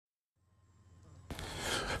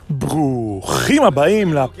ברוכים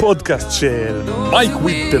הבאים לפודקאסט של מייק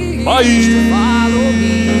וויט דה מייק.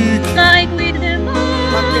 Mike with the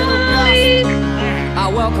mic. I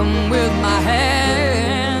welcome with my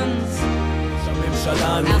hands.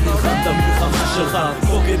 הממשלה לא נלחם את המלחמה שלך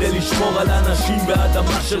פה כדי לשמור על אנשים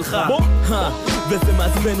באדמה שלך וזה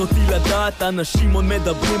מעצבן אותי לדעת אנשים עוד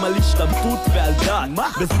מדברים על השתמטות ועל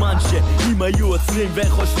דת בזמן שאם היו עוצרים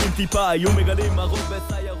וחושבים טיפה היו מגלים הרוב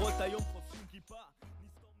בסיירות היום חושבים כיפה.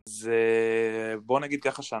 זה בוא נגיד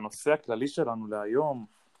ככה שהנושא הכללי שלנו להיום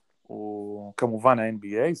הוא כמובן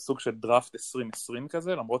ה-NBA, סוג של דראפט 2020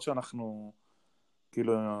 כזה, למרות שאנחנו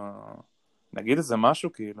כאילו נגיד איזה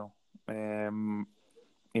משהו כאילו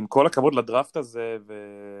עם כל הכבוד לדראפט הזה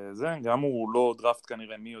וזה, גם הוא לא דראפט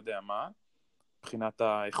כנראה מי יודע מה מבחינת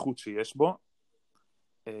האיכות שיש בו,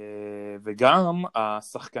 וגם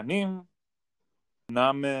השחקנים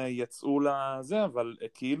אמנם יצאו לזה, אבל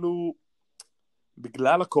כאילו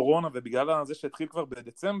בגלל הקורונה ובגלל זה שהתחיל כבר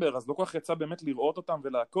בדצמבר, אז לא כל כך יצא באמת לראות אותם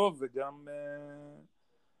ולעקוב, וגם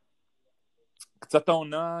קצת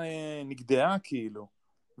העונה נגדעה כאילו,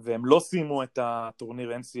 והם לא סיימו את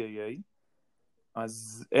הטורניר NCAA,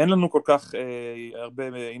 אז אין לנו כל כך הרבה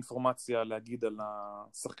אינפורמציה להגיד על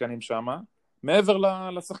השחקנים שם, מעבר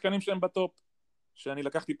לשחקנים שהם בטופ, שאני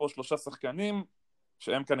לקחתי פה 3 שחקנים,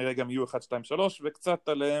 שהם כנראה גם יהיו 1, 2, 3, וקצת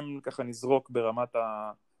עליהם ככה נזרוק ברמת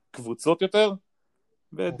הקבוצות יותר,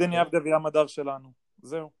 ודני אבדה וים הדר שלנו,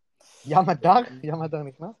 זהו. ים הדר? ים הדר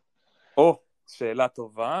נכנס? שאלה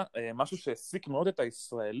טובה, משהו שהעסיק מאוד את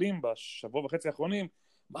הישראלים בשבוע וחצי האחרונים,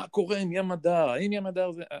 מה קורה עם ים הדר? האם ים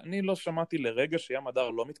הדר זה... אני לא שמעתי לרגע שים הדר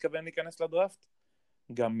לא מתכוון להיכנס לדראפט,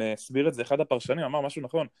 גם הסביר את זה אחד הפרשנים, אמר משהו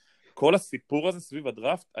נכון, כל הסיפור הזה סביב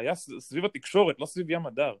הדראפט היה סביב התקשורת, לא סביב ים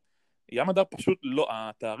הדר. ים הדר פשוט לא,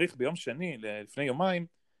 התאריך ביום שני, לפני יומיים,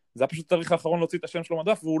 זה היה פשוט התאריך האחרון להוציא את השם שלו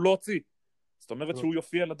מהדראפט, והוא לא הוציא. זאת אומרת שהוא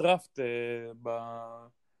יופיע לדראפט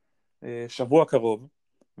בשבוע הקרוב,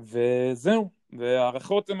 וזהו,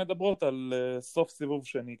 והערכות מדברות על סוף סיבוב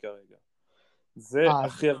שני כרגע. זה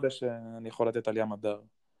הכי הרבה שאני יכול לתת על ים הדר.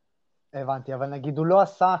 הבנתי, אבל נגיד הוא לא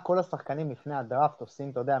עשה, כל השחקנים לפני הדראפט עושים,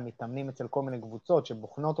 אתה יודע, מתאמנים אצל כל מיני קבוצות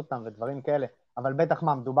שבוחנות אותם ודברים כאלה, אבל בטח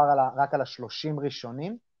מה, מדובר רק על ה-30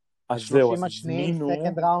 ראשונים? אז זהו, אז השניים,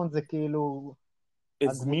 סקנד ראונד זה כאילו...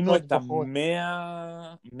 הזמינו את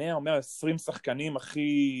ה-100 או 120 שחקנים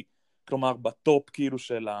הכי, כלומר, בטופ כאילו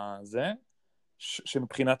של הזה,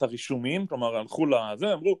 שמבחינת הרישומים, כלומר, הלכו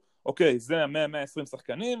לזה, אמרו, אוקיי, זה 100-120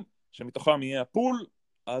 שחקנים, שמתוכם יהיה הפול,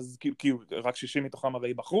 אז כאילו, רק 60 מתוכם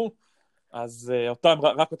הרי בחרו, אז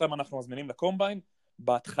רק אותם אנחנו מזמינים לקומביין,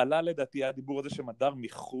 בהתחלה לדעתי היה דיבור הזה שמדר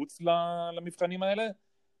מחוץ למבחנים האלה,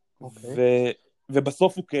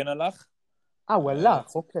 ובסוף הוא כן הלך. הוא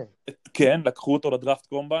הלך, אוקיי. כן, לקחו אותו לדראפט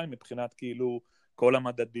קומביין, מבחינת כאילו כל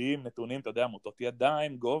המדדים, נתונים, אתה יודע, מוטות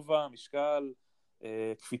ידיים, גובה, משקל,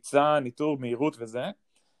 קפיצה, ניטור, מהירות וזה,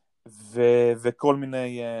 וכל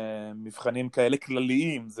מיני מבחנים כאלה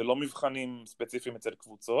כלליים, זה לא מבחנים ספציפיים אצל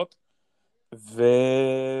קבוצות,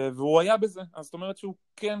 והוא היה בזה, אז זאת אומרת שהוא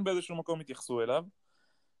כן באיזשהו מקום התייחסו אליו.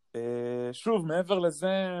 שוב, מעבר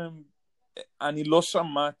לזה, אני לא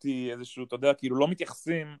שמעתי איזשהו, אתה יודע, כאילו לא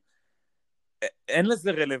מתייחסים, אין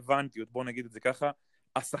לזה רלוונטיות, בוא נגיד את זה ככה,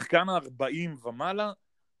 השחקן ה-40 ומעלה,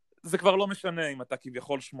 זה כבר לא משנה אם אתה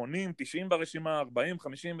כביכול 80, 90 ברשימה, 40,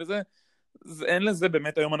 50 וזה, אין לזה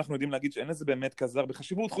באמת, היום אנחנו יודעים להגיד שאין לזה באמת כזה הרבה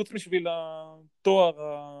חשיבות, חוץ משביל התואר,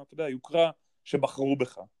 אתה יודע, היוקרה שבחרו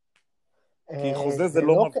בך. כי חוזה זה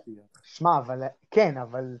לא מבטיח. שמע, אבל כן,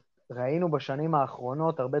 אבל ראינו בשנים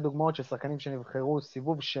האחרונות הרבה דוגמאות של שחקנים שנבחרו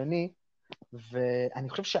סיבוב שני, ואני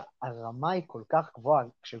חושב שהרמה היא כל כך גבוהה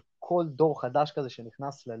של כל דור חדש כזה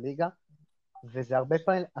שנכנס לליגה, וזה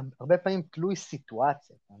הרבה פעמים תלוי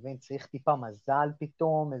סיטואציה, אתה מבין? צריך טיפה מזל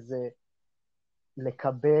פתאום, איזה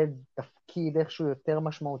לקבל תפקיד איכשהו יותר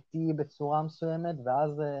משמעותי בצורה מסוימת,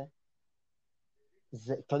 ואז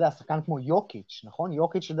זה, אתה יודע, שחקן כמו יוקיץ', נכון?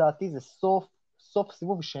 יוקיץ' לדעתי זה סוף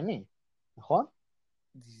סיבוב שני, נכון?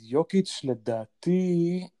 יוקיץ'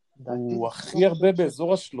 לדעתי הוא הכי הרבה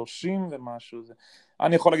באזור ה-30 ומשהו.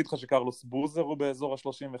 אני יכול להגיד לך שקרלוס בוזר הוא באזור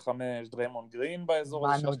ה-35, דריימון גרין באזור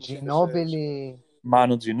ה-36.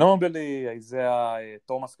 מנו ג'ינובלי, איזיה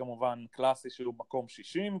תומאס כמובן קלאסי שהוא מקום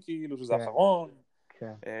 60 כאילו, שזה האחרון.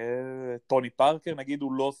 טוני פארקר נגיד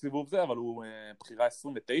הוא לא סיבוב זה, אבל הוא בחירה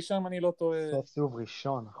 29 אם אני לא טועה. סוף סיבוב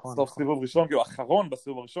ראשון, נכון. סוף סיבוב ראשון, כאילו האחרון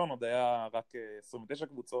בסיבוב הראשון עוד היה רק 29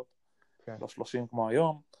 קבוצות, לא 30 כמו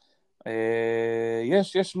היום.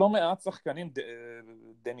 יש לא מעט שחקנים,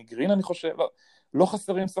 דני גרין אני חושב, לא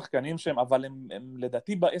חסרים שחקנים שהם, אבל הם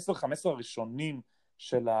לדעתי ב-10-15 הראשונים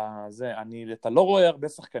של הזה, אתה לא רואה הרבה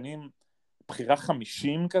שחקנים בחירה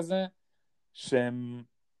 50 כזה, שהם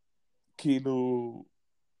כאילו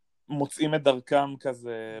מוצאים את דרכם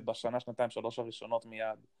כזה בשנה, שנתיים, 3 הראשונות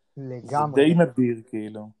מיד. לגמרי. זה די נדיר,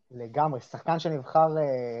 כאילו. לגמרי. שחקן שנבחר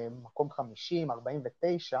מקום 50,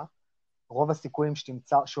 49, רוב הסיכויים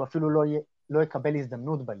שתמצא, שהוא אפילו לא יקבל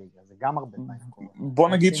הזדמנות בליגה, זה גם הרבה פעמים קורה. בוא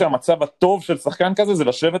נגיד שהמצב הטוב של שחקן כזה זה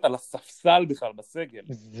לשבת על הספסל בכלל בסגל.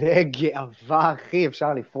 זה גאווה, אחי,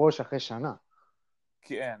 אפשר לפרוש אחרי שנה.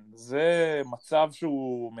 כן, זה מצב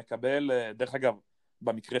שהוא מקבל, דרך אגב,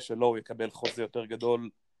 במקרה שלו הוא יקבל חוזה יותר גדול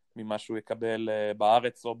ממה שהוא יקבל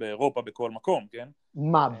בארץ או באירופה, בכל מקום, כן?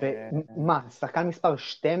 מה, שחקן מספר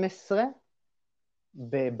 12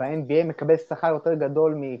 ב-NBA מקבל שכר יותר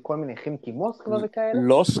גדול מכל מיני חימקי מוסקבה וכאלה?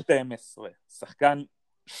 לא 12, שחקן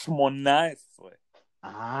 18.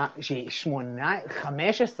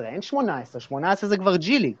 15, אין 18, 18 זה כבר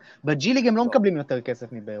ג'י-ליג. בג'י-ליג הם לא מקבלים יותר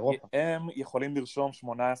כסף מבאירופה. הם יכולים לרשום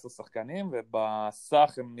 18 שחקנים,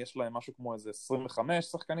 ובסך יש להם משהו כמו איזה 25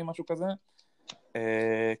 שחקנים, משהו כזה.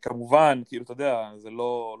 כמובן, כאילו, אתה יודע, זה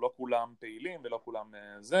לא כולם פעילים ולא כולם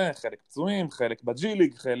זה, חלק פצועים, חלק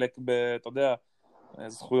בג'י-ליג, חלק אתה יודע,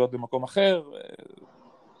 זכויות במקום אחר.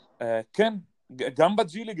 כן, גם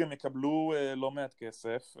בג'י-ליג הם יקבלו לא מעט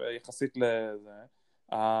כסף, יחסית לזה.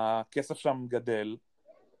 הכסף שם גדל,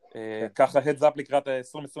 ככה heads up לקראת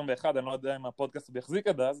 2021, אני לא יודע אם הפודקאסט ביחזיק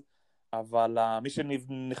עד אז, אבל מי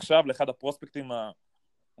שנחשב לאחד הפרוספקטים,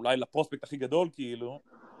 אולי לפרוספקט הכי גדול כאילו,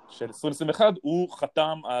 של 2021, הוא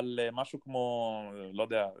חתם על משהו כמו, לא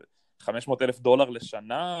יודע, $500,000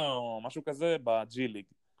 לשנה, או משהו כזה, בג'י-ליג.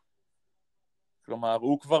 כלומר,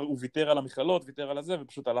 הוא ויתר על המכללות, ויתר על הזה,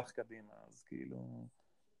 ופשוט הלך קדימה, אז כאילו,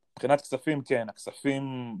 מבחינת כספים, כן,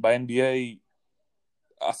 הכספים ב-NBA,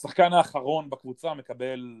 השחקן האחרון בקבוצה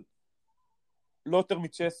מקבל לא יותר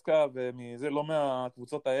מצ'סקה ומזה, לא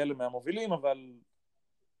מהקבוצות האלה, מהמובילים, אבל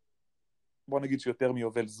בוא נגיד שיותר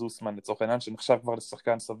מיובל זוסמן לצורך העניין, שנחשב כבר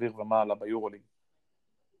לשחקן סביר ומעלה ביורוליג.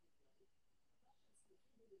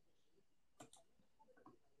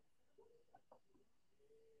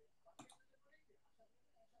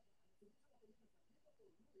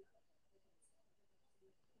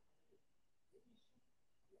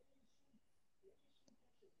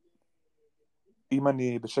 אם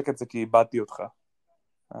אני בשקט זה כי איבדתי אותך,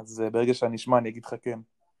 אז ברגע שאני אשמע אני אגיד לך כן.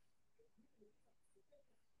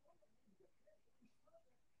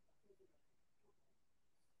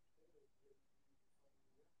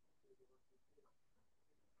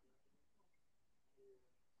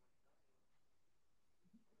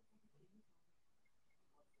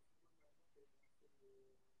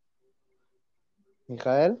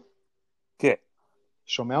 מיכאל? כן.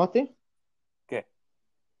 שומע אותי? כן.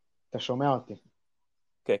 אתה שומע אותי?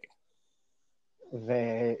 כן.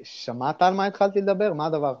 ושמעת על מה התחלתי לדבר? מה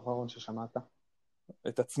הדבר האחרון ששמעת?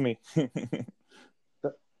 את עצמי.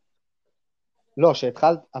 לא,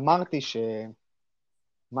 אמרתי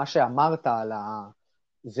שמה שאמרת על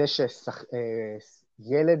זה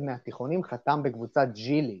שילד מהתיכונים חתם בקבוצת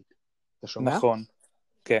ג'י-ליג. אתה שומע? נכון.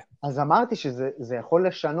 כן. אז אמרתי שזה יכול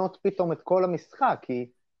לשנות פתאום את כל המשחק, כי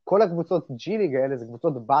כל הקבוצות ג'י-ליג האלה זה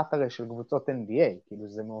קבוצות באטרה של קבוצות NBA, כאילו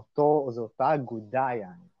זה אותה אגודה,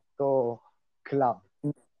 אותו קלאב.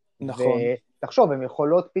 נכון. ותחשוב, הם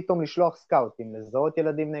יכולות פתאום לשלוח סקאוטים, לזהות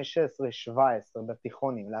ילדים בני 16-17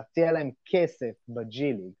 בתיכונים, להציע להם כסף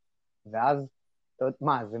בג'י-ליג, ואז,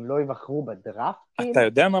 מה, אז הם לא יבחרו בדראפט? אתה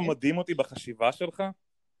יודע מה מדהים אותי בחשיבה שלך?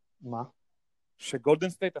 מה? שגולדן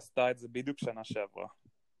סטייט עשתה את זה בדיוק שנה שעברה.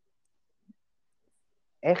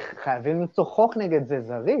 איך חייבים למצוא חוק נגד זה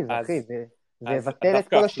זריז, אחי, זה יבטל את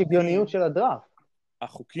כל השוויוניות של הדראפט.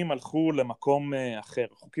 החוקים הלכו למקום אחר,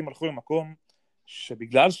 החוקים הלכו למקום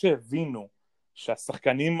שבגלל שהבינו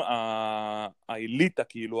שהשחקנים האליטה,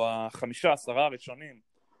 כאילו 5-10 הראשונים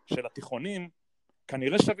של התיכונים,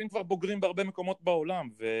 כנראה שווים כבר בוגרים בהרבה מקומות בעולם,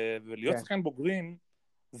 ולהיות שחקן בוגרים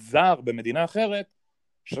זר במדינה אחרת,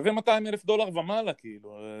 שווה $200,000 ומעלה,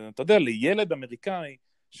 כאילו, אתה יודע, לילד אמריקאי,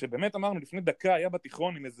 שבאמת אמרנו לפני דקה היה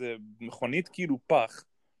בתיכון עם איזה מכונית כאילו פח,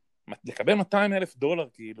 לקבל $200,000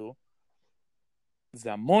 כאילו,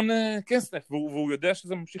 זה המון כסף, והוא יודע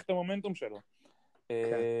שזה ממשיך את המומנטום שלו.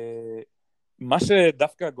 מה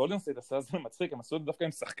שדווקא גולדן סטייט עשה זה מצחיק, הם עשו את זה דווקא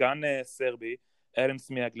עם שחקן סרבי, אלן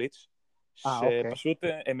סמיאגליץ', שפשוט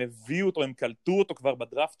הם הביאו אותו, הם קלטו אותו כבר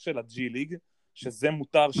בדראפט של הג'י-ליג, שזה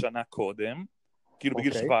מותר שנה קודם, כאילו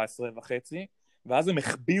בגיל 17 וחצי, ואז הם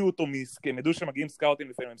החביאו אותו, הם ידעו שמגיעים סקאוטים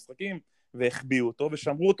לפעמים למשחקים, והחביאו אותו,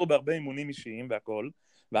 ושמרו אותו בהרבה אימונים אישיים והכל,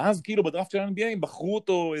 ואז כאילו בדראפט של NBA הם בחרו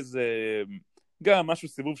אותו איזה, גם משהו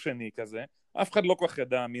סיבוב שני כזה, אף אחד לא כל כך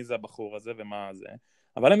ידע מי זה הבחור הזה ומה זה,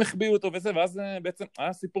 אבל הם החביאו אותו וזה, ואז בעצם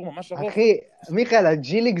היה סיפור ממש ארוך. אחי, מיכאל,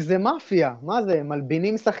 הג'י-ליג זה מאפיה, מה זה?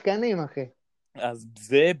 מלבינים שחקנים, אחי. אז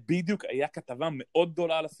זה בדיוק היה כתבה מאוד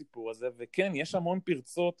גדולה על הסיפור הזה, וכן, יש המון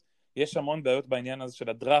פרצות, יש המון בעיות בעניין הזה של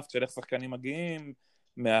הדראפט, של איך שחקנים מגיעים,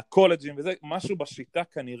 מהקולג'ים וזה, משהו בשיטה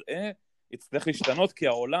כנראה יצטרך להשתנות, כי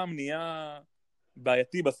העולם נהיה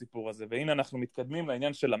בעייתי בסיפור הזה, והנה אנחנו מתקדמים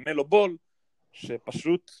לעניין של המלו בול,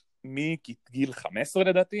 שפשוט מגיל 15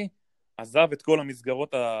 לדעתי, עזב את כל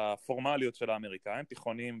המסגרות הפורמליות של האמריקאים,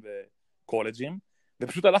 תיכונים וקולג'ים,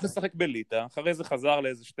 ופשוט הלך לשחק בליטה, אחרי זה חזר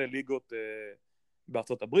לאיזה 2 ליגות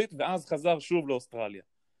בארצות הברית, ואז חזר שוב לאוסטרליה.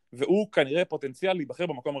 והוא כנראה פוטנציאל להיבחר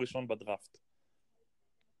במקום הראשון בדראפט.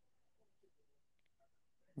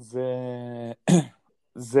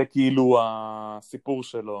 זה כאילו הסיפור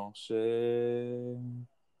שלו,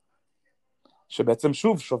 שבעצם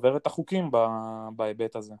שוב שובר את החוקים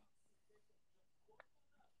בהיבט הזה.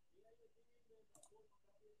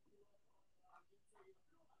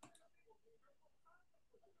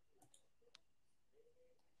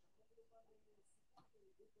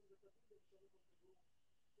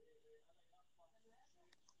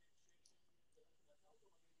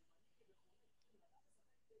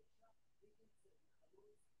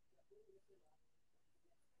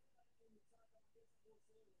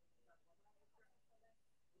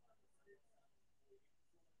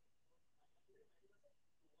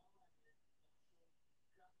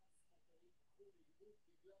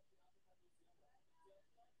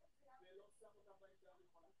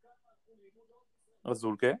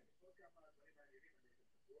 רזולקה?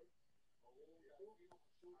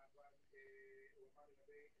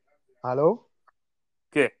 הלו?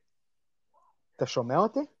 כן. אתה שומע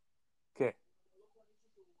אותי? כן.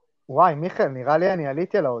 וואי, מיכאל, נראה לי אני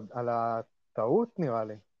עליתי על הטעות, נראה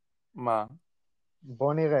לי. מה?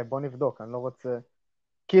 בוא נראה, בוא נבדוק, אני לא רוצה...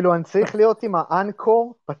 כאילו, אני צריך להיות עם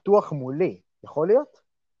האנקור פתוח מולי. יכול להיות?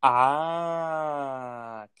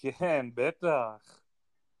 כן, בטח.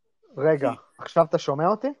 רגע, עכשיו אתה שומע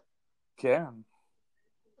אותי? כן.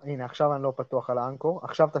 הנה, עכשיו אני לא פתוח על האנקור.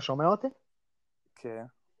 עכשיו אתה שומע אותי? כן.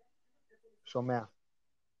 שומע.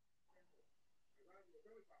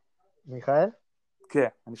 מיכאל? כן,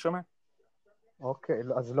 אני שומע. אוקיי,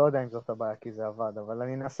 אז לא יודע אם זאת הבעיה, כי זה עבד, אבל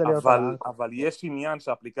אני אנסה להיות על האנקור. אבל יש עניין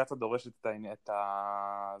שהאפליקציה דורשת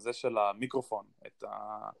זה של המיקרופון,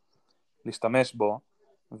 להשתמש בו,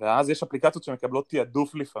 ואז יש אפליקציות שמקבלות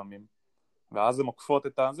תיעדוף לפעמים, ואז הן עוקפות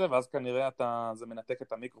את זה, ואז כנראה זה מנתק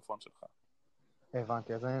את המיקרופון שלך.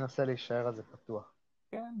 הבנתי, אז אני אנסה להישאר על זה פתוח.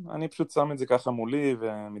 כן, אני פשוט שם את זה ככה מולי,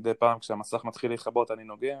 ומדי פעם כשהמסך מתחיל להיכבות אני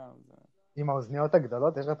נוגע. עם האוזניות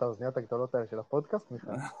הגדולות? יש לך את האוזניות הגדולות האלה של הפודקאסט,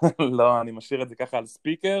 מיכאל? לא, אני משאיר את זה ככה על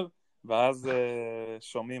ספיקר, ואז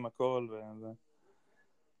שומעים הכל וזה.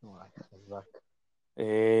 וואי, חזק.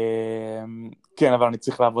 כן, אבל אני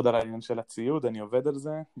צריך לעבוד על העניין של הציוד, אני עובד על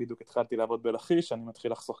זה, בדיוק התחלתי לעבוד בלחיש, אני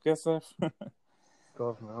מתחיל לחסוך כסף.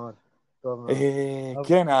 טוב מאוד, טוב מאוד.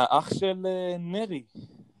 כן, האח של נרי,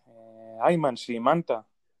 איימן, שאימנת.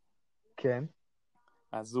 כן.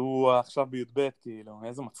 אז הוא עכשיו בי"ב, כאילו,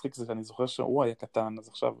 איזה מצחיק זה, שאני זוכר שהוא היה קטן, אז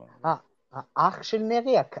עכשיו... האח של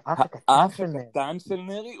נרי, האח הקטן של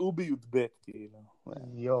נרי הוא בי"ב, כאילו.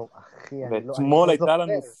 יו, אחי, אני לא... ואתמול הייתה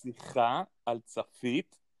לנו שיחה על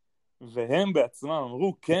צפית, והם בעצמם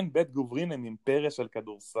אמרו, כן, בית גוברין הם אימפריה של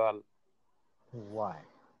כדורסל. וואי.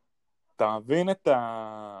 אתה מבין את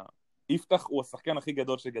יפתח הוא השחקן הכי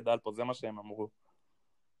גדול שגדל פה, זה מה שהם אמרו.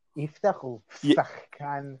 יפתח הוא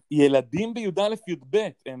שחקן... ילדים בי"א י"ב,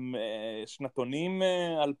 הם שנתונים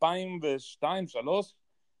 2002-2003,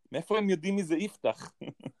 מאיפה הם יודעים מי זה יפתח?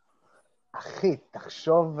 אחי,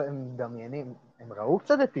 תחשוב, הם מדמיינים, הם ראו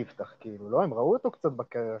קצת את יפתח, כאילו, לא? הם ראו אותו קצת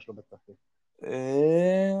בקריירה שלו בצפית.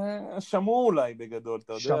 שמעו אולי בגדול,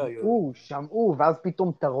 אתה יודע. שמעו, ואז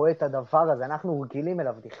פתאום אתה רואה את הדבר הזה, אנחנו רגילים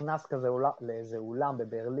אליו, נכנס כזה לאיזה אולם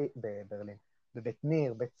בברלין, בבית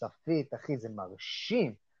ניר, בצפית, אחי, זה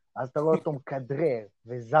מרשים. אז אתה רואה אותו מכדרר,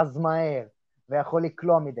 וזז מהר, ויכול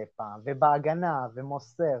לקלוע מדי פעם, ובהגנה,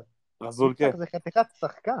 ומוסר. רזולקה. יפתח זה חתיכת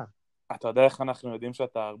שחקן. אתה יודע איך אנחנו יודעים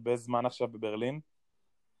שאתה הרבה זמן עכשיו בברלין?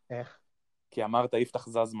 איך? כי אמרת יפתח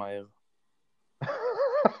זז מהר.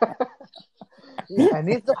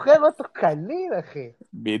 אני זוכר אותו קליל, אחי.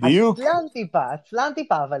 בדיוק. עצלן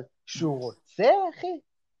טיפה, אבל שהוא רוצה, אחי?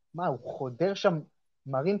 מה, הוא חודר שם,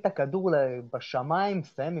 מרים את הכדור בשמיים,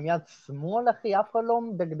 מסיים עם יד שמאל, אחי, אף אחד לא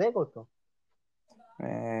מדגדג אותו.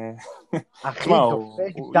 אחי,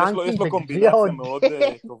 דופק דנקים בגביע עוד.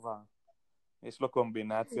 יש לו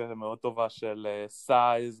קומבינציה מאוד טובה של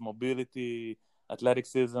סייז, מוביליטי,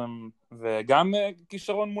 אתלטיקסיזם, וגם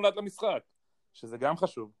כישרון מולד למשחק, שזה גם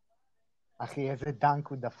חשוב. אחי, איזה דנק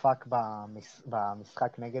הוא דפק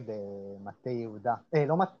במשחק נגד מטה יהודה.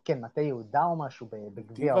 לא, כן, מטה יהודה או משהו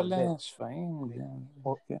בגביע עודד. טיבלה, שפעים,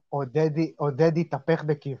 כן. עודד התהפך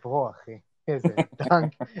בקברו, אחי. איזה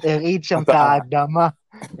דנק. הרעיד שם את האדמה.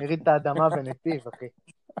 הרעיד את האדמה בנתיב, אחי.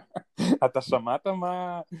 אתה שמעת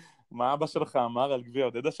מה אבא שלך אמר על גביע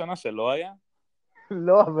עודד השנה שלא היה?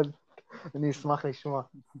 לא, אבל אני אשמח לשמוע.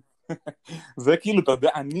 זה כאילו, אתה יודע,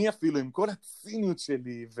 אני אפילו עם כל הציניות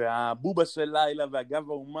שלי, והבובה של לילה, והגב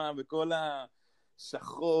האומה, וכל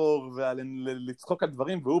השחור, ולצחוק על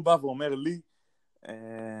דברים, והוא בא ואומר לי,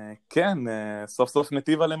 כן, סוף סוף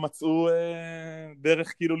נתיב עליהם מצאו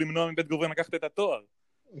דרך כאילו למנוע מבית גוברין לקחת את התואר,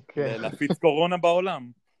 להפיץ קורונה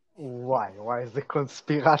בעולם. וואי, איזה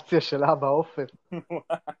קונספירציה שלה באופן.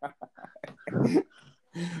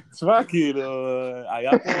 תשמע, כאילו,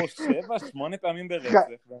 היה פה 7-8 פעמים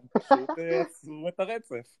ברצף, והם פשוט עשו את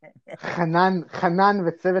הרצף. חנן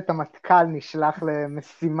וצוות המטכ"ל נשלח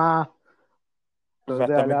למשימה,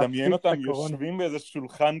 ואתה מדמיין אותם יושבים באיזה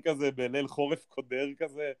שולחן כזה, בליל חורף קודר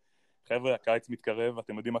כזה. חבר'ה, הקיץ מתקרב,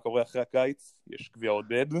 אתם יודעים מה קורה אחרי הקיץ? יש גביע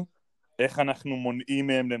עודד, איך אנחנו מונעים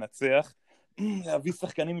מהם לנצח? להביא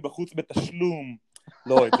שחקנים מבחוץ בתשלום.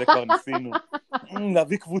 לא, את זה כבר ניסינו.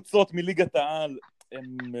 להביא קבוצות מליגת העל.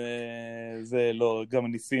 זה לא, גם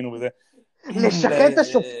ניסינו וזה. לשחד את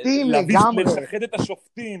השופטים לגמרי. לשחד את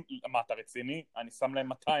השופטים. מה, אתה רציני? אני שם להם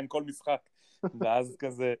 200 כל משחק. ואז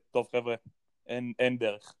כזה, טוב חבר'ה, אין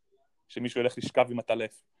דרך. שמישהו ילך לשכב עם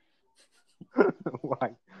הטלף. וואי.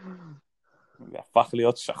 זה הפך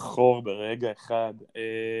להיות שחור ברגע אחד.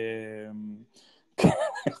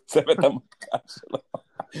 צוות המטכ"ל שלו.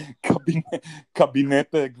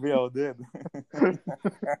 קבינט גביע עודד.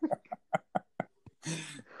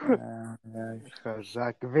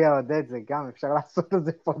 חזק, גביע עודד זה גם, אפשר לעשות על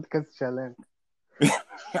זה פודקאסט שלם.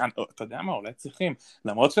 אתה יודע מה, אולי צריכים.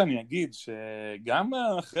 למרות שאני אגיד שגם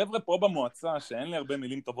החבר'ה פה במועצה, שאין לי הרבה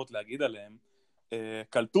מילים טובות להגיד עליהם,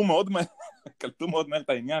 קלטו מאוד מהר את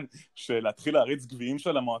העניין של להתחיל להריץ גביעים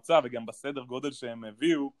של המועצה, וגם בסדר גודל שהם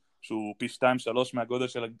הביאו, שהוא פי 2-3 מהגודל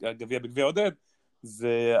של הגביע בגביע עודד,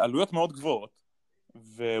 זה עלויות מאוד גבוהות,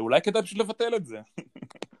 ואולי כדאי פשוט לבטל את זה.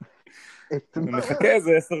 נחכה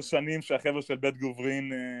איזה 10 שנים שהחבר'ה של בית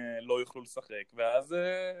גוברין לא יוכלו לשחק, ואז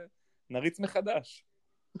נריץ מחדש.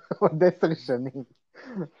 עוד 10 שנים.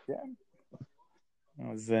 כן.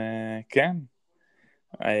 אז כן.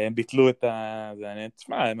 ביטלו את זה.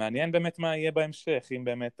 תשמע, מעניין באמת מה יהיה בהמשך, אם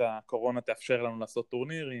באמת הקורונה תאפשר לנו לעשות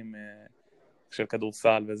טורנירים של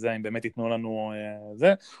כדורסל וזה, אם באמת ייתנו לנו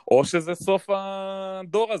זה, או שזה סוף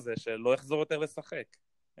הדור הזה, שלא יחזור יותר לשחק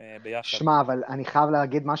ביחד. שמע, אבל אני חייב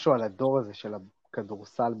להגיד משהו על הדור הזה של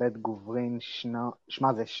הכדורסל בית גוברין,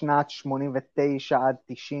 שמע, זה שנת 89 עד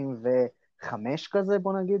 95 כזה,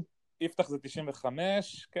 בוא נגיד? יפתח זה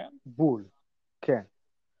 95, כן. בול, כן.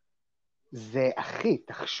 זה, אחי,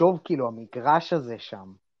 תחשוב כאילו המגרש הזה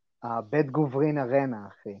שם, הבית גוברין ארנה,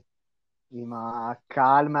 אחי, עם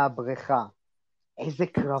הקהל מהבריכה, איזה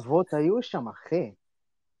קרבות היו שם, אחי.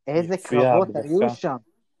 איזה קרבות היו שם.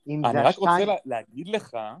 אני רק רוצה להגיד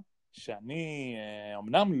לך, שאני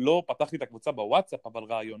אמנם לא פתחתי את הקבוצה בוואטסאפ, אבל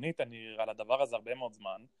רעיונית אני על הדבר הזה הרבה מאוד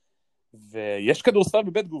זמן, ויש כדורסל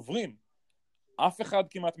בבית גוברין. אף אחד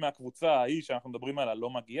כמעט מהקבוצה ההיא שאנחנו מדברים עליה לא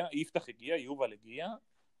מגיע, יפתח הגיע, יובל הגיע,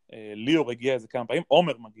 ליאור הגיע איזה כמה פעמים,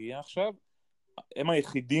 עומר מגיע עכשיו, הם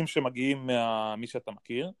היחידים שמגיעים ממי שאתה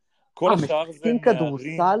מכיר, כל השאר זה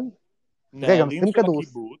נערים של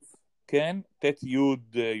הקיבוץ, כן, ת' י'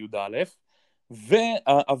 י' א',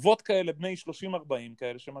 ואבות כאלה, בני 30-40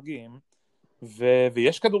 כאלה שמגיעים,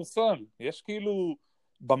 ויש כדורסל, יש כאילו,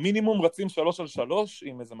 במינימום רצים 3-3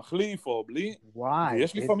 עם איזה מחליף או בלי,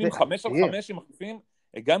 ויש לפעמים 5-5 עם מחליפים,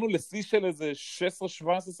 הגענו לשיא של איזה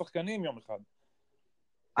 16-17 שחקנים יום אחד.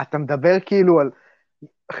 אתה מדבר כאילו על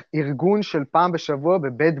ארגון של פעם בשבוע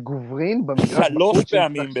בבית גוברין, 3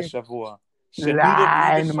 פעמים בשבוע. לא,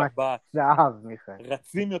 אין מצב, מיכאל.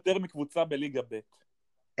 רצים יותר מקבוצה בליגה ב'.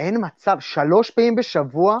 אין מצב, 3 פעמים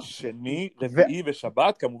בשבוע. שני, רביעי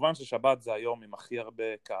ושבת, כמובן ששבת זה היום עם הכי הרבה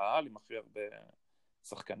קהל, עם הכי הרבה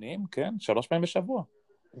שחקנים, כן, 3 פעמים בשבוע.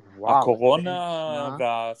 הקורונה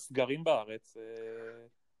והסגרים בארץ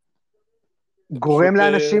גורם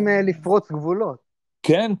לאנשים לפרוץ גבולות.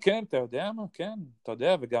 כן, כן, אתה יודע מה, כן, אתה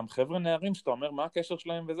יודע, וגם חבר'ה נערים שאתה אומר מה הקשר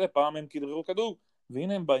שלהם וזה, פעם הם כדררו כדור,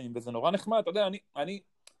 והנה הם באים, וזה נורא נחמד, אתה יודע, אני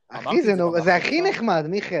אחי, זה הכי נחמד,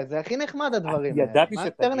 מיכאל, זה הכי נחמד הדברים. ידעתי מה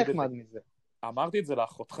יותר נחמד מזה? אמרתי את זה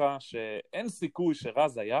לאחותך, שאין סיכוי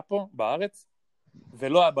שרז היה פה, בארץ,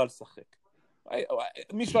 ולא היה בא לשחק.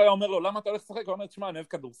 מישהו היה אומר לו, למה אתה הולך לשחק? הוא אומר, תשמע, אני אוהב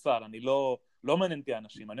כדורסל, אני לא מעניין אותי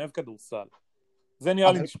האנשים, אני אוהב כדורסל. זה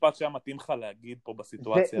נראה לי משפט שהיה מתאים לך להגיד פה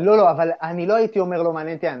בסיטואציה. לא, אבל אני לא הייתי אומר לא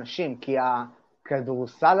מעניין אותי האנשים, כי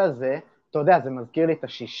הכדורסל הזה, אתה יודע, זה מזכיר לי את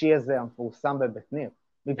השישי הזה המפורסם בבית ניר.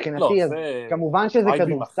 מבחינתי, כמובן שזה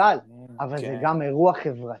כדורסל, אבל זה גם אירוע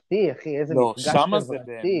חברתי, אחי, איזה מפגש חברתי. לא, שמה זה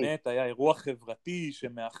באמת היה אירוע חברתי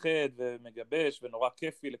שמאחד ומגבש ונורא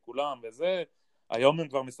כיפי לכולם וזה. היום הם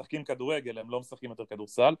כבר משחקים כדורגל, הם לא משחקים יותר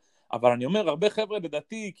כדורסל, אבל אני אומר, הרבה חבר'ה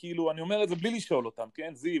לדעתי, כאילו, אני אומר את זה בלי לשאול אותם,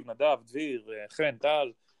 כן? זיו, נדב, דביר, חן,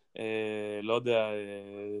 טל, לא יודע,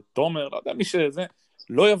 תומר, לא יודע מי שזה,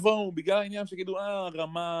 לא יבואו בגלל העניין שגידו,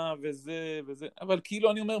 רמה וזה וזה, אבל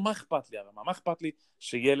כאילו אני אומר, מה אכפת לי הרמה? מה אכפת לי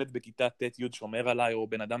שילד בכיתה ט' י' שומר עליי, או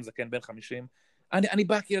בן אדם זקן בן 50? אני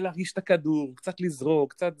בא כאילו להרגיש את הכדור, קצת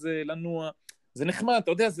לזרוק, קצת זה לנוע, זה נחמד,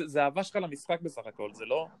 אתה יודע, זה אהבה שלך למשחק בסך הכל, זה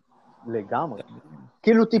לא... לגמרי.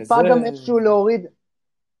 כאילו טיפה גם איפשהו להוריד,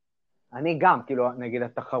 אני גם, כאילו נגיד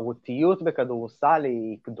התחרותיות בכדורסל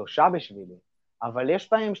היא קדושה בשבילי, אבל יש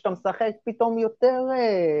פעמים שאתה משחק פתאום יותר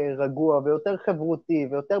רגוע ויותר חברותי,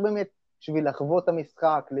 ויותר באמת בשביל לחוות את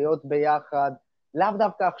המשחק, להיות ביחד, לאו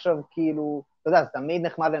דווקא עכשיו כאילו, אתה יודע, זה תמיד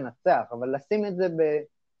נחמד לנצח, אבל לשים את זה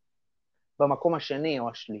במקום השני או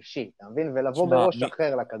השלישי, אתה מבין? ולבוא בראש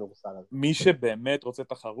אחר לכדורסל הזה. מי שבאמת רוצה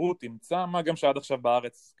תחרות, ימצא מה גם שעד עכשיו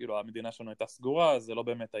בארץ, כאילו המדינה שלנו הייתה סגורה, זה לא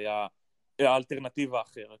באמת היה האלטרנטיבה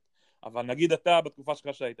אחרת. אבל נגיד אתה, בתקופה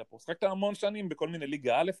שלך שהיית פה, שחקת המון שנים בכל מיני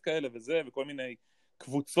ליגה א' כאלה וזה, וכל מיני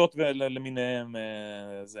קבוצות למיניהם,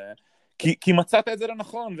 זה. כי מצאת את זה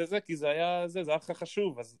לנכון, וזה, כי זה היה לך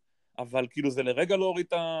חשוב, אבל כאילו זה לרגע לא הוריד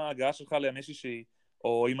את ההגעה שלך לימי שישי,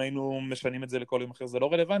 או אם היינו משנים את זה לכל יום אחר, זה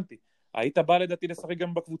לא רלוונטי. היית בא לדעתי לשחק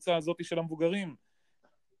גם בקבוצה הזאת של המבוגרים.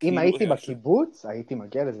 אם הייתי בקיבוץ, הייתי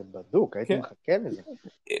מגיע לזה בדוק, הייתי מחכה לזה.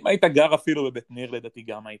 אם היית גר אפילו בבית ניר, לדעתי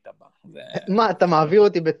גם היית בא. מה, אתה מעביר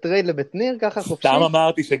אותי בטרייד לבית ניר ככה חופשי? סתם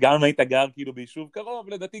אמרתי שגם אם היית גר כאילו ביישוב קרוב,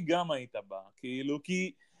 לדעתי גם היית בא. כאילו,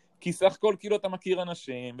 כי סך הכל כאילו אתה מכיר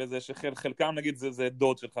אנשים, וזה שחלקם נגיד זה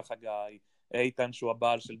דוד שלך חגי, איתן שהוא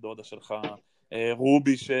הבעל של דודה שלך,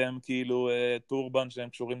 רובי שהם כאילו טורבן שהם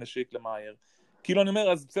קשורים לשיק למאייר. כאילו אני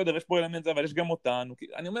אומר, אז בסדר, יש פה אלמנט זה, אבל יש גם אותנו.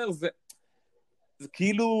 אני אומר, זה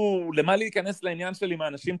כאילו, למה להיכנס לעניין שלי עם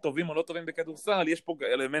האנשים טובים או לא טובים בכדורסל, יש פה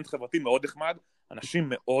אלמנט חברתי מאוד נחמד, אנשים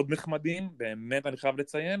מאוד נחמדים, באמת אני חייב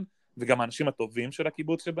לציין, וגם האנשים הטובים של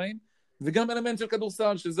הקיבוץ שבאים, וגם אלמנט של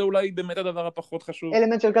כדורסל, שזה אולי באמת הדבר הפחות חשוב.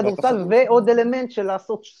 אלמנט של כדורסל, ועוד אלמנט של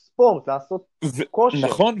לעשות ספורט, לעשות כושר.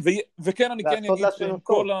 נכון, וכן אני כן אגיד שעם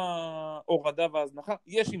כל ההורדה וההזנחה,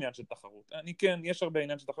 יש עניין של תחרות. יש הרבה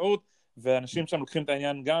עניין של תחרות, ואנשים שם לוקחים את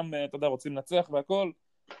העניין גם, אתה יודע, רוצים לנצח והכל,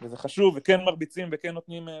 וזה חשוב, וכן מרביצים, וכן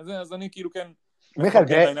נותנים זה, אז אני כאילו כן... מיכאל,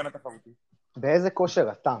 באיזה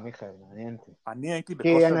כושר אתה, מיכאל? מעניין אותי. אני הייתי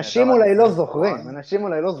בכושר... כי אנשים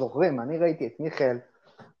אולי לא זוכרים, אני ראיתי את מיכאל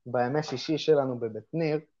בימי שישי שלנו בבית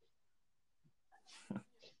ניר,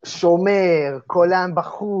 שומר, קולן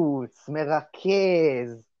בחוץ,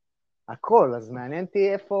 מרכז, הכל, אז מעניין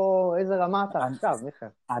אותי איזה רמה אתה עכשיו, מיכאל.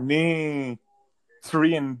 אני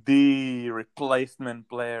 3&D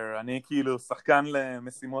replacement player, אני כאילו שחקן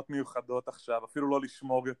למשימות מיוחדות עכשיו, אפילו לא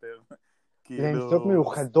לשמור יותר. למשימות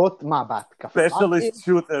מיוחדות, מה, בהתקפה? Specialist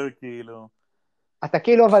shooter, כאילו. אתה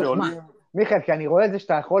כאילו, אבל מה, מיכאל, כי אני רואה את זה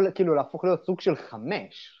שאתה יכול כאילו להפוך להיות סוג של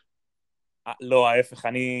 5. לא, ההפך,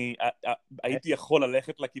 אני הייתי יכול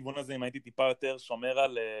ללכת לכיוון הזה אם הייתי טיפה יותר שומר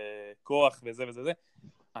על כוח וזה וזה זה.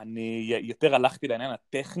 אני יותר הלכתי לעניין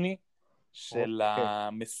הטכני של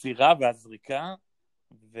המסירה והזריקה,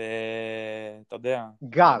 ואתה יודע,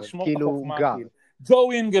 גר, כאילו גר.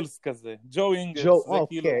 ג'ו אינגלס כזה, ג'ו אינגלס.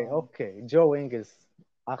 אוקיי, ג'ו אינגלס,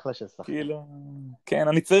 אחלה של שחקן. כאילו, כן,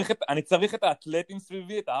 אני צריך את האתלטים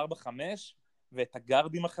סביבי, את ה-4-5, ואת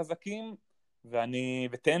הגארדים החזקים,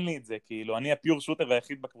 ותן לי את זה, כאילו, אני הפיור שוטר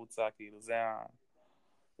והיחיד בקבוצה, כאילו, זה ה...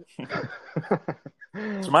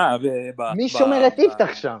 תשמע, מי שומר את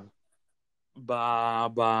יפתח שם?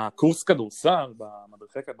 בקורס כדורסל,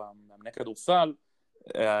 במאמני כדורסל,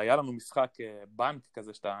 היה לנו משחק בנק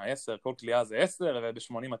כזה שאתה 10, כל קליעה זה 10,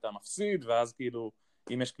 וב-80 אתה מפסיד, ואז כאילו,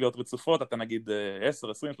 אם יש קליעות רצופות, אתה נגיד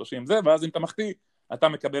 10, 20, 30 זה, ואז אם אתה מחטיא, אתה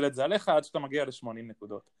מקבל את זה עליך עד שאתה מגיע ל-80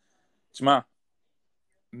 נקודות. תשמע,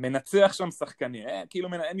 מנצח שם שחקני, כאילו,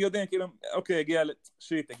 הם יודעים, כאילו, אוקיי,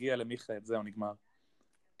 הגיע למיכאל, זהו, נגמר.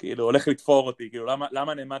 כאילו, הולך לתפור אותי, כאילו,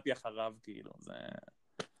 למה נעמדתי אחריו, כאילו, זה...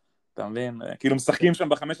 אתה מבין? כאילו, משחקים שם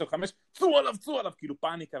ב5-5, צאו עליו, כאילו,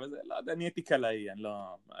 פאניקה וזה, לא יודע, אני הייתי קלעי, אני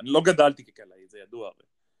לא גדלתי כקלעי, זה ידוע.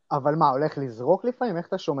 אבל מה, הולך לזרוק לפעמים? איך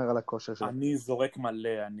אתה שומר על הכושר שלך? אני זורק מלא,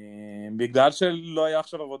 בגלל שלא היה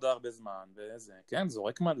עכשיו עבודה הרבה זמן, וזה, כן,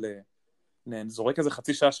 זורק מלא. זורק איזה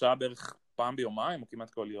חצי שעה בערך פעם ביומיים, או כמעט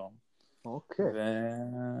כל יום. אוקיי.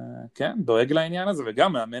 וכן, דואג לעניין הזה,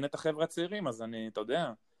 וגם מאמן את החבר'ה הצעירים, אז אני, אתה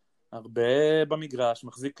יודע, הרבה במגרש,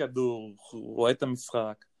 מחזיק כדור, רואה את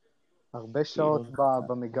המשחק. הרבה שעות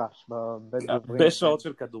במגרש, בבית גוברים. הרבה שעות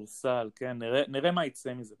של כדורסל, כן, נראה מה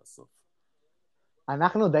יצא מזה בסוף.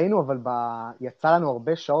 אנחנו דיינו, אבל יצא לנו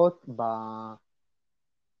הרבה שעות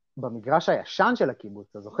במגרש הישן של הקיבוץ,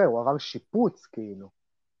 אתה זוכר? הוא עבר שיפוץ, כאילו.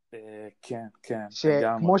 כן, כן.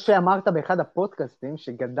 כמו שאמרת באחד הפודקאסטים,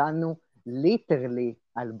 שגדלנו ליטרלי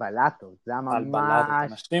על בלטות. זה היה ממש... על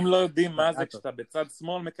בלטות. אנשים לא יודעים מה זה כשאתה בצד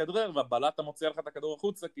שמאל מכדרר, והבלטה מוציאה לך את הכדור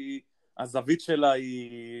החוצה, כי הזווית שלה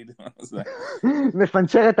היא...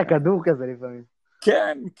 מפנצ'ר את הכדור כזה לפעמים.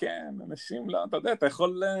 כן, כן, אנשים לא, אתה יודע, אתה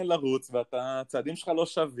יכול לרוץ, והצעדים שלך לא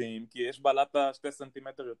שווים, כי יש בלטה 2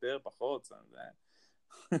 סנטימטר יותר, פחות, זה...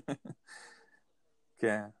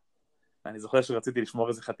 כן. אני זוכר שרציתי לשמור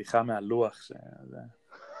איזה חתיכה מהלוח,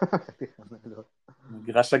 חתיכה מהלוח.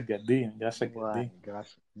 מגרש אגדי, מגרש אגדי. וואי,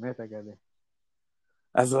 מגרש, באמת אגדי.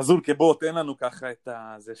 אז רזולקה, בוא, תן לנו ככה את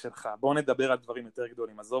זה שלך. בוא נדבר על דברים יותר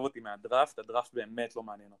גדולים. עזוב אותי מהדראפט, הדראפט באמת לא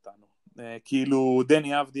מעניין אותנו. כאילו,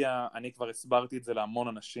 דני אבדיה, אני כבר הסברתי את זה להמון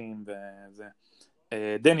אנשים, וזה.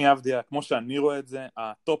 דני אבדיה, כמו שאני רואה את זה,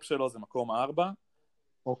 הטופ שלו זה מקום 4.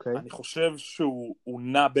 אוקיי. אני חושב שהוא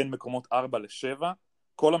נע בין מקומות 4 ל-7.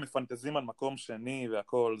 כל המפנטזים על מקום שני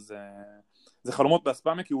והכל, זה חלומות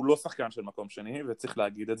באספמיה, כי הוא לא שחקן של מקום שני, וצריך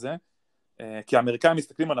להגיד את זה. כי האמריקאים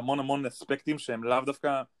מסתכלים על המון אספקטים שהם לאו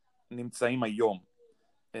דווקא נמצאים היום,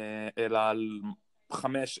 אלא על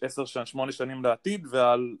 5, 10, 8 שנים לעתיד,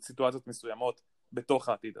 ועל סיטואציות מסוימות בתוך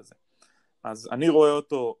העתיד הזה. אז אני רואה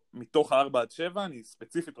אותו מתוך 4 עד 7, אני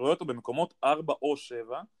ספציפית רואה אותו במקומות 4 או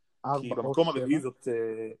 7, כי במקום הרביעי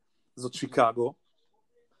זאת שיקגו.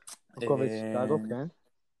 מקום שיקגו, כן.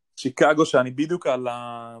 שיקגו שאני בדיוק על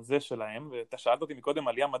זה שלהם, ואתה שאלת אותי מקודם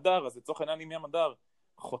על ים הדר, אז לצורך העניין עם ים הדר,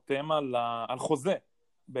 חותם על חוזה,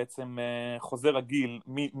 בעצם חוזה רגיל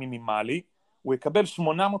מינימלי, הוא יקבל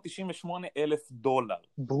 $898,000.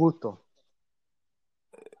 ברוטו.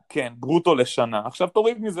 כן, ברוטו לשנה. עכשיו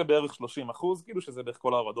תוריד מזה בערך 30%, כאילו שזה בערך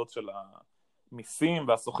כל ההורדות של המיסים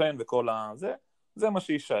והסוכן וכל הזה, זה מה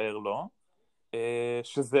שישאר לו,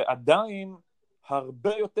 שזה עדיין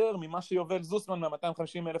הרבה יותר ממה שיובל זוסמן,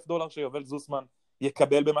 $250,000 שיובל זוסמן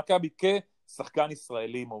יקבל במכבי כשחקן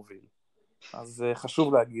ישראלי מוביל. אז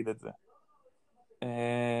חשוב להגיד את זה.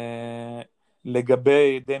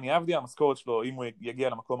 לגבי דני אבדיה, המשכורת שלו, אם הוא יגיע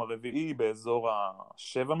למקום הרביעי, באזור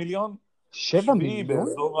ה-7 מיליון. 7 מיליון?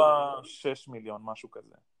 באזור ה-6 מיליון, משהו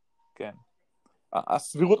כזה. כן.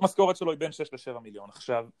 הסבירות משכורת שלו היא בין 6 ל-7 מיליון.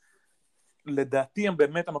 עכשיו, לדעתי הם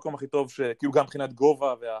באמת המקום הכי טוב, כאילו גם מבחינת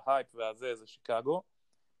גובה וההייפ והזה, זה שיקגו,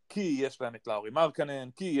 כי יש להם את לאורי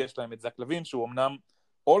מרקנן, כי יש להם את זק לוין, שהוא אמנם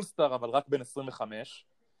אולסטאר, אבל רק בן 25,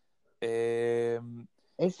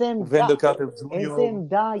 איזה עמדה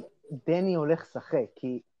דני הולך שחק,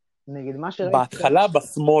 כי נגיד מה שראיתי... בהתחלה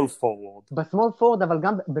בסמול פורוורד. בסמול פורוורד, אבל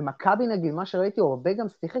גם במכבי נגיד מה שראיתי, הוא הרבה גם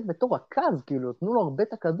שיחק בתור רכז, כאילו, תנו לו הרבה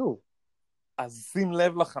את הכדור. אז שים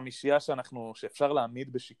לב לחמישייה שאפשר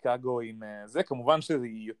להעמיד בשיקגו עם זה, כמובן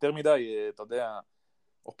שהיא יותר מדי, אתה יודע,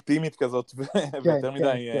 אופטימית כזאת, ויותר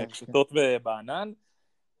מדי קשטות בענן.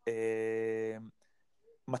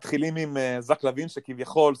 מתחילים עם זק לוין,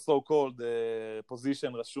 שכביכול so called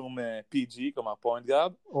position רשום PG, כלומר point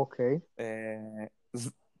guard. אוקיי.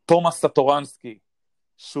 תומאס סטורנסקי,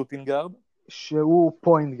 shooting guard. שהוא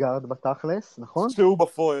point guard בתכלס, נכון? שהוא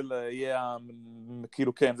בפועל יהיה,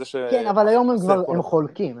 כאילו כן, זה ש... כן, אבל היום הם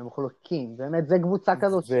חולקים, באמת, זה קבוצה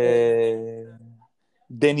כזאת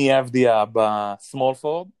דני אבדיה בסמול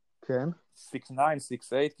פורד. כן. 6'9", 6'8",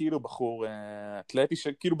 כאילו בחור אתלטי,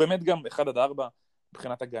 שכאילו באמת גם 1-4,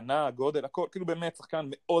 מבחינת הגנה, גודל, הכל, כאילו באמת שחקן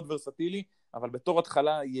מאוד ורסטילי, אבל בתור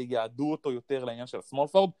התחלה ייעדו אותו יותר לעניין של הסמול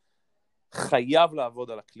פורד, חייב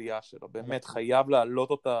לעבוד על הקליעה שלו, באמת חייב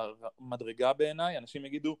לעלות אותה מדרגה בעיניי, אנשים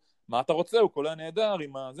יגידו, מה אתה רוצה? הוא קולע נהדר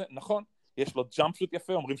עם זה, נכון, יש לו ג'אמפ שוט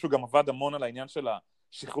יפה, אומרים שהוא גם עבד המון על העניין של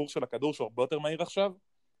השחרור של הכדור, שהוא הרבה יותר מהיר עכשיו,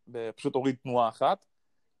 פשוט הוריד תנועה אחת,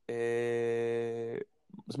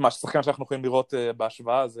 מה ששחקן שאנחנו יכולים לראות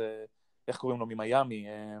בהשוואה, זה, איך קוראים לו ממיימי,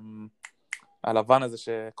 הלבן הזה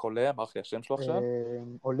שקולע, ברח לי השם שלו עכשיו?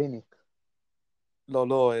 אוליניק.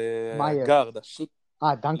 לא, גארד, השוט.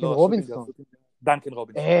 דנקן רובינסון. דנקן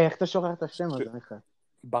רובינסון. איך אתה שוכח את השם הזה, מיכאל?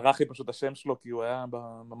 ברח לי פשוט השם שלו, כי הוא היה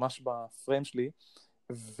ממש בפריים שלי,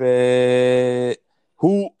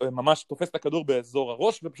 והוא ממש תופס את הכדור באזור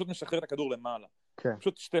הראש, ופשוט משחרר את הכדור למעלה. כן.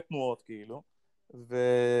 פשוט 2 תנועות כאילו,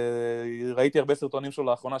 וראיתי הרבה סרטונים שלו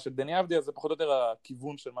לאחרונה של דני אבדיה, זה פחות או יותר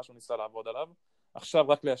הכיוון של מה שהוא ניסה לעבוד עליו. עכשיו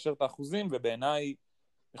רק ליישר את האחוזים, ובעיניי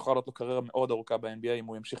יכולה להיות לו קריירה מאוד ארוכה ב-NBA אם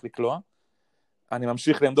הוא ימשיך לקלוע. אני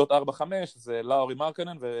ממשיך לעמדות 4-5, זה לאורי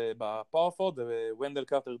מרקנן בפאורפורד, וונדל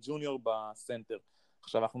קרטר ג'וניור בסנטר.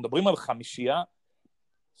 עכשיו, אנחנו מדברים על חמישייה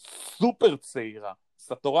סופר צעירה.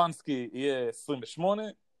 סטורנסקי יהיה 28,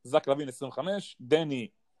 זק לוין 25, דני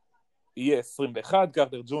יהיה 21,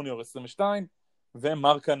 קרטר ג'וניור 22,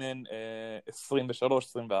 ומרקנן 23-24.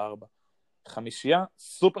 חמישייה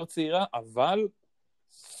סופר צעירה, אבל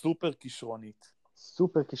סופר כישרונית.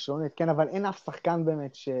 סופר כישרונית, כן, אבל אין אף שחקן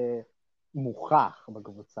באמת שמוכח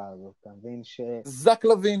בקבוצה הזאת, אתה מבין ש... זק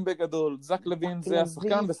לוין בגדול, זק לוין זה לוין,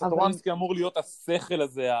 השחקן, וסטורנסקי אמור להיות השכל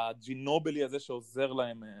הזה, הג'ינובלי הזה שעוזר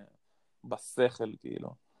להם בשכל, כאילו.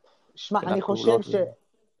 שמע, אני חושב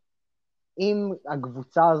שאם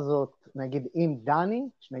הקבוצה הזאת, נגיד עם דני,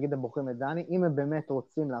 שנגיד הם בוחרים את דני, אם הם באמת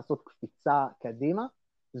רוצים לעשות קפיצה קדימה,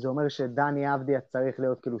 זה אומר שדני אבדיה צריך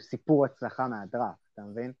להיות כאילו סיפור הצלחה מהדראפט, אתה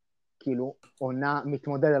מבין? כאילו עונה,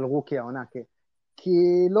 מתמודד על רוקי העונה, כי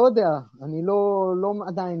לא יודע, אני לא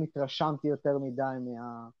עדיין התרשמתי יותר מדי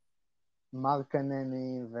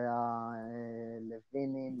מהמרקננים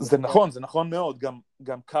והלווינים. זה נכון מאוד,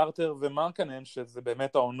 גם קרטר ומרקנן, שזה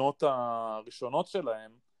באמת העונות הראשונות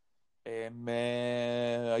שלהם, הם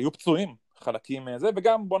היו פצועים, חלקים זה,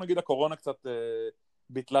 וגם בוא נגיד הקורונה קצת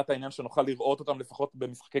ביטלה את העניין שנוכל לראות אותם לפחות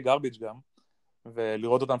במשחקי גרביץ' גם,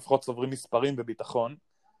 ולראות אותם לפחות צוברים מספרים בביטחון.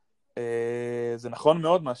 זה נכון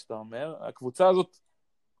מאוד מה שאתה אומר, הקבוצה הזאת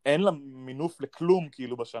אין לה מינוף לכלום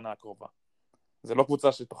כאילו בשנה הקרובה. זה לא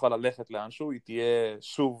קבוצה שתוכל ללכת לאנשהו, היא תהיה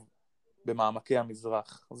שוב במעמקי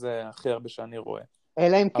המזרח, זה הכי הרבה שאני רואה.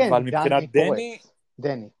 אלא אם כן, דני פורץ.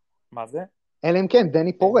 דני. מה זה? אלא אם כן,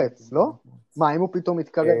 דני פורץ, לא? מה, אם הוא פתאום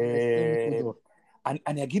מתקרב ל-20 נקודות?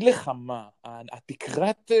 אני אגיד לך מה,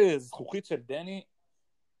 התקרת זכוכית של דני,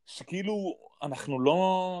 שכאילו אנחנו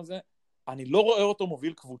לא... אני לא רואה אותו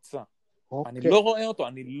מוביל קבוצה. אני לא רואה אותו,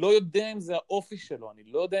 אני לא יודע אם זה האופי שלו, אני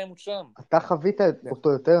לא יודע אם הוא שם. אתה חווית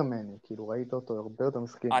אותו יותר ממני, כאילו ראית אותו הרבה יותר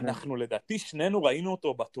משחקים. אנחנו לדעתי שנינו ראינו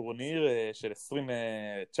אותו בטורניר של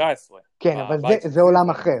 2019. כן, אבל זה עולם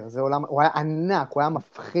אחר, הוא היה ענק, הוא היה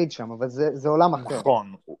מפחיד שם, אבל זה עולם אחר.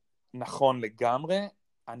 נכון לגמרי.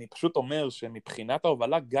 אני פשוט אומר שמבחינת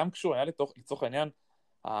ההובלה, גם כשהוא היה לצורך העניין,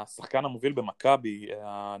 השחקן המוביל במכבי,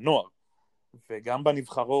 הנוער, וגם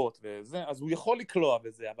בנבחרות וזה, אז הוא יכול לקלוע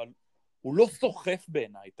בזה, אבל הוא לא סוחף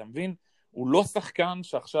בעיניי, אתה מבין? הוא לא שחקן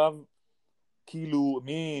שעכשיו, כאילו,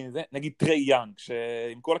 נגיד טרי יאנג,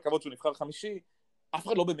 שעם כל הכבוד שהוא נבחר חמישי, אף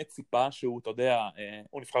אחד לא באמת ציפה שהוא, אתה יודע,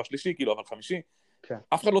 הוא נבחר שלישי, כאילו, אבל חמישי, כן.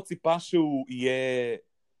 אף אחד לא ציפה שהוא יהיה,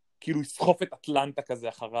 כאילו, יסחוף את אטלנטה כזה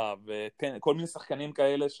אחריו, וכל מיני שחקנים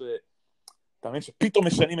כאלה אתה מבין, שפתאום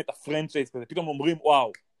משנים את הפרנצ'ייז כזה, פתאום אומרים,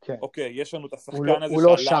 וואו, כן. אוקיי, יש לנו את השחקן הזה הוא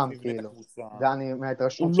לא שעליו שם, נבנה את כאילו. הקבוצה. דני,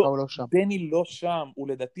 מההתרשמות שלך הוא לא שם. דני לא שם, הוא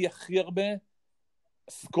לדעתי הכי הרבה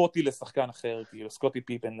סקוטי לשחקן אחר, כאילו, סקוטי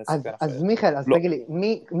פיפן לשחקן אחר. אז מיכאל, אז תגיד לי,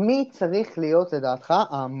 מי צריך להיות לדעתך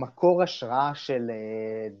המקור השראה של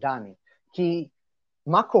דני? כי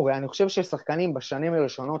מה קורה? אני חושב ששחקנים בשנים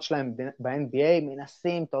הראשונות שלהם ב-NBA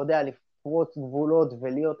מנסים, אתה יודע, לפרוץ גבולות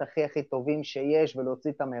ולהיות הכי טובים שיש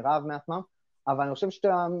ולהוציא את המרב מעצמם, אבל אני חושב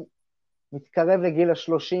שאתה מתקרב לגיל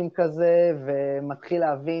ה-30 כזה, ומתחיל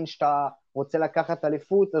להבין שאתה רוצה לקחת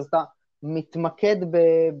אליפות, אז אתה מתמקד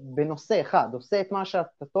בנושא אחד, עושה את מה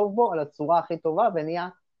שאתה טוב בו על הצורה הכי טובה, ונהיה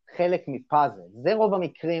חלק מפאזל. זה רוב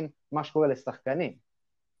המקרים מה שקורה לשחקנים.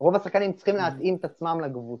 רוב השחקנים צריכים להתאים את עצמם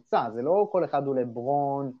לקבוצה, זה לא כל אחד הוא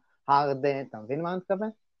לברון, הרדן, אתה מבין מה אני מתכוון?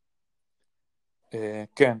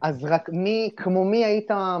 כן. אז רק כמו מי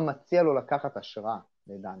היית מציע לו לקחת השראה,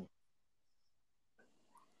 לדני?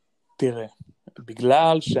 תראה,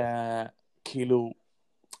 בגלל שכאילו,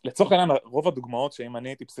 לצורך העניין, רוב הדוגמאות שאם אני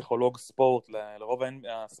הייתי פסיכולוג ספורט לרוב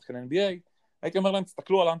השחקני NBA, הייתי אומר להם,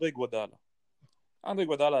 תסתכלו על אנדרי גוודאלה. אנדרי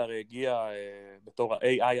גוודאלה הרי הגיע בתור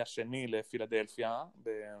ה-AI השני לפילדלפיה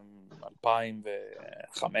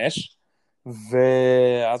ב-2005,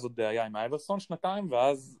 ואז עוד היה עם אייברסון שנתיים,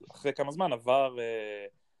 ואז אחרי כמה זמן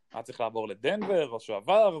היה צריך לעבור לדנבר, או שהוא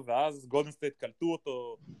עבר, ואז גולדן סטייט קלטו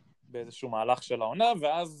אותו באיזשהו מהלך של העונה,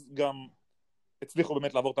 ואז גם הצליחו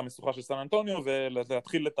באמת לעבור את המשוכה של סן אנטוניו,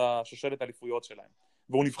 ולהתחיל את השושלת האליפויות שלהם.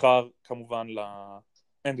 והוא נבחר כמובן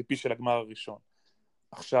ל-MVP של הגמר הראשון.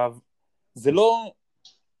 עכשיו, זה לא,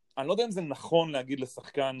 אני לא יודע אם זה נכון להגיד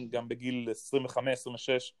לשחקן גם בגיל 25-26,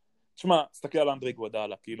 תשמע, תסתכל על אנדרי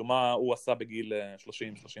גוודאלה, כאילו מה הוא עשה בגיל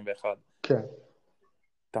 30-31. כן.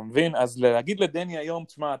 אתה מבין? אז להגיד לדני היום,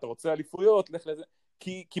 תשמע, אתה רוצה אליפויות, לך לזה,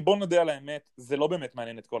 כי בוא נדע על האמת, זה לא באמת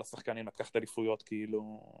מעניין את כל השחקנים לקחת אליפויות,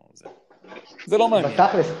 כאילו, זה לא מעניין.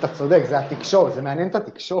 בתכלס, אתה צודק, זה התקשורת, זה מעניין את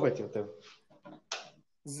התקשורת יותר.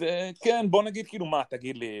 זה, כן, בוא נגיד כאילו מה,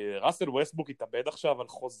 תגיד לי, ראסל ווסטברוק יתאבד עכשיו על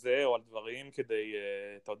חוזה או על דברים כדי,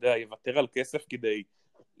 אתה יודע, יוותר על כסף כדי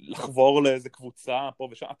לחבור לאיזה קבוצה פה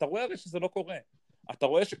ושם, אתה רואה הרי שזה לא קורה. אתה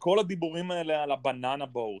רואה שכל הדיבורים האלה על הבננה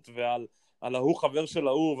בוט ועל ההוא חבר של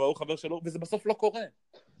ההוא וההוא חבר של ההוא, וזה בסוף לא קורה.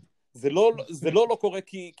 זה לא קורה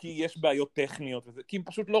כי יש בעיות טכניות, כי הם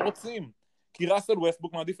פשוט לא רוצים. כי ראסל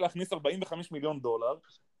ווסטברוק מעדיף להכניס $45 מיליון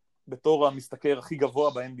בתור המשתכר הכי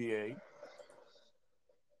גבוה ב-NBA,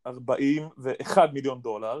 $41 מיליון,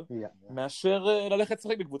 מאשר ללכת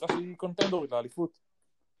לשחק בקבוצה שהיא קונטנדורית לאליפות.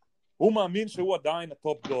 הוא מאמין שהוא עדיין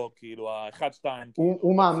הטופ דוג, כאילו, ה-1-2.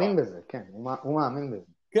 הוא מאמין בזה, כן, הוא מאמין בזה.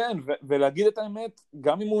 כן, ולהגיד את האמת,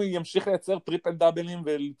 גם אם הוא ימשיך לייצר טריפל דאבלים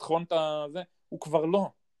ולטחון את זה, הוא כבר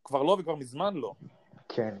לא וכבר מזמן לא.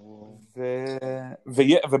 כן.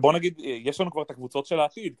 ובוא נגיד, יש לנו כבר את הקבוצות של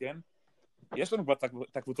העתיד, כן? יש לנו כבר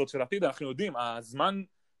את הקבוצות של העתיד, אנחנו יודעים, הזמן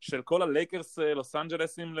של כל הלייקרס, לוס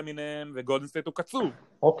אנג'לסים למיניהם וגולדן סטייט הוא קצוב.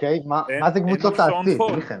 אוקיי, מה זה קבוצות העתיד?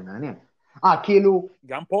 מיכאל, מעניין. כאילו...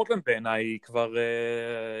 גם פורטלנד בעיניי היא כבר,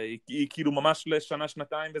 היא כאילו ממש לשנה,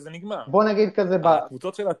 שנתיים וזה נגמר. בוא נגיד כזה,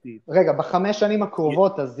 הקבוצות של העתיד. רגע, ב5 שנים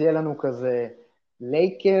הקרובות אז יהיה לנו כזה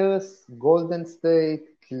לייקרס, גולדן סטייט,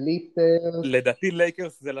 קליפרס. לדעתי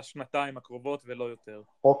לייקרס זה לשנתיים הקרובות ולא יותר.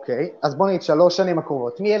 אוקיי, אז בוא נגיד 3 שנים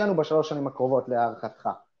הקרובות. מי יהיה לנו ב3 שנים הקרובות להערכתך?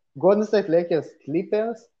 גולדן סטייט, לייקרס,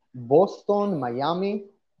 קליפרס, בוסטון, מיאמי.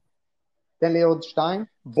 תן לי עוד 2.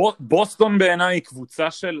 בוסטון בעיניי היא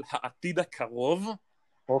קבוצה של העתיד הקרוב.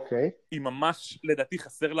 אוקיי. היא ממש, לדעתי,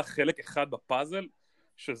 חסר לה חלק אחד בפאזל,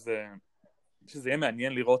 שזה יהיה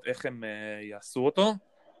מעניין לראות איך הם יעשו אותו.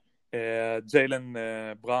 ג'יילן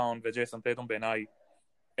בראון וג'ייסון טייטום בעיניי,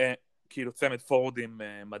 כאילו צמד פורורדים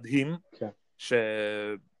מדהים,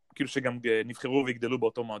 כאילו שגם נבחרו ויגדלו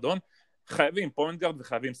באותו מועדון. חייבים פוינט גארד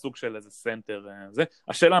וחייבים סוג של איזה סנטר.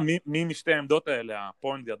 השאלה מי משתי העמדות האלה,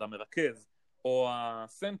 הפוינט גארד המרכז, או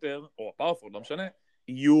הסנטר, או הפאורפורד, לא משנה,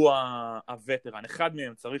 יהיו הווטרן. אחד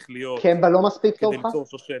מהם צריך להיות... קמבה לא מספיק טוב לך? כדי ליצור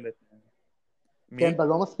שושלת. קמבה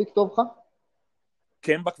לא מספיק טוב לך?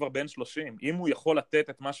 קמבה כבר בן 30. אם הוא יכול לתת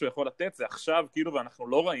את מה שהוא יכול לתת, זה עכשיו, כאילו, ואנחנו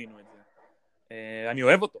לא ראינו את זה. אני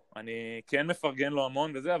אוהב אותו. אני כן מפרגן לו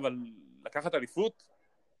המון וזה, אבל לקחת אליפות,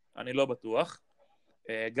 אני לא בטוח.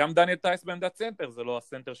 גם דניאל טייס בעמדת סנטר, זה לא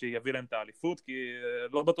הסנטר שיביא להם את האליפות, כי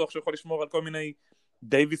לא בטוח שהוא יכול לשמור על כל מיני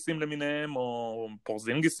דייביסים למיניהם, או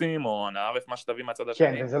פורזינגיסים, או נערף מה שתביא מהצד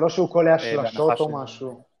השני. כן, וזה לא שהוא קולע שלשות או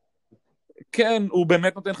משהו. כן, הוא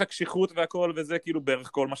באמת נותן לך קשיחות והכל, וזה כאילו בערך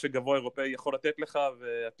כל מה שגבוה אירופאי יכול לתת לך,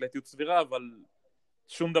 ואתלטיות סבירה, אבל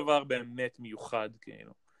שום דבר באמת מיוחד,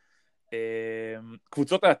 כאילו.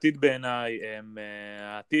 קבוצות העתיד בעיניי,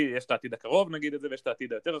 יש את העתיד הקרוב, נגיד את זה, ויש את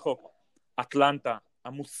העתיד היותר רחוק. אטלנטה,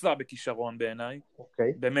 עמוסה בכישרון בעיניי.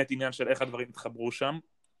 באמת עניין של איך הדברים התחברו שם.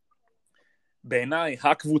 בעיניי,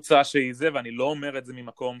 הקבוצה שהיא זה, ואני לא אומר את זה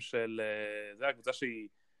ממקום של... זה הקבוצה שהיא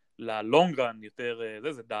ללונגרן יותר,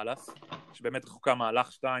 זה דלס, שבאמת רחוקה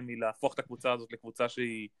מהלך 2 מלהפוך את הקבוצה הזאת לקבוצה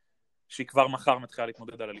שהיא כבר מחר מתחילה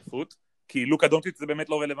להתמודד על אליפות. כי לוקה דונצ'יץ' זה באמת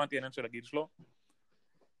לא רלוונטי העניין של הגיל שלו.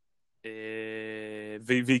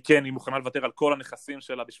 והיא כן, היא מוכנה לוותר על כל הנכסים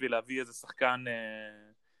שלה בשביל להביא איזה שחקן...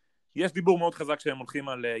 יש דיבור מאוד חזק שהם הולכים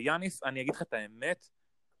על יאניס, אני אגיד לך את האמת,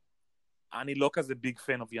 אני לא כזה ביג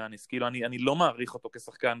פן אוף יאניס, כאילו אני לא מעריך אותו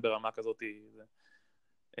כשחקן ברמה כזאת,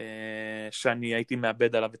 שאני הייתי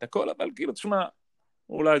מאבד עליו את הכל, אבל כאילו תשמע,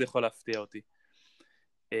 אולי עוד יכול להפתיע אותי.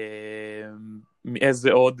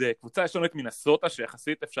 איזה עוד קבוצה, יש לנו את מינסוטה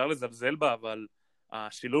שיחסית אפשר לזלזל בה, אבל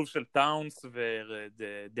השילוב של טאונס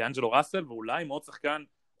ודיאנג'לו ראסל, ואולי מאוד שחקן,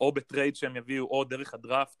 או בטרייד שהם יביאו, או דרך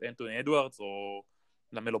הדראפט, אנטוני אדוארדס, או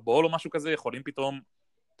למלו בול או משהו כזה, יכולים פתאום,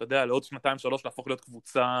 אתה יודע, לעוד 2-3 להפוך להיות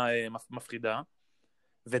קבוצה מפחידה.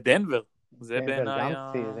 ודנבר, זה בעיניי... גם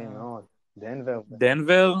צעירים מאוד.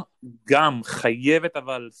 דנבר גם חייבת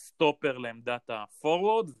אבל סטופר לעמדת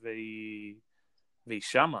הפורוורד, והיא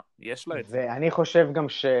שמה, יש לה את זה. ואני חושב גם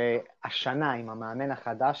שהשנה עם המאמן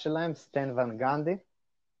החדש שלהם, סטן ון גנדי,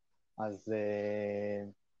 אז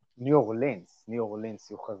ניו אורלינס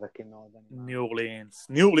יהיו חזקים מאוד.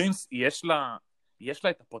 ניו אורלינס, יש לה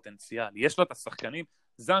את הפוטנציאל, יש לה את השחקנים,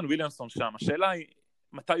 זן וויליאמסון שם, השאלה היא,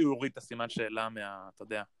 מתי הוא יוריד את הסימן שאלה אתה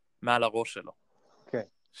יודע, מעל הראש שלו. כן.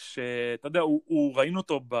 שאתה יודע, ראינו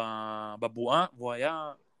אותו בבועה, והוא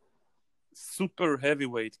היה סופר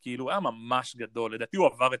heavyweight, כאילו, הוא היה ממש גדול, לדעתי הוא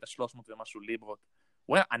עבר את 300 ומשהו ליברות,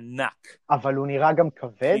 הוא היה ענק. אבל הוא נראה גם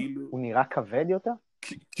כבד? הוא נראה כבד יותר?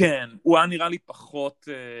 כן, הוא היה נראה לי פחות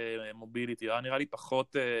מוביליטי, הוא היה נראה לי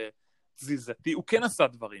פחות תזיזתי, הוא כן עשה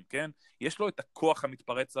דברים, כן? יש לו את הכוח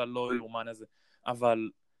המתפרץ הלא יאומן הזה, אבל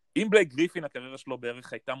אם בלייק גריפין, הקריירה שלו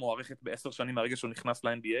בערך הייתה מוערכת ב10 שנים מהרגע שהוא נכנס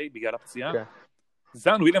ל-NBA, בגלל הפציעה,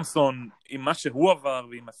 זיון וויליאמסון, עם מה שהוא עבר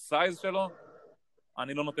ועם הסייז שלו,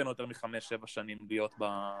 אני לא נותן לו יותר מ5-7 שנים להיות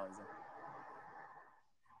בזה.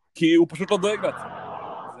 כי הוא פשוט לא דואג לעצמו.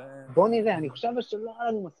 בוא נראה, אני חושב שלא היה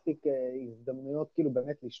לנו מספיק הזדמנויות כאילו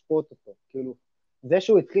באמת לשפוט אותו. כאילו, זה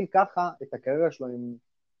שהוא התחיל ככה את הקריירה שלו עם...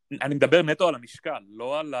 אני מדבר נטו על המשקל,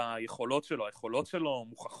 לא על היכולות שלו. היכולות שלו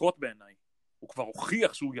מוכחות בעיניי. הוא כבר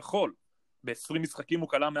הוכיח שהוא יכול. ב-20 משחקים הוא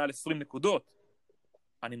קלה מעל 20 נקודות.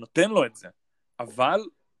 אני נותן לו את זה. אבל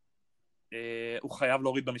הוא חייב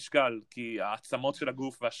להוריד במשקל, כי העצמות של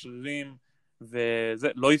הגוף והשרירים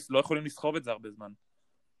וזה, לא יכולים לסחוב את זה הרבה זמן.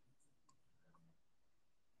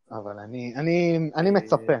 אבל אני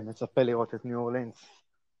מצפה לראות את ניו אורלינס.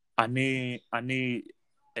 אני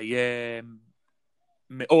אהיה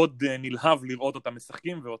מאוד נלהב לראות אותם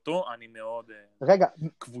משחקים, ואותו אני מאוד... רגע.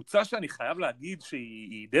 קבוצה שאני חייב להגיד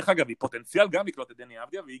שהיא, דרך אגב, היא פוטנציאל גם לקלוט את דני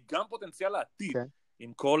אבדיה, והיא גם פוטנציאל לעתיד,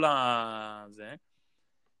 עם כל זה.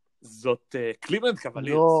 זאת קליבלנד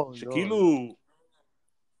קוולירס, שכאילו...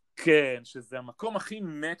 כן, שזה המקום הכי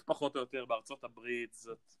מת פחות או יותר בארצות הברית,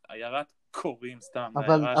 זאת עיירת קורים סתם.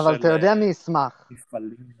 אבל אתה יודע מי ישמח?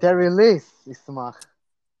 טרי ליס ישמח.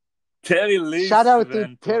 טרי ליס. שאט אאוט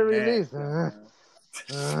טרי ליס.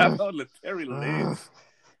 שאט אאוט לטרי ליס.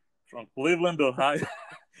 From Cleveland, Ohio.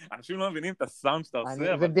 אנשים לא מבינים את הסאונד שאתה עושה,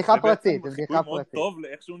 זה בדיחה פרטית, זה חיפוי מאוד טוב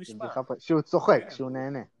לאיך שהוא נשמע. שהוא צוחק, שהוא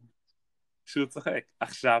נהנה. שהוא צוחק.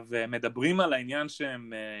 עכשיו, מדברים על העניין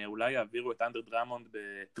שהם אולי יעבירו את אנדר דרמונד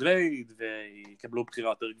בטרייד, ויקבלו בחירה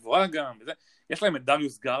יותר גבוהה גם, וזה. יש להם את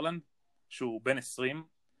דריוס גרלנד, שהוא בן 20,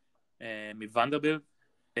 מוונדרבילט,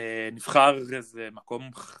 נבחר איזה מקום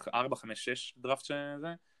 4-5-6 דראפט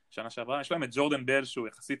שזה, שנה שעברה. יש להם את ג'ורדן בל, שהוא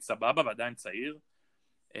יחסית סבבה ועדיין צעיר,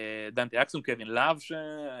 דנטי אקסון, קווין לאב,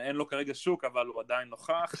 שאין לו כרגע שוק, אבל הוא עדיין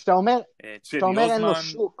נוכח. כשאתה אומר אין לו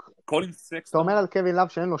שוק, קולין סקסטון. אתה אומר על קווין לאב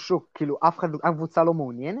שאין לו שוק, כאילו אף קבוצה לא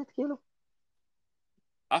מעוניינת, כאילו?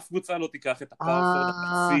 אף קבוצה לא תיקח את הפאורפורד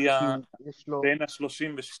הפציע בין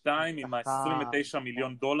ה-32 עם ה-$29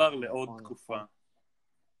 מיליון לעוד תקופה.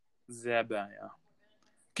 זה הבעיה.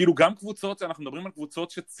 כאילו גם קבוצות, אנחנו מדברים על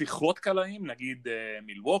קבוצות שצריכות קלעים, נגיד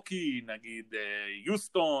מילווקי, נגיד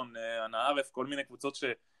יוסטון, הנערף, כל מיני קבוצות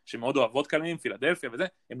שמאוד אוהבות קלעים, פילדלפיה וזה,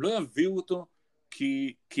 הם לא יביאו אותו,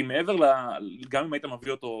 כי מעבר גם אם היית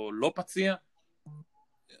מביא אותו לא פציע,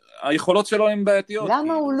 היכולות שלו הן בעייתיות.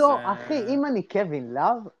 למה הוא לא? אחי, אם אני קווין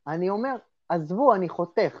לאב, אני אומר, עזבו, אני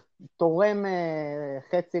חותך, תורם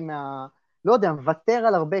חצי לא יודע, מוותר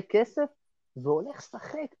על הרבה כסף, והולך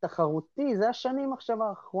לשחק תחרותי, זה השנים עכשיו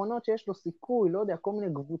האחרונות שיש לו סיכוי, לא יודע, כל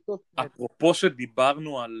מיני קבוצות. אפרופו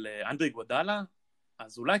שדיברנו על אנדרי גוודלה,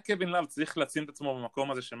 אז אולי קווין לאב צריך לשים את עצמו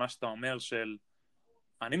במקום הזה של מה שאתה אומר, של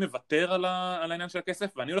אני מוותר על העניין של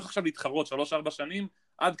הכסף, ואני הולך עכשיו להתחרות 3-4 שנים,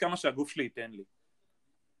 עד כמה שהגוף שלי ייתן לי.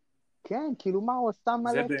 כן, כאילו מה, הוא עשה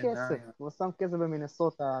מלא כסף, הוא עשה כסף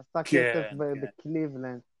במינסוטה, עשה כסף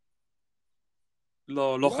בקליבלנד.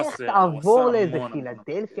 לא חסר. תעבור לאיזה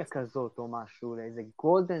פילדלפיה כזאת או משהו, לאיזה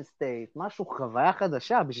גולדן סטייט, משהו חוויה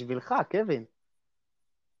חדשה בשבילך, קווין.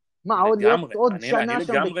 מה, עוד שנה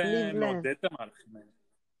שם בקליבלנד?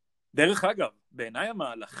 דרך אגב, בעיניי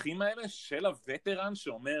המהלכים האלה של הווטרן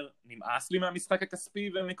שאומר, נמאס לי מהמשחק הכספי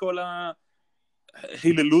ומכל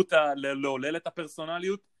ההיללות לעולל את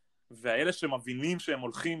הפרסונליות, והאלה שמבינים שהם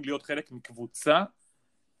הולכים להיות חלק מקבוצה,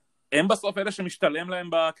 הם בסוף אלה שמשתלם להם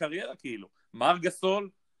בקריירה, כאילו. מר גסול,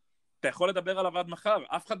 אתה יכול לדבר עליו עד מחר,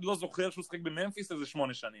 אף אחד לא זוכר שהוא שחק בממפיס איזה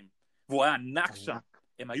 8 שנים, והוא היה ענק שם,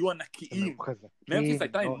 הם היו ענקיים. ממפיס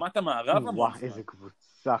הייתה אימת המערב. וואו, איזה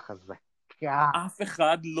קבוצה חזקה. אף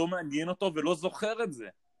אחד לא מעניין אותו ולא זוכר את זה.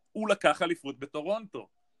 הוא לקח אליפות בטורונטו.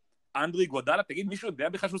 אנדרי גוודלה, תגיד, מישהו יודע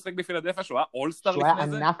בכלל שהוא שחק בפילדלפיה, שהוא היה אולסטאר לפני זה?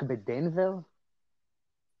 שהוא היה ענק בדנבר?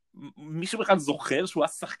 מישהו בכלל זוכר שהוא היה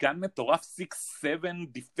שחקן מטורף, 6-7,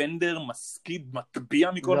 דיפנדר, מסקיד,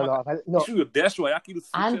 מטביע מכל מישהו יודע שהוא היה כאילו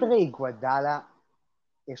אנדרי גוודלה,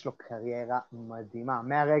 יש לו קריירה מדהימה.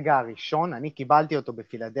 מהרגע הראשון, אני קיבלתי אותו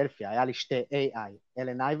בפילדלפיה, היה לי 2 AI,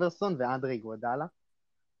 אלן אייברסון ואנדרי גוודלה,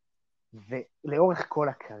 ולאורך כל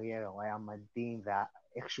הקריירה הוא היה מדהים,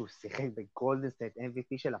 ואיך שהוא שיחק בגולדן סטייט,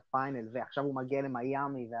 MVP של הפיינל, ועכשיו הוא מגיע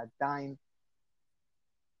למיימי, ועדיין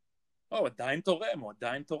הוא עדיין תורם,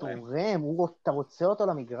 אתה רוצה אותו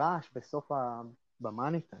למגרש בסוף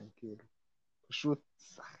במאני טיים, כאילו. פשוט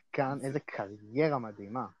שחקן, איזה קריירה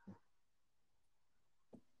מדהימה.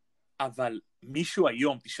 אבל מישהו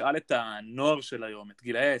היום, תשאל את הנוער של היום, את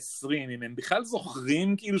גילאי ה-20, אם הם בכלל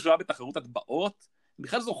זוכרים כאילו שהוא היה בתחרות הטבעות, הם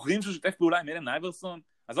בכלל זוכרים שהוא שיתף פעולה עם אלן אייברסון,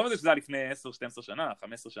 עזוב את זה שזה היה לפני 10-12 שנה,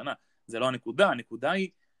 15 שנה, זה לא הנקודה, הנקודה היא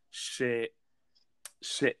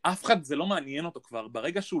שאף אחד זה לא מעניין אותו כבר,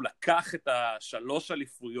 ברגע שהוא לקח את 3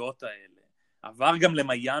 אליפויות האלה, עבר גם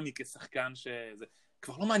למיאמי כשחקן שזה,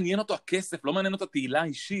 כבר לא מעניין אותו הכסף, לא מעניין אותו תהילה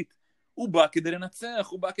אישית, הוא בא כדי לנצח,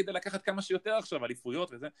 הוא בא כדי לקחת כמה שיותר עכשיו אליפויות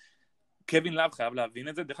וזה. קווין לאב חייב להבין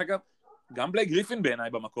את זה, דרך אגב, גם בלייק גריפין בעיניי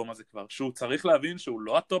במקום הזה כבר, שהוא צריך להבין שהוא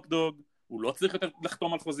לא הטופ דוג, הוא לא צריך יותר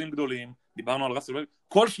לחתום על חוזים גדולים, דיברנו על ראסל,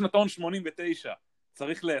 כל שנתון 89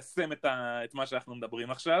 צריך ליישם את מה שאנחנו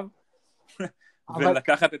מדברים עכשיו,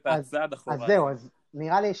 ולקחת את הצעד אחורה. אז זהו, אז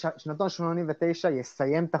נראה לי שנתון 89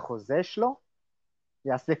 יסיים את החוזה שלו,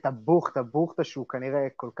 יעשה את הבוכתה שהוא כנראה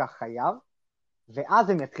כל כך חייב, ואז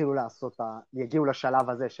הם יתחילו לעשות, יגיעו לשלב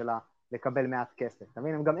הזה של לקבל מעט כסף. אתה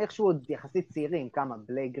מבין? הם גם איכשהו עוד יחסית צעירים, כמה?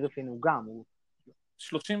 בלייק גריפין הוא גם, הוא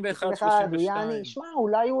 31, 32. שמע,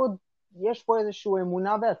 אולי הוא עוד, יש פה איזושהי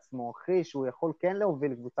אמונה בעצמו, אחי, שהוא יכול כן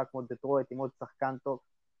להוביל קבוצה כמו דטרויט עם עוד שחקן טוב.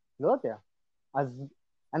 לא יודע. אז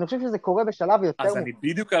אני חושב שזה קורה בשלב יותר... אז אני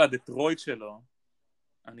בדיוק על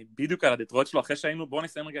הדטרויט שלו, אחרי שהיינו, בואו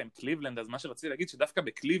נסיים רגע עם קליבלנד, אז מה שרציתי להגיד שדווקא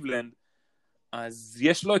בקליבלנד, אז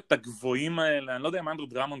יש לו את הגבוהים האלה, אני לא יודע אם אנדרו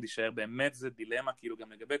דרמונד יישאר, באמת זה דילמה, כאילו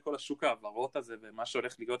גם לגבי כל השוק העברות הזה, ומה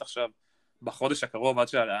שהולך להיות עכשיו בחודש הקרוב, עד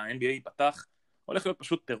שה-NBA ייפתח, הולך להיות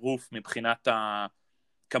פשוט טירוף מבחינת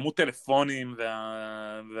כמות טלפונים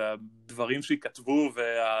והדברים שיכתבו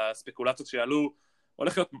והספקולציות שיעלו,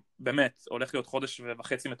 הולך להיות חודש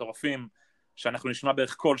וחצי מטורפים, שאנחנו נשמע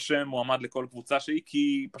בערך כל שם מועמד לכל קבוצה שהיא,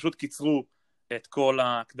 כי פשוט קיצרו את כל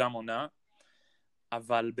הקדם עונה,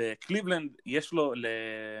 אבל בקליבלנד יש לו,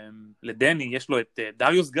 לדני יש לו את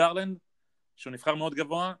דריוס גרלנד, שהוא נבחר מאוד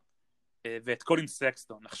גבוה, ואת קולין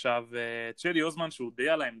סקסטון. עכשיו, צ'די אוזמן, שהוא די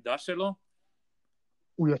על העמדה שלו,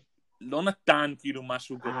 לא נתן כאילו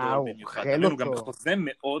משהו גדול במיוחד. הוא גם בחוזה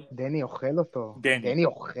מאוד... דני אוכל אותו. דני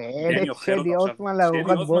אוכל את צ'די אוזמן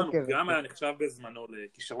לארוחת בוקר. גם היה נחשב בזמנו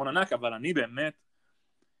לכישרון ענק, אבל אני באמת...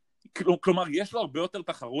 כלומר, יש לו הרבה יותר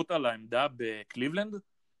תחרות על העמדה בקליבלנד.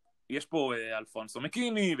 יש פה אלפונסו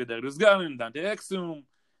מקיני ודריוס גרלנד, דנטה אקסום,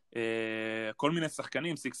 כל מיני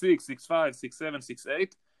שחקנים, 6'6", 6'5", 6'7", 6'8",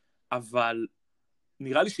 אבל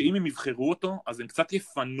נראה לי שאם הם יבחרו אותו, אז הם קצת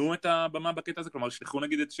יפנו את הבמה בקטע הזה, כלומר, ישלחו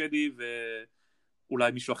נגיד את שדי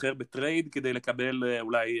ואולי מישהו אחר בטרייד כדי לקבל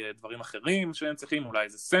אולי דברים אחרים שהם צריכים, אולי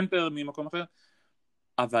איזה סנטר ממקום אחר,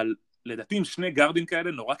 אבל לדעתי עם שני גארדים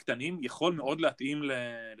כאלה נורא קטנים, יכול מאוד להתאים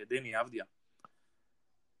לדני אבדיה.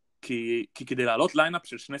 כי כדי לעלות ליינאפ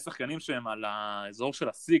של שני שחקנים שהם על האזור של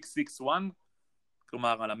ה-6'1",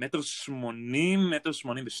 כלומר על ה-1.80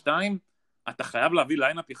 1.82, אתה חייב להביא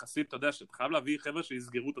ליינאפ יחסית, אתה יודע שאתה חייב להביא חבר'ה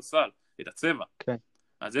שיסגרו את הסל, את הצבע. כן.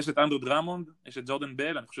 אז יש את אנדרו דרמונד, יש את ג'ורדן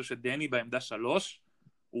בל, אני חושב שדני בעמדה 3,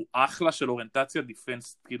 הוא אחלה של אוריינטציה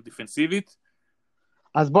דיפנסיבית.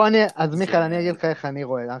 אז מיכאל, אני אגיד לך איך אני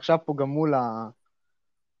רואה. עכשיו פה גם מול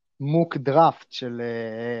המוק דראפט של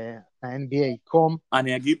ה-NBA קום.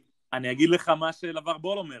 אני אגיד לך מה שלבר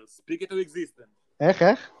בול אומר, speak it to existent.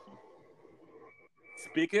 איך?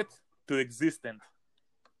 speak it to existent.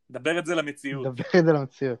 דבר את זה למציאות.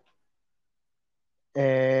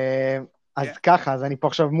 אז ככה, אז אני פה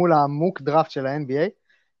עכשיו מול המוק דראפט של ה-NBA,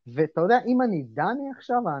 ואתה יודע, אם אני דני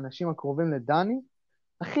עכשיו, האנשים הקרובים לדני,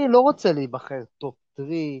 אחי, לא רוצה להיבחר טופ 3,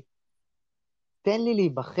 תן לי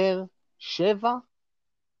להיבחר 7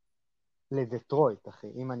 לדטרויט, אחי,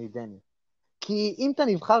 אם אני דני. כי אם אתה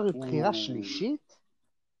נבחר בחירה שלישית,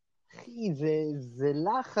 אחי, זה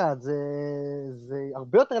לחץ, זה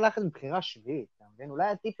הרבה יותר לחץ מבחירה שביעית, אתה מבין? אולי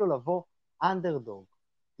עדיף לו לבוא אנדרדוג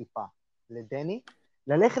טיפה לדני,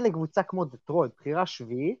 ללכת לקבוצה כמו דטרויט, בחירה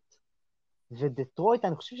שביעית, ודטרויט,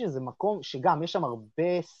 אני חושב שזה מקום שגם יש שם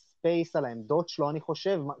הרבה ספייס על העמדות שלו, אני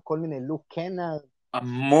חושב, כל מיני לוק קנר,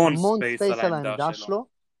 המון ספייס על העמדה שלו.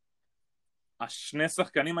 השני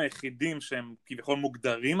שחקנים היחידים שהם כביכול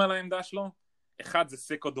מוגדרים על העמדה שלו, אחד זה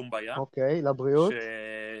סקו דומביה. אוקיי, לבריאות.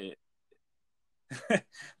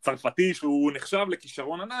 צרפתי שהוא נחשב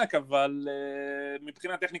לכישרון ענק, אבל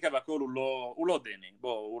מבחינת טכניקה והכל הוא לא דני.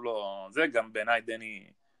 הוא לא... זה גם בעיניי דני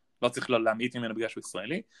לא צריך להמעיט ממנו בגלל שהוא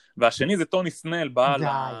ישראלי. והשני זה טוני סנל, בעל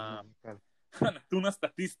הנתון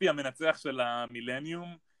הסטטיסטי המנצח של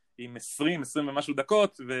המילניום, עם 20 ומשהו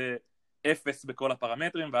דקות, ואפס בכל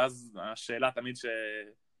הפרמטרים, ואז השאלה תמיד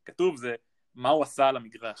שכתוב זה, מה הוא עשה על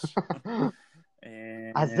המגרש?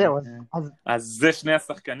 אז זהו, אז זה שני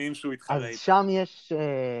השחקנים שהוא התחרט. אז שם יש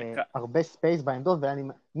הרבה ספייס בעמדות,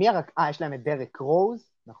 יש להם את דרק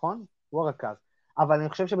רוז, נכון? הוא הרכז. אבל אני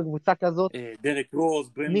חושב שבקבוצה כזאת... דרק רוז,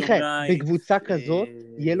 ברנדון מיכאל, נייט. בקבוצה כזאת,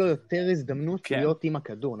 יהיה לו יותר הזדמנות להיות עם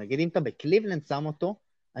הכדור. נגיד, אם אתה בקליבלנד שם אותו,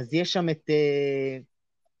 אז יש שם את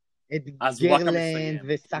גרלנד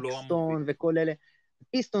וסקסטון וכל אלה.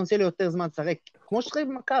 פיסטונס יהיה לו יותר זמן לשחק, כמו שחק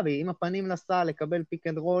במכבי, עם הפנים לסל, לקבל פיק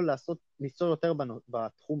אנד רול, ליצור יותר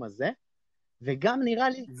בתחום הזה, וגם נראה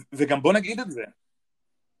לי וגם בוא נגיד את זה,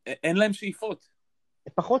 אין להם שאיפות.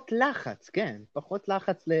 פחות לחץ, כן, פחות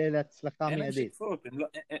לחץ להצלחה אין להם מיידית. שאיפות.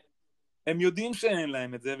 הם יודעים שאין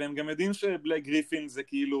להם את זה, והם גם יודעים שבלייק גריפין זה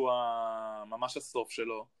כאילו ממש הסוף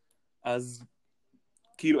שלו. אז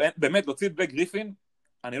כאילו, באמת, להוציא את בלייק גריפין,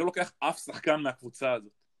 אני לא לוקח אף שחקן מהקבוצה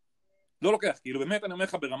הזאת. לא לוקח, כאילו, באמת, אני אומר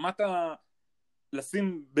לך, ברמת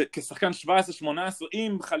לשים כשחקן 17-18,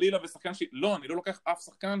 אם חלילה ושחקן לא, אני לא לוקח אף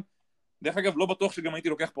שחקן. דרך אגב, לא בטוח שגם הייתי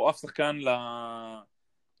לוקח פה אף שחקן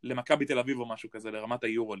למכבי תל אביב או משהו כזה, לרמת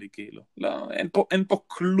היורולי, כאילו. לא, אין פה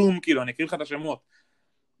כלום, כאילו, אני אקריא לך את השמות.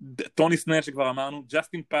 טוני סנל שכבר אמרנו,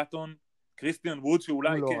 ג'סטין פאטון, קריסטיאן ווד,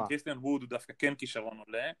 שאולי כן, קריסטיאן ווד הוא דווקא כן כישרון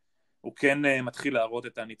עולה, הוא כן מתחיל להראות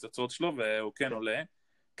את הניצוצות שלו, והוא כן עולה.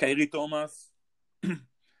 קיירי תומאס,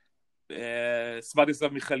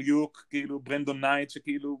 סבדיסלב מיכליוק, כאילו ברנדון נייט,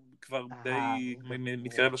 שכאילו כבר די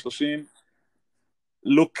מתקרב ל-30,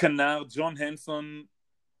 לוק קנארד, ג'ון הנסון,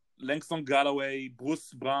 לנגסטון גלווי,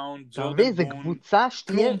 ברוס בראון, ג'ורדן בון. זה קבוצה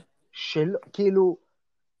שתהיה של, כאילו,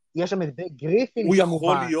 יש שם את בלייק גריפין, הוא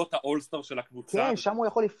יכול להיות האולסטאר של הקבוצה. כן, שם הוא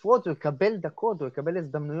יכול לפרוץ, הוא יקבל דקות, הוא יקבל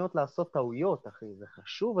הזדמנויות לעשות טעויות, אחי, זה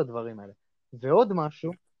חשוב הדברים האלה. ועוד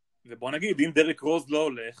משהו. ובוא נגיד, אם דריק רוז לא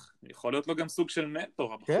הולך, יכול להיות לו גם סוג של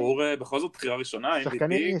מנטור, הבחור בכל זאת בחירה ראשונה,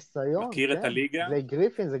 שחקן עם ניסיון, מכיר את הליגה. בלייק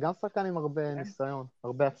גריפין זה גם שחקן עם הרבה ניסיון,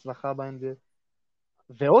 הרבה הצלחה ב-NBA.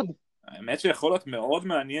 ועוד... האמת שיכול להיות מאוד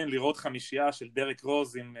מעניין לראות חמישייה של דריק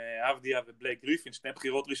רוז עם אבדיה ובלייק גריפין, שני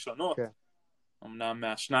בחירות ראשונות. אמנם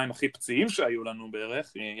מהשניים הכי פציעים שהיו לנו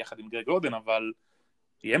בערך, יחד עם גרג אודן, אבל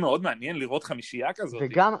יהיה מאוד מעניין לראות חמישייה כזאת.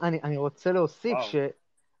 וגם אני רוצה להוסיף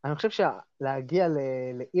שאני חושב שלהגיע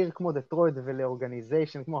לעיר כמו דטרויט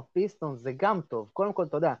ולאורגניזיישן כמו הפיסטון זה גם טוב. קודם כל,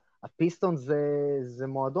 אתה יודע, הפיסטון זה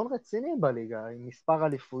מועדון רציני בליגה, עם מספר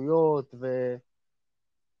אליפויות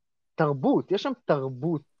ותרבות, יש שם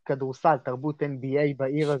תרבות כדורסל, תרבות NBA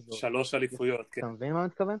בעיר הזאת. 3 אליפויות, כן. אתה מבין מה אני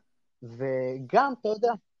מתכוון? וגם, אתה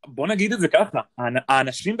יודע, בוא נגיד את זה ככה,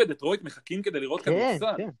 האנשים בדטרויט מחכים כדי לראות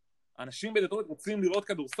כדורסל. כן. אנשים בדטרויט רוצים לראות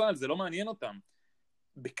כדורסל, זה לא מעניין אותם.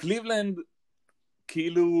 בקליבלנד,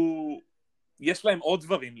 כאילו, יש להם עוד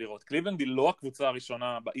דברים לראות. קליבלנד היא לא הקבוצה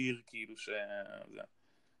הראשונה בעיר, כאילו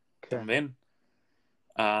אתה מבין?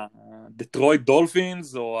 הדטרויט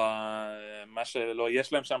דולפינס, או מה שלא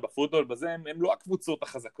יש להם שם בפוטבול, בזה הם לא הקבוצות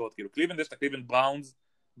החזקות. כאילו, קליבלנד יש את הקליבלנד בראונס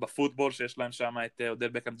בפוטבול, שיש להם שם את אודל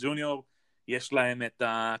בקאם ג'וניור, יש להם את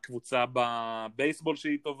הקבוצה בבייסבול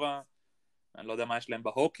שהיא טובה, אני לא יודע מה יש להם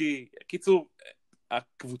בהוקי, קיצור,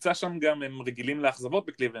 הקבוצה שם גם הם רגילים לאכזבות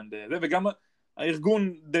בקליבלנד, וגם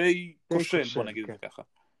הארגון די כושל, בוא נגיד את זה ככה.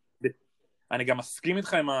 אני גם מסכים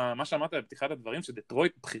איתך עם מה שאמרת בפתיחת הדברים,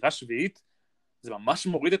 שדטרויט בחירה שביעית, זה ממש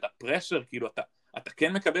מוריד את הפרשר, כאילו אתה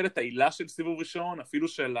כן מקבל את העילה של סיבוב ראשון, אפילו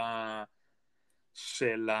של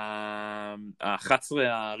ה-11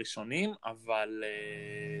 הראשונים,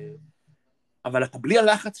 אבל אתה בלי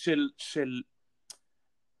הלחץ של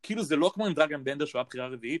כאילו זה לא כמו עם דרגן בנדר שהוא היה בחירה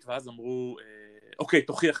רביעית, ואז אמרו, אוקיי,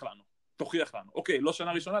 תוכיח לנו, אוקיי, לא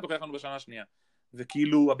שנה ראשונה, תוכיח לנו בשנה השנייה.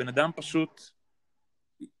 וכאילו הבן אדם פשוט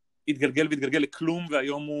התגלגל והתגלגל לכלום,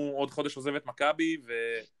 והיום הוא עוד חודש עוזב את מכבי,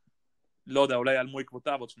 ולא יודע, אולי ילמו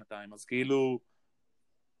עקבותיו עוד שנתיים. אז כאילו,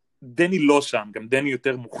 דני לא שם, גם דני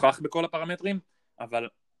יותר מוכח בכל הפרמטרים, אבל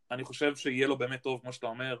אני חושב שיהיה לו באמת טוב, כמו שאתה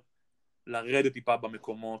אומר, לרדת טיפה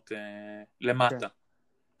במקומות למטה.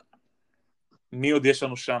 מי עוד יש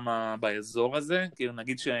לנו שם באזור הזה? כאילו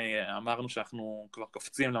נגיד שאמרנו שאנחנו כבר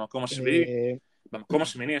קופצים למקום השביעי, במקום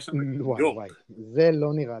השמיני יש לנו ניו יורק. זה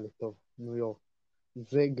לא נראה לי טוב, ניו יורק.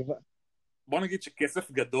 בוא נגיד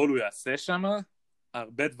שכסף גדול הוא יעשה שם,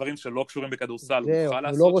 הרבה דברים שלא קשורים בכדורסל, הוא יוכל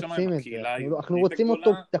לעשות שם עם הקהילה. אנחנו רוצים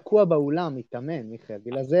אותו תקוע באולם, מתאמן, מיכאל,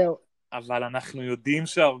 בגלל זה... אבל אנחנו יודעים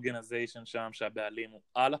שהאורגניזיישן שם, שהבעלים הוא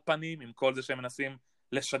על הפנים, עם כל זה שהם מנסים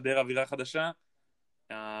לשדר אווירה חדשה,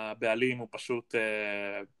 הבעלים הוא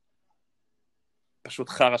פשוט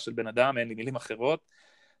חרה של בן אדם, אין לי מילים אחרות,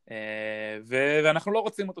 ואנחנו לא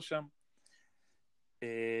רוצים אותו שם.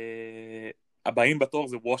 הבאים בתור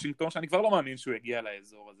זה וושינגטון, שאני כבר לא מאמין שהוא יגיע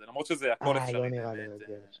לאזור הזה, למרות שזה הכל אפשרי. לא נראה לי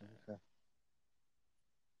להגיע לשם.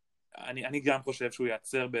 אני גם חושב שהוא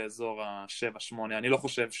ייעצר באזור ה-7-8, אני לא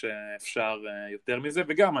חושב שאפשר יותר מזה,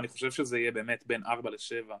 וגם אני חושב שזה יהיה באמת בין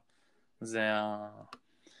 4-7.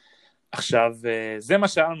 עכשיו, זה מה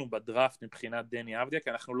שהיה לנו בדראפט מבחינת דני אבדיה, כי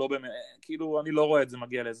אנחנו לא באמת, כאילו אני לא רואה את זה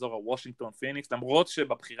מגיע לאזור הוושינגטון פיניקס, למרות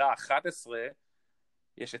שבבחירה ה-11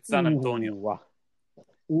 יש את סן אנטוניו.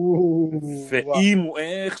 ואם הוא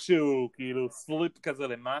איכשהו, כאילו סליפ כזה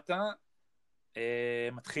למטה,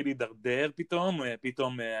 מתחיל להידרדר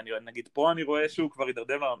פתאום, נגיד פה אני רואה שהוא כבר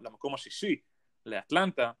הידרדר למקום השישי,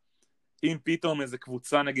 לאטלנטה, אם פתאום איזה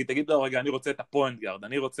קבוצה, נגיד, תגיד לו, רגע, אני רוצה את הפוינט גארד,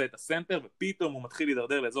 אני רוצה את הסנטר, ופתאום הוא מתחיל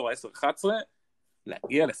להידרדר לאזור ה-10-11,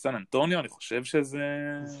 להגיע לסן אנטוניו, אני חושב שזה...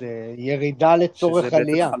 זה ירידה לצורך שזה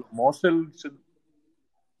עלייה. בעצם חלומו של...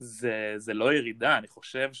 זה לא ירידה, אני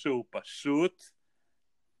חושב שהוא פשוט,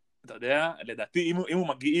 אתה יודע, לדעתי, אם הוא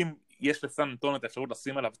מגיע, אם יש לסן אנטוניו את האפשרות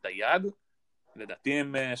לשים עליו את היד, לדעתי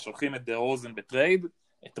הם שולחים את דה רוזן בטרייד,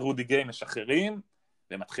 את רודי גיי משחררים,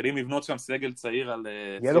 ומתחילים לבנות שם סגל צעיר על...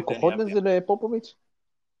 יהיה לו כוחות לזה לפופוביץ'?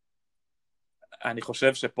 אני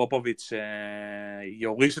חושב שפופוביץ'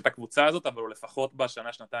 יוריש את הקבוצה הזאת, אבל הוא לפחות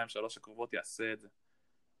בשנה, שנתיים, 3 הקרובות יעשה את זה.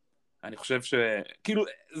 אני חושב כאילו,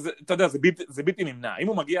 אתה יודע, זה בלתי נמנע. אם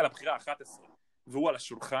הוא מגיע לבחירה 11, והוא על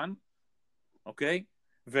השולחן, אוקיי?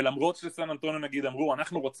 ולמרות שסן אנטוניו נגיד אמרו,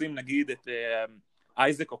 אנחנו רוצים נגיד את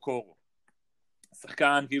אייזק אוקורו.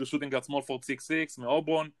 שחקן כאילו שוטינגארד סמול פורד 6-6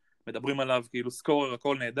 מאוברון, מדברים עליו כאילו סקורר,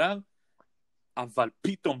 הכל נהדר, אבל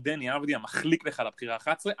פתאום דני אבדיה מחליק לך לבחירה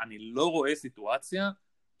 11, אני לא רואה סיטואציה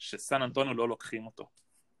שסן אנטוניו לא לוקחים אותו.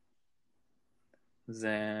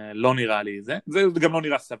 זה לא נראה לי זה גם לא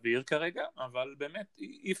נראה סביר כרגע, אבל באמת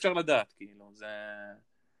אי אפשר לדעת, כאילו,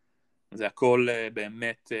 זה הכל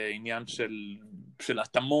באמת עניין של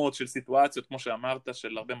התאמות, של סיטואציות, כמו שאמרת,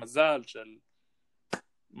 של הרבה מזל, של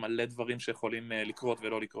מלא דברים שיכולים לקרות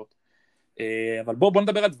ולא לקרות. אבל בוא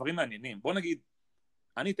נדבר על דברים מעניינים. בוא נגיד,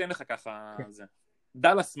 אני אתן לך ככה זה.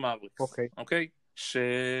 דאלאס מאבריקס, אוקיי?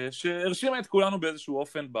 שהרשימה את כולנו באיזשהו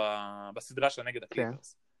אופן בסדרה של נגד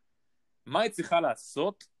הקליפרס. מה היא צריכה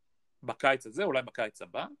לעשות בקיץ הזה, אולי בקיץ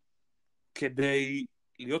הבא, כדי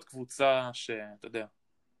להיות קבוצה שאתה יודע,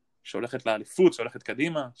 שהולכת לאליפות, שהולכת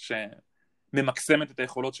קדימה, שממקסמת את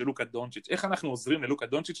היכולות של לוקה דונצ'יץ'. איך אנחנו עוזרים ללוקה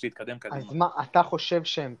דונצ'יץ' להתקדם קדימה? אז מה, אתה חושב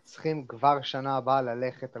שהם צריכים כבר שנה הבאה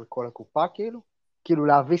ללכת על כל הקופה, כאילו? כאילו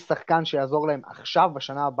להביא שחקן שיעזור להם עכשיו,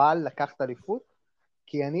 בשנה הבאה, לקחת אליפות?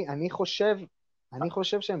 כי אני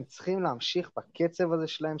חושב שהם צריכים להמשיך בקצב הזה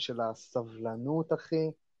שלהם, של הסבלנות,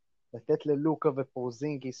 אחי, לתת ללוקה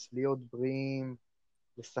ופורזינגיס להיות בריאים,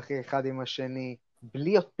 לשחק אחד עם השני, בלי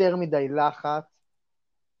יותר מדי לחץ,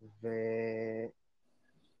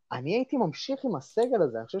 ואני הייתי ממשיך עם הסגל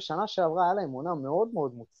הזה. אני חושב שנה שעברה היה להם עונה מאוד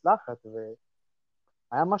מאוד מוצלחת,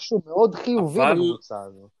 והיה משהו מאוד חיובי בקבוצה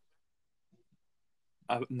הזאת.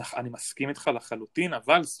 אני מסכים איתך לחלוטין,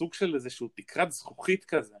 אבל סוג של איזשהו תקרת זכוכית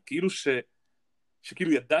כזה, כאילו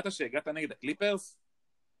שכאילו ידעת שהגעת נגד הקליפרס,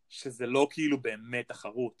 שזה לא כאילו באמת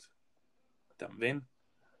תחרות. אתה מבין?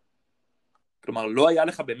 כלומר, לא היה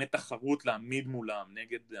לך באמת תחרות להעמיד מולם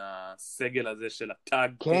נגד הסגל הזה של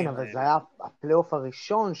הטאג. כן, אבל זה היה הפלייאוף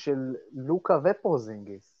הראשון של לוקה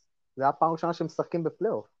ופורזינגיס. זה היה פעם ראשונה שהם משחקים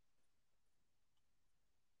בפלייאוף.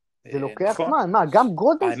 זה לוקח זמן. מה, גם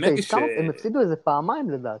גולדן סטייט, הם הפסידו איזה פעמיים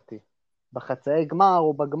לדעתי. בחצאי גמר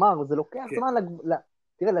או בגמר, זה לוקח זמן,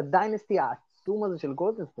 תראה, לדיינסטי העצום הזה של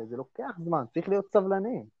גולדן סטייט, זה לוקח זמן, צריך להיות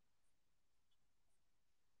סבלניים.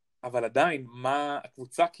 אבל עדיין, מה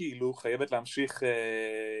הקבוצה כאילו חייבת להמשיך,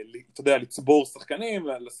 אתה יודע, לצבור שחקנים,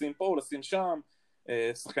 לשים פה, לשים שם,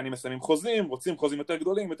 שחקנים מסיימים חוזים, רוצים חוזים יותר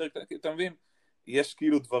גדולים, אתה מבין? יש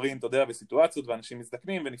כאילו דברים, אתה יודע, בסיטואציות, ואנשים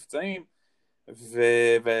מזדקנים ונפצעים,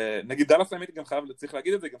 ונגיד דאלאס האמת גם צריך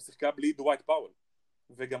להגיד את זה, גם שיחקה בלי דווייט פאוול,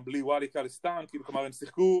 וגם בלי וואלי קליסטן, כאילו כלומר הם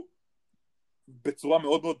שיחקו בצורה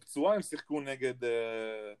מאוד מאוד פצועה, הם שיחקו נגד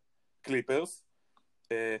קליפרס,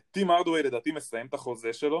 טים ארדווי לדעתי מסיים את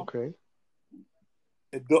החוזה שלו,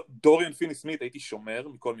 דוריאן פיני סמית הייתי שומר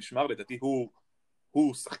מכל משמר, לדעתי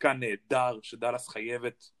הוא שחקן נהדר שדאלאס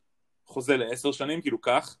חייבת חוזה ל10 שנים, כאילו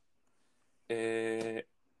כך.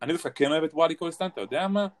 אני דווקא כן אוהב את וואלי קליסטן, אתה יודע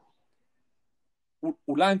מה?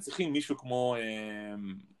 אולי הם צריכים מישהו כמו,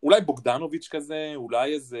 אולי בוגדנוביץ' כזה,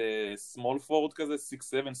 אולי איזה סמול פורד כזה, 6-7,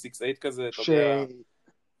 6-8 כזה, אתה יודע,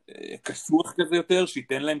 קשוח כזה יותר,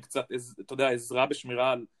 שייתן להם קצת, אתה יודע, עזרה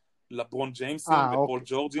בשמירה על לברון ג'יימסון ופול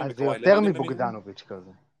ג'ורג'ין. אז זה יותר מבוגדנוביץ'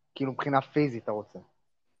 כזה, כאילו מבחינה פיזית אתה רוצה.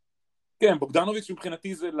 כן, בוגדנוביץ'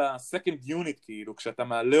 מבחינתי זה לסקנד יוניט, כאילו, כשאתה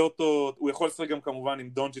מעלה אותו, הוא יכול לשחק גם כמובן עם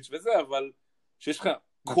דונצ'יץ' וזה, אבל שיש לך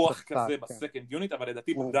כוח כזה בסקנד יוניט, אבל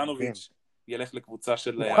לדעתי בוגדנוביץ' ילך לקבוצה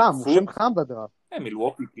של... הוא חם, הוא שם חם בדראפט.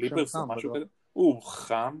 מילווקי קליפרס או משהו כזה. הוא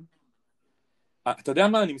חם. אתה יודע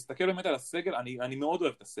מה, אני מסתכל באמת על הסגל, אני מאוד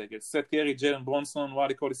אוהב את הסגל. סט קרי, ג'לן ברונסון,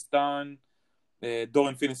 וואלי קוליסטן,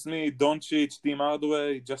 דורן פיני סמית, דונצ'יץ', טים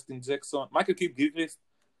ארדווי, ג'סטין ג'קסון, מייקל קיפ גיגריסט,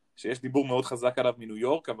 שיש דיבור מאוד חזק עליו מניו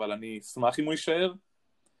יורק, אבל אני אשמח אם הוא יישאר.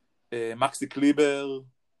 מקסי קליבר,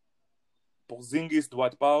 פורזינגיס,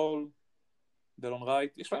 דווייט פאול, דלון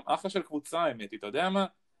רייט, יש להם אחלה של קבוצה, האמת, אתה יודע מה?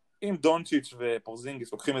 אם דונצ'יץ'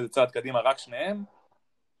 ופורזינגיס לוקחים איזה צעד קדימה רק שניהם,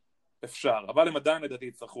 אפשר, אבל הם עדיין לדעתי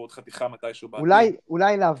יצטרכו עוד חתיכה מתישהו בעתיד.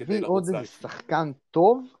 אולי להביא עוד איזה שחקן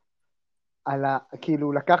טוב,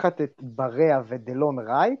 כאילו לקחת את בריאה ודלון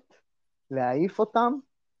רייט, להעיף אותם,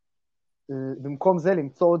 במקום זה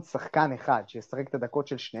למצוא עוד שחקן אחד, שישחק את הדקות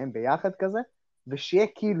של שניהם ביחד כזה, ושיהיה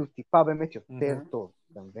כאילו טיפה באמת יותר טוב,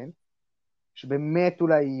 אתה מבין? שבאמת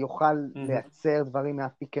אולי יוכל לייצר דברים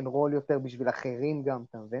מהפיק אנד רול יותר בשביל אחרים גם,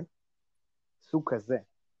 אתה מבין? סוג כזה.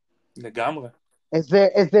 לגמרי.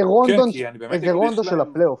 איזה רונדון, כי אני באמת איזה אגיד, רונדו יש של להם-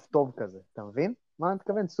 הפלייאוף טוב כזה, אתה מבין? מה אני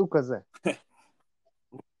מתכוון? סוג כזה.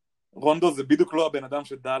 רונדו זה בדיוק לא הבן אדם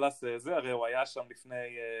שדאלאס זה, הרי הוא היה שם לפני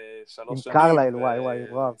 3 שנים. עם קרלייל, וואי,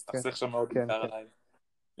 רב, הסתכסך שם מאוד כן, עם קרלייל.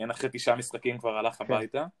 אחרי 9 משחקים כבר הלך כן.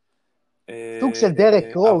 הביתה. סוג של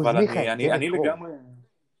דרק רוז, אבל מיכאל, דרק אני רוז. לגמרי...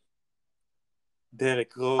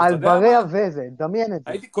 דרק רוז, על אתה יודע בריאה מה? וזה, דמיין את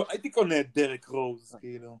זה. הייתי קונה את דרק רוז,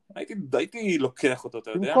 כאילו. הייתי לוקח אותו,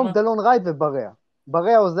 אתה יודע במקום מה? דלון רייט ובריאה.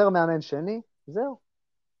 בריאה עוזר מאמן שני, זהו.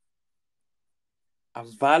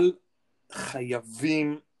 אבל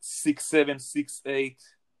חייבים 6-7, 6-8,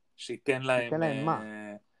 שייתן להם... שייתן להם מה?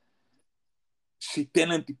 שייתן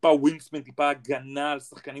להם טיפה ווינגסמן, טיפה הגנה על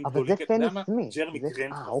שחקנים אבל גדולים. זה אתה יודע פני מה? סמית. ג'רמי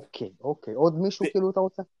גרנט. אוקיי. עוד מישהו כאילו אתה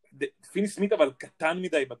רוצה? פיני סמית אבל קטן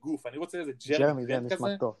מדי בגוף, אני רוצה איזה ג'רמי זה גרנט נשמע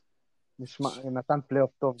כזה. טוב. נתן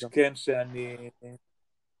פלייאוף טוב גם. כן,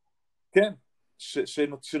 כן,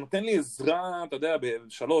 שנותן לי עזרה, אתה יודע,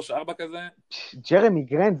 ב3-4 כזה. ג'רמי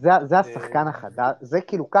גרנט זה השחקן החדש, זה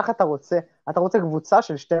כאילו, ככה אתה רוצה קבוצה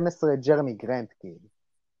של 12 ג'רמי גרנט, כאילו.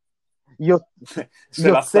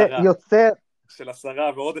 של 10. יוצר, של 10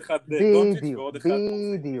 ועוד אחד דונצ'יץ' ועוד אחד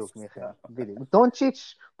בדיוק, מיכאל, בדיוק.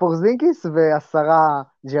 דונצ'יץ', פורזינגיס ו10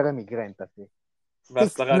 ג'רמי גרנט, אחי. 6-9, 6-10,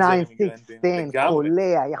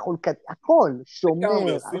 קולע, יכול הכל,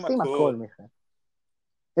 שומר, עושים הכל, מיכאל.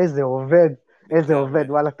 איזה עובד,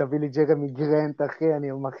 וואלה, תביא לי ג'רמי גרנט, אחי, אני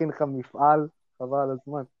מכין לך מפעל, חבל על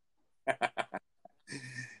הזמן.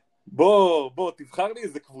 בוא, תבחר לי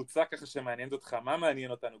איזה קבוצה ככה שמעניינת אותך, מה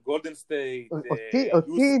מעניין אותנו? גולדן סטייט, יוסטון,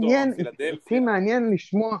 פילדלפיה. אותי מעניין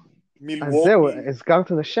לשמוע, מילווקי. אז זהו,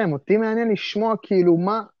 הזכרת את השם, אותי מעניין לשמוע כאילו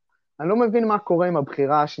מה, אני לא מבין מה קורה עם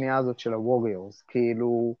הבחירה השנייה הזאת של הווריורס,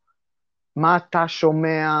 כאילו, מה אתה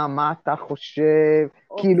שומע, מה אתה חושב,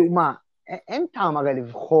 כאילו מה, אין טעם הרי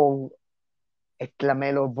לבחור את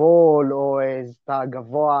למלו בול, או את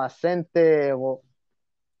הגבוה סנטר, או...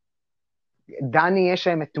 דני, יש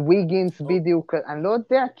להם את ויגינס בדיוק, אני לא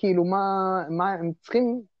יודע, כאילו, מה הם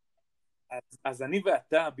צריכים... אז אני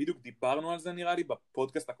ואתה בדיוק דיברנו על זה, נראה לי,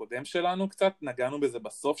 בפודקאסט הקודם שלנו קצת, נגענו בזה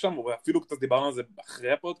בסוף שם, ואפילו קצת דיברנו על זה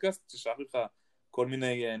אחרי הפודקאסט, ששלחתי לך כל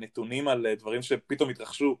מיני נתונים על דברים שפתאום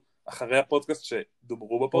התרחשו אחרי הפודקאסט,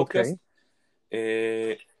 שדוברו בפודקאסט.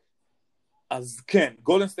 אז כן,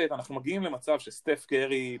 גולדן סטייט, אנחנו מגיעים למצב שסטף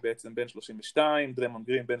קרי בעצם בן 32, דרמונד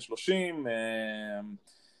גרין בן 30,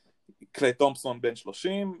 קליי תומפסון בן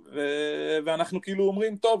 30, ואנחנו כאילו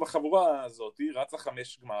אומרים, טוב, החבורה הזאת רצה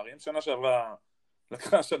 5 גמרים, שנה שעברה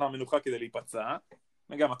לקחה שנה מנוחה כדי להיפצע,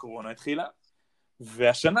 וגם הקורונה התחילה,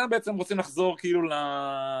 והשנה בעצם רוצים לחזור כאילו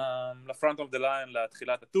לפרונט אוף דה ליין,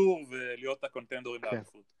 לתחילת הטור, ולהיות הקונטנדורים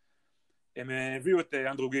לאליפות. הם הביאו את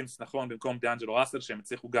אנדרו גינס, נכון, במקום דיאנג'לו ראסל, שהם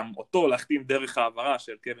הצליחו גם אותו להחתים דרך העברה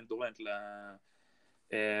של קווין דורנט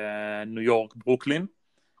לניו יורק, ברוקלין,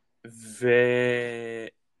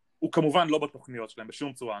 והוא כמובן לא בתוכניות שלהם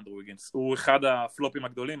בשום צורה, אנדרו גינס. הוא אחד הפלופים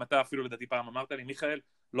הגדולים, אתה אפילו לדעתי פעם אמרת לי, מיכאל,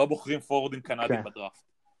 לא בוחרים פורורדים קנדים בדראפט.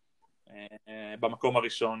 במקום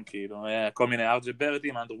הראשון, כאילו, כל מיני ארג'י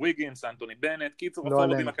ברטים, אנדרו ויגינס, אנטוני בנט, קיצור,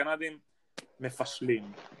 הפורורדים הקנדים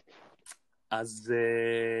מפשלים. אז...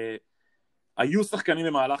 היו שחקנים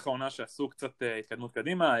במהלך העונה שעשו קצת התקדמות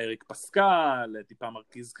קדימה, אריק פסקל, טיפה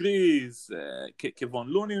מרקיז קריז, כבון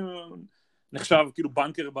לוני, נחשב כאילו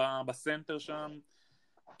בנקר בסנטר שם.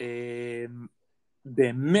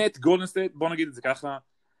 באמת גולדן סטייט, בוא נגיד את זה ככה,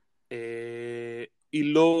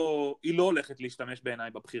 היא לא הולכת להשתמש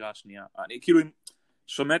בעיניי בבחירה השנייה. אני כאילו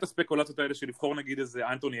שומע את הספקולציות האלה של לבחור נגיד איזה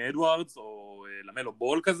אנטוני אדוארדס או למלו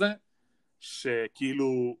בול כזה,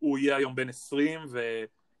 שכאילו הוא יהיה היום בן 20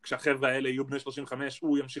 כשהחבר'ה האלה יהיו בני 35,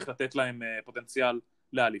 הוא ימשיך לתת להם פוטנציאל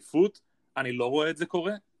לאליפות. אני לא רואה את זה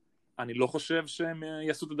קורה. אני לא חושב שהם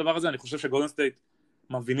יעשו את הדבר הזה. אני חושב שגולדן סטייט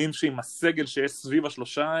מבינים שעם הסגל שיש סביב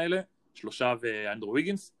השלושה האלה, 3 ואנדרו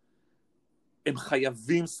ויגינס, הם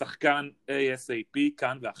חייבים שחקן ASAP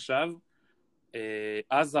כאן ועכשיו.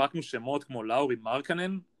 אז זרקנו שמות כמו לאורי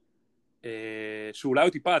מרקנן, שאולי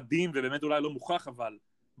הוא טיפה עדין ובאמת אולי לא מוכח, אבל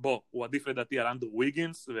בוא, הוא עדיף לדעתי על אנדרו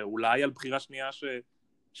ויגינס, ואולי על בחירה שנייה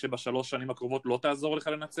שבשלוש שנים הקרובות לא תעזור לך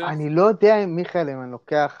לנצח? אני לא יודע, מיכאל,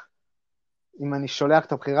 אם אני שולח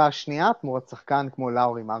את הבחירה השנייה, תמורת שחקן כמו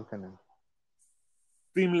לאורי מרקנן.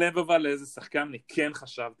 שים לב אבל לאיזה שחקן אני כן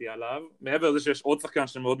חשבתי עליו, מעבר לזה שיש עוד שחקן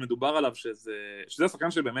שמאוד מדובר עליו, שזה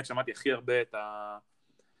השחקן שבאמת שמעתי הכי הרבה את ה...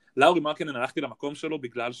 לאורי מרקנן, הלכתי למקום שלו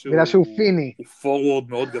בגלל שהוא פיני. הוא פורוורד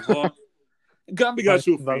מאוד גבוה, גם בגלל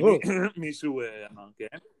שהוא פיני, מישהו אמר,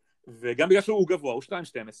 כן, וגם בגלל שהוא גבוה, הוא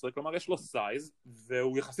 2.12, כלומר יש לו סייז,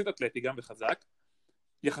 והוא יחסית אתלטי גם וחזק,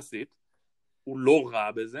 יחסית, הוא לא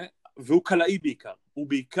רע בזה, והוא קלעי בעיקר, הוא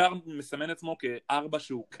בעיקר מסמן עצמו כארבע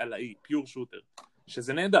שהוא קלעי, פיור שוטר,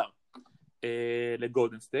 שזה נהדר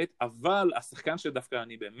לגולדן סטייט, אבל השחקן שדווקא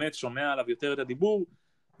אני באמת שומע עליו יותר את הדיבור,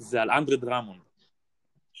 זה על אנדרה דרמונד,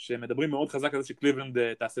 שמדברים מאוד חזק על זה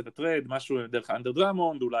שקליבלנד תעשה את הטרייד, משהו דרך אנדרה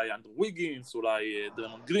דרמונד, אולי אנדרו ויגינס, אולי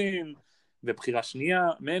דרמונד גרין, ובחירה שנייה,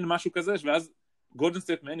 מעין משהו כזה, ואז גולדן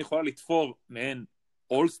סטייט מעין יכולה לתפור מעין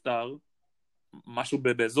אולסטאר, משהו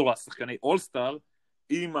באזור השחקני אולסטאר,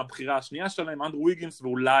 עם הבחירה השנייה שלהם, אנדרו ויגינס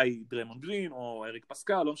ואולי דרמונד גרין, או אריק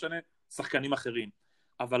פסקל, לא משנה, שחקנים אחרים.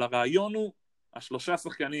 אבל הרעיון הוא, השלושה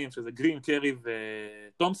שחקנים, שזה גרין, קרי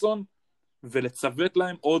וטומפסון, ולצוות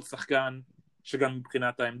להם עוד שחקן, שגם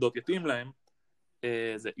מבחינת העמדות יתאים להם.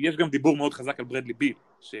 יש גם דיבור מאוד חזק על ברדלי ביל,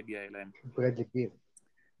 שהגיע אליהם. ברדלי ביל.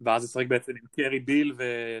 ואז ישחק בעצם עם קרי ביל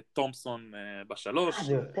וטומפסון בשלוש.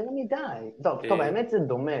 זה יותר מדי. טוב, האמת זה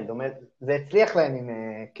דומה, זה הצליח להם עם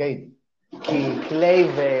קיידי. כי קליי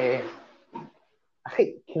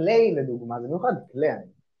אחי, קליי לדוגמה, זה מיוחד קליי.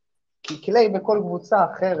 כי קליי בכל קבוצה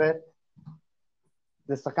אחרת,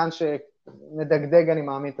 זה שחקן שמדגדג, אני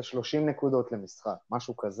מאמין, את ה-30 נקודות למשחק,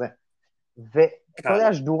 משהו כזה. ואתה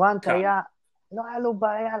יודע, שדורנט היה, לא היה לו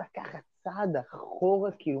בעיה לקחת צעד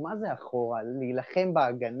אחורה, כאילו, מה זה אחורה? להילחם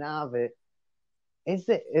בהגנה,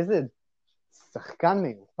 ואיזה שחקן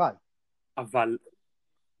מיוחד.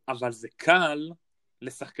 אבל זה קל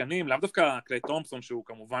לשחקנים, לאו דווקא קליי תומפסון, שהוא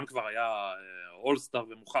כמובן כבר היה אולסטאר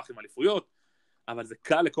ומוכח עם אליפויות, אבל זה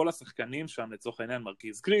קל לכל השחקנים שם, לצורך העניין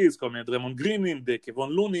מרקיז קריז, כל מיני דרמונד גרינים,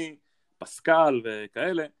 קוון לוני, פסקל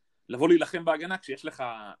וכאלה, לבוא להילחם בהגנה כשיש לך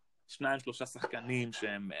 2-3 שחקנים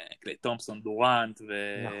שהם קליי תומפסון, דורנט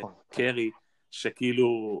וקרי,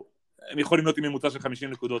 שכאילו הם יכולים להיות עם ממוצע של 50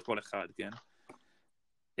 נקודות כל אחד, כן?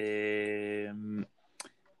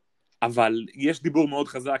 אבל יש דיבור מאוד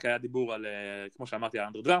חזק, היה דיבור על, כמו שאמרתי, על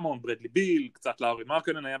אנדרה דרמונד, ברדלי ביל, קצת לאורי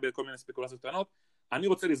מרקנן, היה בכל מיני ספקולציות קטנות. אני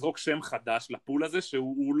רוצה לזרוק שם חדש לפול הזה,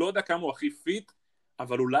 שהוא לא יודע כמה הוא הכי פיט,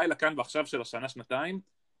 אבל אולי לכאן ועכשיו של השנה, שנתיים,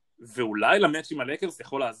 ואולי למאץ' עם הלקרס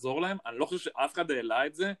יכול לעזור להם. אני לא חושב שאף אחד העלה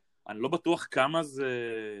את זה, אני לא בטוח כמה זה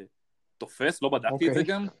תופס, לא בדקתי את זה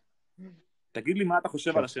גם. תגיד לי מה אתה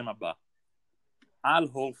חושב על השם הבא. אל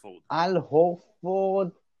הורפורד. אל הורפורד,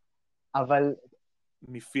 אבל...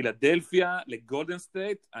 מפילדלפיה לגולדן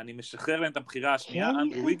סטייט, אני משחרר להם את הבחירה השנייה,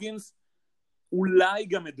 אנדרו ויגינס, אולי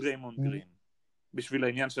גם את דריימונד גרין, בשביל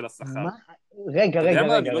העניין של השכר. רגע.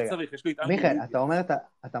 אני לא צריך, יש לי את אנדרו ויגינס. מיכאל, אתה אומר,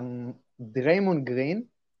 אתה דריימונד גרין,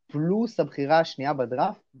 פלוס הבחירה השנייה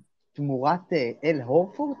בדראפט, תמורת אל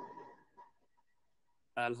הורפורד?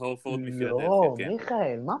 אל הורפורד מפילדלפיה, כן. לא,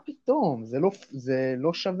 מיכאל, מה פתאום? זה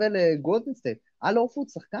לא שווה לגולדן סטייט. אל הורפורד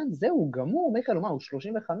שחקן, זהו, גמור, מיכאל, הוא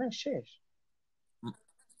 35-6.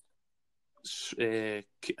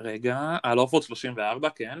 רגע, על הורפורד 34,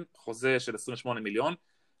 כן, חוזה של 28 מיליון,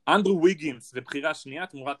 אנדרו ויגינס ובחירה שנייה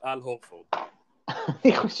תמורת על הורפורד.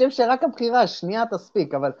 אני חושב שרק הבחירה השנייה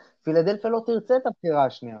תספיק, אבל פילדלפיה לא תרצה את הבחירה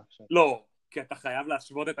השנייה. לא, כי אתה חייב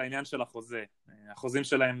להשוות את העניין של החוזה. החוזים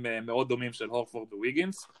שלהם מאוד דומים של הורפורד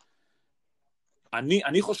וויגינס.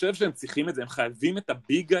 אני חושב שהם צריכים את זה, הם חייבים את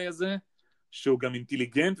הביג גאי הזה, שהוא גם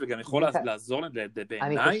אינטליגנט וגם יכול לעזור להם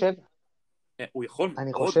בעיניי. הוא יכול.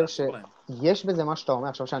 אני חושב שיש בזה מה שאתה אומר,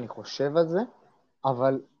 עכשיו שאני חושב על זה,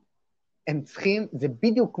 אבל הם צריכים, זה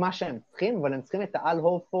בדיוק מה שהם צריכים, אבל הם צריכים את האל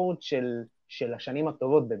הורפורד של השנים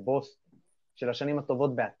הטובות בבוסטון, של השנים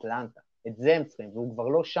הטובות באטלנטה. את זה הם צריכים, והוא כבר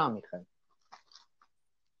לא שם, מיכאל.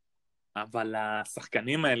 אבל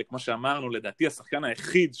השחקנים האלה, כמו שאמרנו, לדעתי השחקן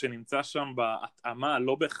היחיד שנמצא שם בהתאמה,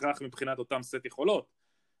 לא בהכרח מבחינת אותם סט יכולות,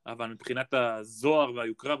 אבל מבחינת הזוהר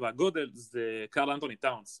והיוקרה והגודל, זה קרל אנטוני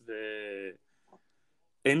טאונס,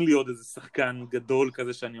 אין לי עוד איזה שחקן גדול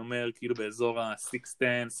כזה שאני אומר, כאילו באזור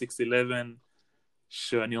ה-6'10", 6'11",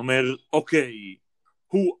 שאני אומר, אוקיי,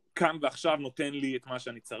 הוא כאן ועכשיו נותן לי את מה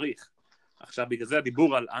שאני צריך. עכשיו, בגלל זה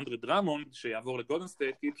הדיבור על אנדרה דרמונד, שיעבור לגולדן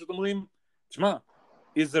סטייט, כי פשוט אומרים, תשמע,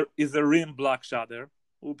 is a rim block shatter,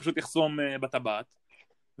 הוא פשוט יחסום בטבעת,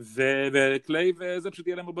 וקליי, וזה פשוט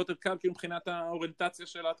יהיה להם הרבה יותר קל, כי מבחינת האוריינטציה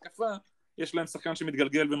של ההתקפה, יש להם שחקן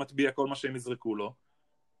שמתגלגל ומטביע כל מה שהם יזרקו לו.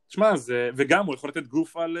 תשמע, וגם הוא יכול לתת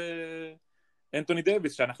גוף על אנטוני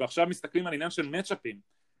דייביס, שאנחנו עכשיו מסתכלים על עניין של מצ'אפים,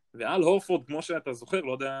 ועל הורפורד, כמו שאתה זוכר,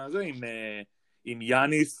 לא יודע, זה עם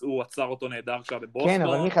יאניס הוא עצר אותו נהדר עכשיו בבוסטון. כן,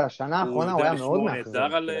 אבל מיכאל, השנה האחרונה הוא היה מאוד יודע מאכזב. לשמור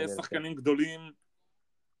נהדר על שחקנים גדולים.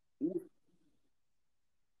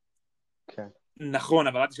 כן. נכון,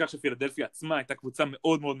 אבל אל תשכח שפילדלפיה עצמה הייתה קבוצה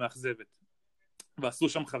מאוד מאוד מאכזבת. ועשו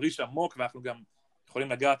שם חריש עמוק, ואנחנו גם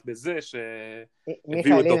יכולים לגעת בזה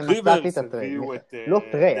שהביאו את דוק ריברס, הביאו את לא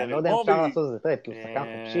טרייד, אני לא יודע אם אפשר לעשות את זה טרייד, כי הוא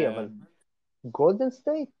שחקן חופשי, אבל גולדן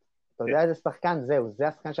סטייט? אתה יודע איזה שחקן זהו, זה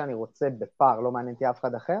השחקן שאני רוצה בפאר, לא מעניין אותי אף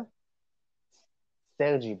אחד אחר?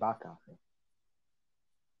 סרג'י באקה.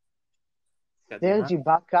 סרג'י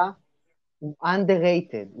באקה הוא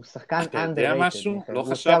underrated, הוא שחקן underrated. אתה יודע משהו? לא הוא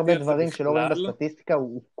עושה חשבתי הרבה על זה דברים שלא רואים בכלל. בסטטיסטיקה,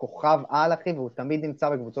 הוא כוכב על אחי, והוא תמיד נמצא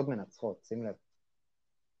בקבוצות מנצחות, שים לב.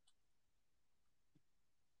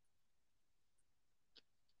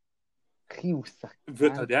 אחי, הוא שחקן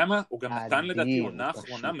ואתה יודע מה? הוא גם נתן אדיר, לדעתי עונה הוא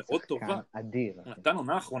אחרונה פשוט מאוד שחקן טובה. אדיר. הוא אחי. נתן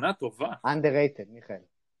עונה אחרונה טובה. underrated, מיכאל.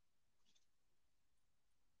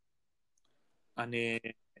 אני...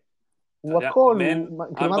 הוא יודע, הכל, מן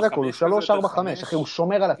כאילו מה זה הכל? הוא 4-5 כזה, 3-4-5, יותר אחי, הוא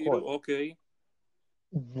שומר על כאילו, הכל. אוקיי.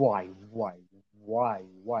 וואי.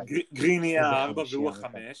 גרין יהיה איזה ה-4 חמישייה, והוא מיכאל.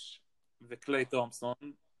 ה-5, וקליי תומפסון,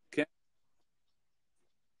 כן.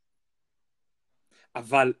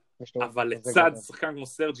 אבל יש לו חוזה לצד גדול. שחקן כמו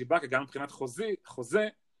סרג'י באקה, גם מבחינת חוזה,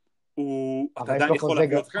 הוא... אתה אבל יש עדיין לו יכול חוזה להביא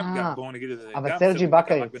גדול. עוד שחקן, גם בואו נגיד את זה. אבל גם סרג'י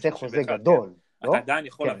באקה רק בן יצא חוזה 31, גדול, כן. לא? אתה עדיין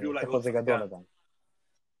יכול כן, להביא אולי יצא עוד חוזה גדול שחקן. עדיין.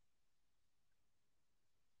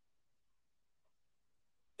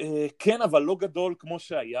 כן, אבל לא גדול כמו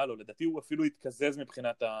שהיה לו. לדעתי הוא אפילו התקזז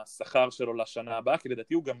מבחינת השכר שלו לשנה הבאה, כי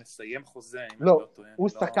לדעתי הוא גם מסיים חוזה. אם אני לא, טועה. הוא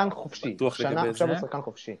אני שחקן לא חופשי. בטוח שנה לגבי עכשיו זה. הוא שחקן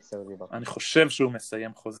חופשי, סרג'י באקה. אני חושב שהוא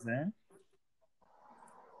מסיים חוזה.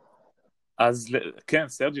 אז כן,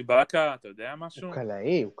 סרג'י באקה, אתה יודע משהו? הוא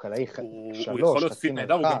קלעי, הוא שלוש, יכול להיות חצי פיט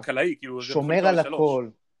נהדר, הוא גם מרחק. קלעי, כאילו... שומר על הכל.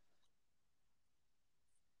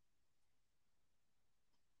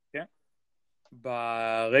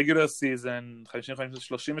 ברגולר סיזן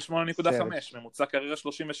 38.5, ממוצע קריירה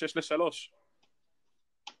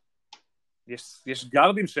 36-3. יש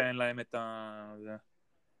גארדים שאין להם את ה...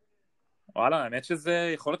 וואלה, האמת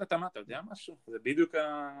שזה יכול להיות התאמה, אתה יודע משהו? זה בדיוק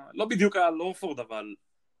לא בדיוק הלורפורד, אבל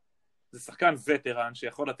זה שחקן וטרן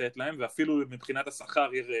שיכול לתת להם, ואפילו מבחינת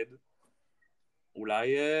השכר ירד.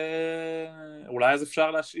 אולי אז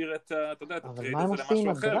אפשר להשאיר את, אתה יודע, את הטרייד הזה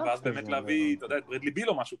למשהו אחר, ואז באמת להביא, אתה יודע, את ברדלי ביל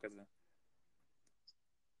או משהו כזה.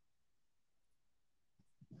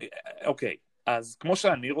 אוקיי, אז כמו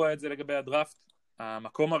שאני רואה את זה לגבי הדראפט,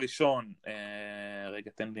 המקום הראשון,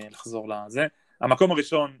 רגע, תן לי לחזור לזה, המקום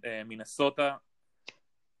הראשון, מינסוטה,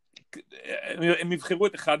 הם יבחרו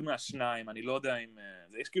את אחד מהשניים, אני לא יודע אם,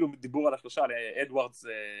 יש כאילו דיבור על השלושה, אדוארדס,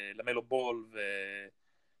 למלו בול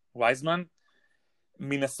ווייזמן,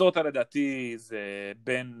 מינסוטה לדעתי זה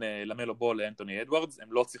בין למלו בול לאנטוני אדוארדס,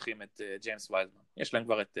 הם לא צריכים את ג'יימס וייזמן, יש להם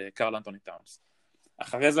כבר את קרל אנטוני טאונס.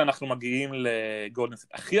 אחרי זה אנחנו מגיעים לגולדן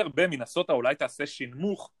סטייט. הכי הרבה מינסוטה אולי תעשה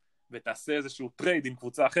שינמוך, ותעשה איזשהו טרייד עם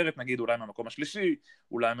קבוצה אחרת, נגיד אולי מהמקום השלישי,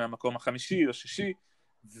 אולי מהמקום החמישי או שישי,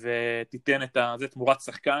 ותיתן את זה תמורת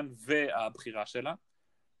שחקן והבחירה שלה,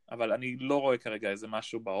 אבל אני לא רואה כרגע איזה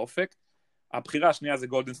משהו באופק. הבחירה השנייה זה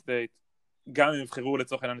גולדן סטייט, גם אם יבחרו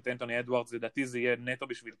לצורך העניין את אנטוני אדוארדס, לדעתי זה יהיה נטו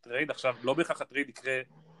בשביל טרייד, עכשיו לא בהכרח הטרייד יקרה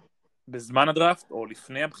בזמן הדראפט או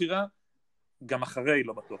לפני הבחירה, גם אחרי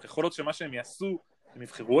לא בטוח. יכול להיות שמה שהם יעשו, הם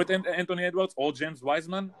יבחרו את אנטוני אדוארדס או ג'יימס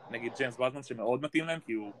וייזמן, נגיד ג'יימס וייזמן שמאוד מתאים להם,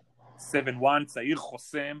 כי הוא 7-1, צעיר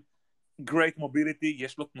חוסם, great mobility,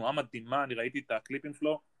 יש לו תנועה מדהימה, אני ראיתי את הקליפים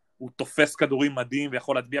שלו, הוא תופס כדורים מדהים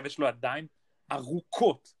ויכול להטביע, ויש לו ידיים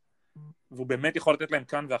ארוכות, והוא באמת יכול לתת להם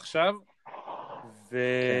כאן ועכשיו,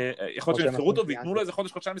 ויכול להיות שהם יבחרו אותו ויתנו לו איזה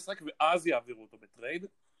חודש-חודשיים משחק, ואז יעבירו אותו בטרייד,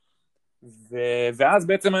 ואז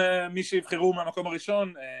בעצם מי שיבחרו מהמקום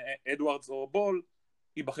הראשון, אדוארדס או בול,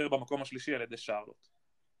 ייבחר במקום השלישי על ידי שרלוט.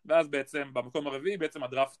 ואז בעצם במקום הרביעי, בעצם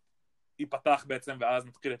הדראפט ייפתח בעצם, ואז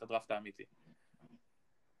נתחיל את הדראפט האמיתי.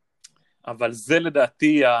 אבל זה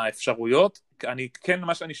לדעתי האפשרויות.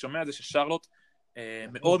 מה שאני שומע זה ששרלוט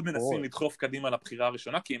מאוד מנסים לדחוף קדימה לבחירה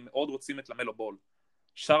הראשונה, כי הם מאוד רוצים את למלו בול.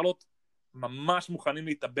 שרלוט ממש מוכנים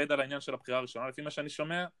להתאבד על העניין של הבחירה הראשונה, לפי מה שאני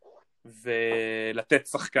שומע, ולתת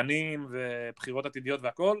שחקנים ובחירות עתידיות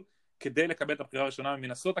והכל, כדי לקבל את הבחירה הראשונה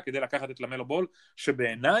ממינסוטה, כדי לקחת את למלו בול,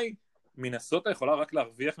 שבעיניי מינסוטה יכולה רק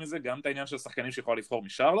להרוויח מזה, גם את העניין של השחקנים שיכולה לבחור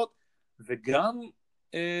משרלוט, וגם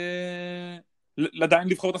עדיין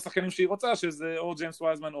לבחור את השחקנים שהיא רוצה, שזה או ג'יימס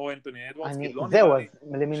וייזמן או אנטוני אדוארדס. זהו, אז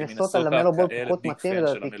למינסוטה למלו בול פחות מתאים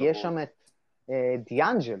לדעתי, כי יש שם את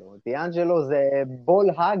דיאנג'לו זה בול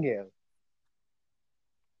הגר.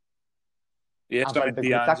 אבל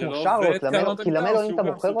בקבוצה כמו שרלוט, כי למלו אם אתה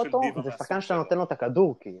בוחר אותו, זה שחקן שאתה נותן לו את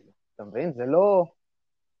הכדור, כאילו. אתה מבין? זה לא...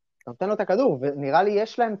 אתה נותן לו את הכדור, ונראה לי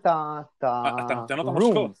יש להם את אתה נותן לו את ה-room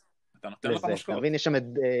המושכות. אתה נותן לו את לזה. אתה המושכות. מבין, יש שם את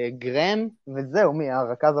גרם, וזהו, מי,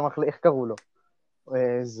 הרכז המחליף, איך קראו לו?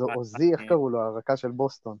 עוזי, איך קראו לו, הרכז של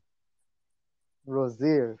בוסטון?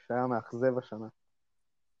 רוזיר, שהיה מאכזב השנה.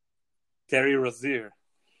 טרי רוזיר.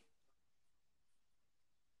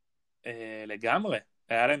 לגמרי.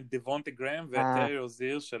 היה להם דיוונטה גרם וטרי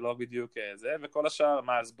רוזיר שלא בדיוק זה, וכל השאר,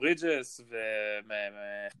 מיילס ברידג'ס,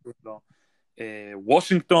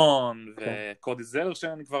 וושינגטון, וקודי זלר,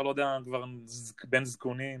 שאני כבר לא יודע, כבר בין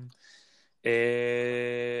זקונים.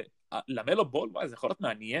 למלו בול, זה יכול להיות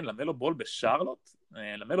מעניין, למלו בול בשרלוט,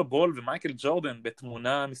 למלו בול ומייקל ג'ורדן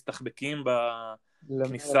בתמונה מסתחבקים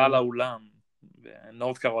בכניסה לאולם,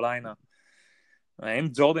 בנורד קרוליינה. האם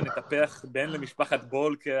ג'ורדן יתהפך בין למשפחת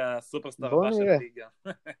בול כסופרסטאר הבא של הליגה?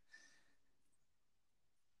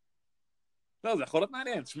 לא, זה יכול להיות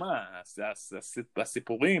מעניין, תשמע,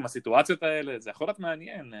 הסיפורים, הסיטואציות האלה, זה יכול להיות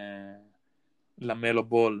מעניין למלו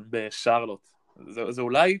בול בשרלוט. זה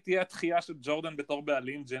אולי תהיה התחייה של ג'ורדן בתור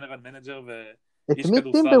בעלים, ג'נרל מנג'ר ואיש כדורסל. את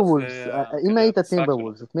מי טימברוולס? אם היית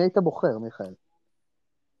טימברוולס, את מי היית בוחר, מיכאל?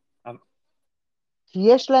 כי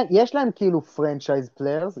יש להם כאילו פרנצ'ייז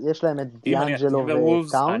פליירס, יש להם את דיאנג'לו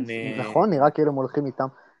וטאונס, נכון, נראה כאילו הם הולכים איתם,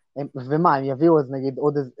 ומה, הם יביאו אז נגיד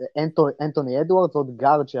עוד אנטוני אדוארדס, עוד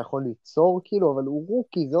גארד שיכול ליצור כאילו, אבל הוא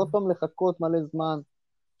רוקי, זה עוד פעם לחכות מלא זמן,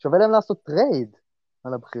 שווה להם לעשות טרייד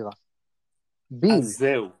על הבחירה. ביל. אז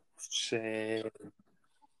זהו,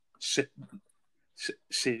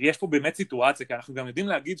 שיש פה באמת סיטואציה, כי אנחנו גם יודעים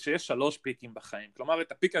להגיד שיש 3 פיקים בחיים, כלומר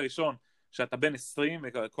את הפיק הראשון, שאתה בין 20,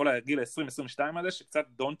 כל הגיל ה-20-22 הזה, שקצת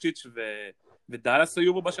דונצ'יץ' ודאלאס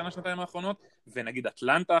היו בו בשנה-שנתיים האחרונות, ונגיד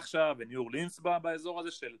אטלנטה עכשיו, וניו אורלינס באזור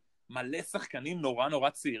הזה של מלא שחקנים נורא נורא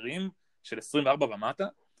צעירים, של 24 ומטה,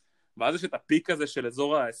 ואז יש את הפיק הזה של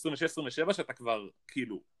אזור ה-26-27, שאתה כבר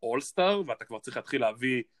כאילו אולסטאר, ואתה כבר צריך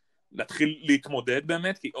להתחיל להתמודד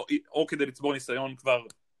באמת, או כדי לצבור ניסיון כבר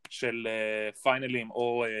של פיינלים,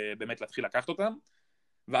 או באמת להתחיל לקחת אותם,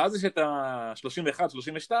 ואז יש את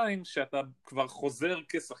ה-31-32, שאתה כבר חוזר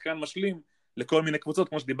כשחקן משלים לכל מיני קבוצות,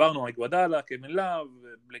 כמו שדיברנו, איגוודאלה, קווין לאב,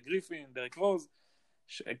 בלק גריפין, דריק רוז,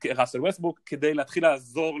 ראסל ווסטברוק, כדי להתחיל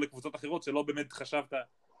לעזור לקבוצות אחרות שלא באמת חשבת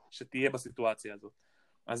שתהיה בסיטואציה הזאת.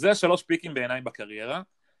 אז זה 3 פיקים בעיניי בקריירה,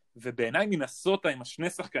 ובעיניי מינסוטה עם 2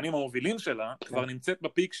 שחקנים המובילים שלה, כבר נמצאת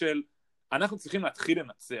בפיק של אנחנו צריכים להתחיל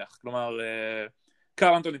לנצח. כלומר,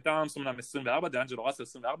 קארל אנטוני טאונס אומנם 24, דיאנג'לו ראסל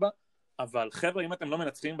 24, אבל חבר'ה, אם אתם לא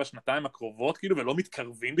מנצחים בשנתיים הקרובות, כאילו, ולא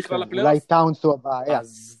מתקרבים בכלל לפלייאוף, אולי טאונס הוא הבעיה.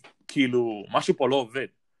 אז כאילו, משהו פה לא עובד.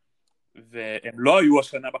 והם לא היו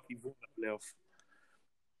השנה בכיוון לפלייאוף.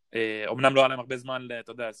 אמנם לא היה להם הרבה זמן,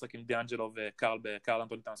 אתה יודע, לשחק עם דיאנג'לו וקארל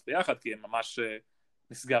אנטוני טאונס ביחד, כי הם ממש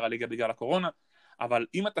נסגר הליגה בגלל הקורונה, אבל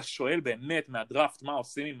אם אתה שואל באמת מהדראפט מה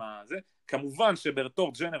עושים עם זה, כמובן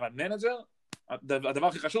שבתור ג'נרל מנג'ר, הדבר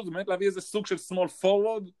הכי חשוב זה באמת להביא איזה סוג של small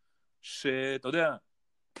forward, שאתה יודע,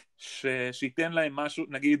 שייתן להם משהו,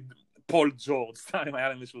 נגיד פול ג'ורג', סתם היה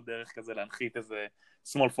להם איזשהו דרך כזה להנחית איזה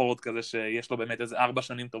small forward כזה שיש לו באמת איזה 4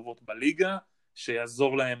 שנים טובות בליגה,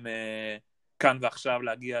 שיעזור להם כאן ועכשיו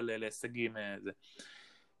להגיע להישגים זה.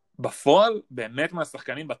 בפועל, באמת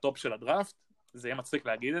מהשחקנים בטופ של הדראפט, זה יהיה מצחיק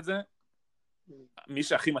להגיד את זה, מי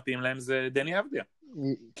שהכי מתאים להם זה דני אבדיה,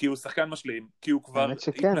 כי הוא שחקן משלים, כי הוא כבר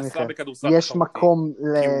התנסה בכדורסל. יש מקום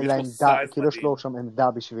לעמדה, כאילו יש לו שם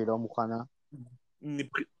עמדה בשבילו מוכנה.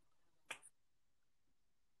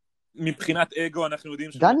 מבחינת אגו אנחנו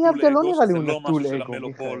יודעים דני אבדיה לא נראה לי הוא נטול משהו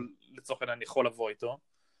אגו, שלמלו לצורך העניין יכול לבוא איתו.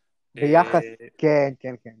 ביחס, כן,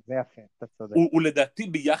 זה יפה, אתה צודק. הוא לדעתי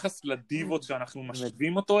ביחס לדיבות שאנחנו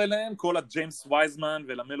משווים אותו אליהם, כל הג'יימס וייזמן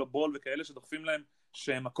ולמלו בול וכאלה שדוחפים להם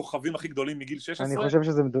שהם הכוכבים הכי גדולים מגיל 16. אני חושב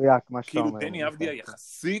שזה מדויק מה שאתה אומר. כאילו דני אבדיה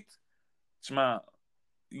יחסית, תשמע,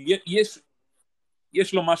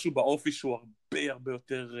 יש לו משהו באופי שהוא הרבה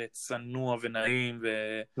יותר צנוע ונעים,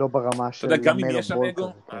 לא ברמה של אתה יודע, גם אם יש שם בול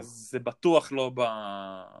אגו, כזה, אז זה בטוח לא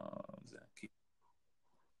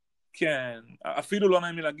כן, אפילו לא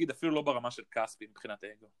נעים לי להגיד, אפילו לא ברמה של קספי מבחינת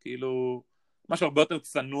אגו, כאילו, משהו הרבה יותר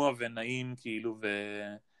צנוע ונעים, כאילו,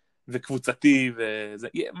 וקבוצתי, וזה,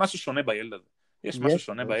 משהו שונה בילד הזה. יש משהו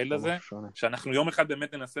שונה בילד הזה, שאנחנו יום אחד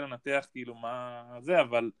באמת ננסה לנתח, כאילו, מה זה,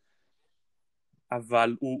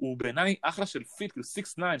 אבל הוא בעיניי אחלה של פיט, כאילו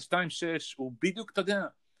 6'9", 2'6", הוא בדיוק, אתה יודע,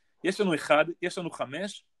 יש לנו 1, יש לנו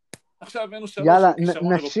 5, עכשיו הבאנו 3, יאללה,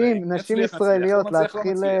 נשים ישראליות,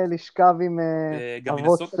 להתחיל לשכב עם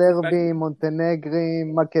אבות סרבים,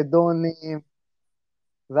 מונטנגרים, מקדונים,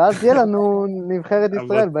 ואז יהיה לנו נבחרת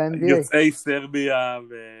ישראל ב-NBA. יוצאי סרביה,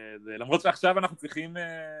 למרות שעכשיו אנחנו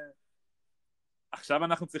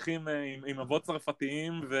צריכים עם אבות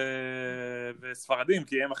צרפתיים וספרדים,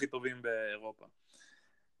 כי הם הכי טובים באירופה.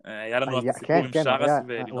 היה לנו את הסיפור כן, עם כן, שרס הוא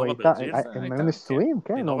ולינור הייתה, אברג'יל. הם היו נשואים,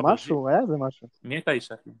 כן, או משהו, היה איזה משהו. מי הייתה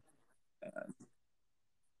אישה?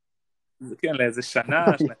 כן, לאיזה שנה,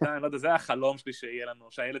 שנתיים, לא יודע, זה היה החלום שלי שיהיה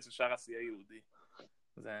לנו, שהילד של שרס יהיה יהודי.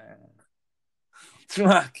 זה...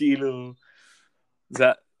 תשמע, כאילו...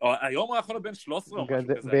 היום הוא יכול להיות בן 13 או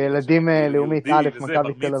משהו כזה. בילדים לאומית א',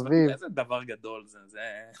 מכבי תל אביב. איזה דבר גדול זה.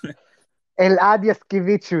 אלעד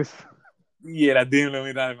יסקיביצ'וס. ילדים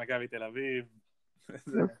לאומית א', מכבי תל אביב.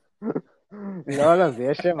 לא, זה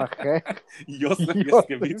יש שם אחר. יוסף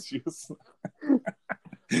יסקיביצ'וס.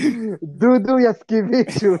 דודו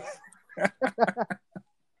יסקיביצ'וס.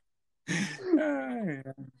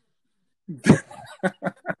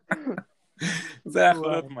 זה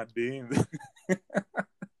יכול להיות מדהים.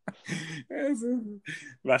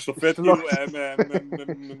 והשופט כאילו,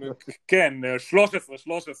 כן,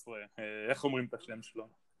 13, איך אומרים את השם שלו?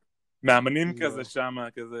 מאמנים כזה שם,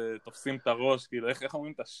 כזה תופסים את הראש, כאילו, איך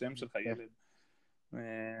אומרים את השם שלך, ילד?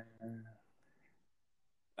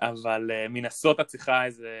 אבל מינסוטה צריכה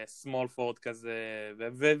איזה small forward כזה,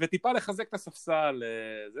 וטיפה לחזק את הספסל.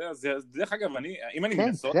 דרך אגב, אם אני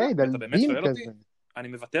מינסוטה, אתה באמת שואל אותי, אני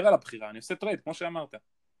מוותר על הבחירה, אני עושה טרייד, כמו שאמרת.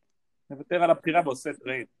 מוותר על הבחירה ועושה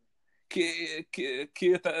טרייד.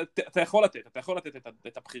 כי אתה יכול לתת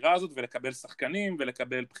את הבחירה הזאת ולקבל שחקנים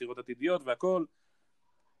ולקבל בחירות עתידיות והכל.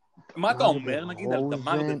 מה אתה אומר, נגיד, על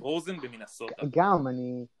דמר דה רוזן במינסוטה? גם,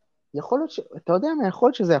 יכול להיות אתה יודע מה, יכול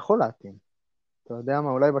להיות שזה יכול להתאים. אתה יודע מה,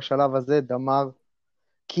 אולי בשלב הזה דמר,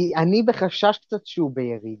 כי אני בחשש קצת שהוא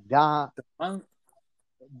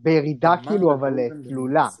בירידה כאילו, אבל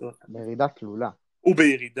תלולה. בירידה תלולה. הוא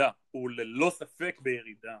בירידה, הוא ללא ספק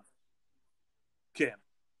בירידה. כן.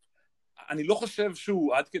 אני לא חושב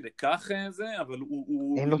שהוא עד כדי כך זה, אבל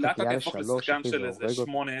הוא לאט לאט יהפוך לשחקן של איזה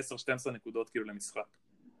 8, 10, 12 נקודות כאילו למשחק.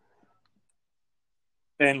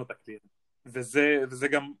 אין לו תקליד. וזה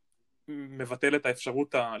גם מבטל את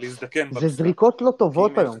האפשרות להזדקן במשחק. זה זריקות לא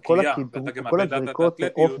טובות היום, כל הזריקות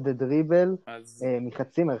אוף דה דריבל,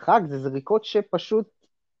 מחצי מרחק, זה זריקות שפשוט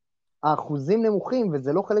האחוזים נמוכים,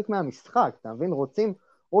 וזה לא חלק מהמשחק, אתה מבין? רוצים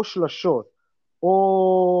או שלשות,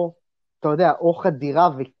 או, אתה יודע, או חדירה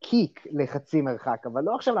וקיק לחצי מרחק, אבל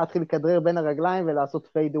לא עכשיו להתחיל לכדרר בין הרגליים ולעשות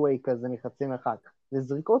פיידווי כזה מחצי מרחק. זה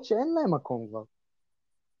זריקות שאין להם מקום כבר.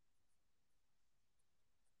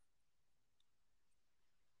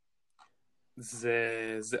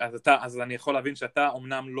 אז אני יכול להבין שאתה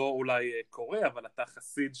אומנם לא אולי קורא, אבל אתה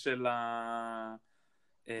חסיד של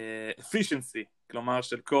efficiency, כלומר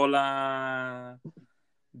של כל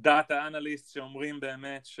הדאטה אנליסט שאומרים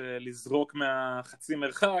באמת שלזרוק מהחצי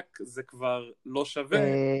מרחק זה כבר לא שווה,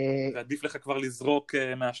 ועדיף לך כבר לזרוק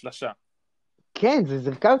מהשלשה. כן, זה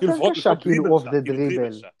זריקה יותר קשה, כאילו אוף דה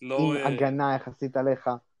דריבל, עם הגנה יחסית עליך,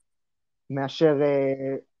 מאשר...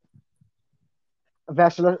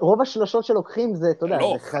 ורוב השלשות שלוקחים זה, אתה יודע,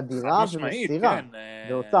 זה חדירה ומסירה,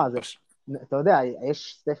 והוצאה, אתה יודע,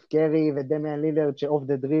 יש סטף קרי ודמיאן לילרד שאוף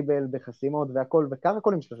דה דריבל בחסימות והכל, וכך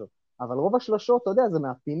הכל עם שלשות, אבל רוב השלשות, אתה יודע, זה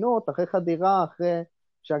מהפינות, אחרי חדירה, אחרי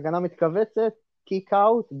שהגנה מתכווצת, קיק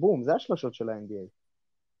אאוט, בום, זה השלשות של ה-NBA.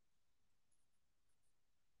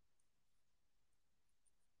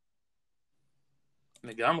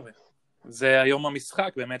 לגמרי. זה היום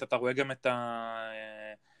המשחק, באמת אתה רואה גם את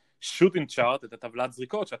שוטינג צ'ארט, את הטבלת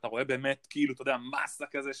זריקות, שאתה רואה באמת כאילו, אתה יודע, מסה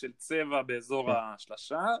כזה של צבע באזור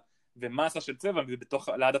השלשה, ומסה של צבע בתוך,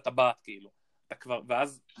 ליד הטבעת כאילו.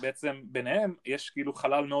 ואז בעצם ביניהם יש כאילו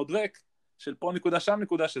חלל מאוד ריק, של פה נקודה שם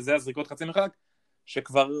נקודה, שזה הזריקות חצי מרחק,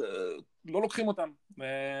 שכבר לא לוקחים אותם,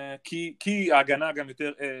 כי ההגנה גם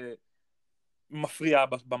יותר מפריעה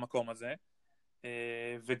במקום הזה,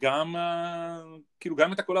 וגם כאילו גם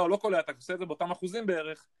אם אתה קולע או לא קולע, אתה עושה את זה באותם אחוזים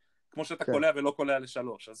בערך, כמו שאתה קולע ולא קולע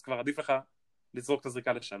לשלוש, אז כבר עדיף לך לזרוק את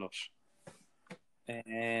הזריקה לשלוש.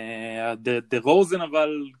 דה רוזן אבל,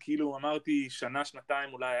 כאילו אמרתי, שנה,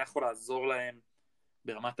 שנתיים אולי היה יכול לעזור להם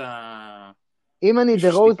ברמת ה... אם אני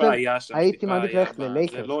דה רוזן, הייתי מעדיף ללכת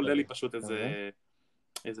ללייקרס. זה לא עולה לי פשוט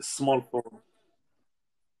איזה small forward.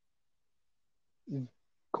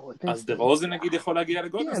 אז דה רוזן נגיד יכול להגיע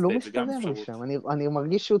לגולדן סטייט, זה גם אפשרות. אני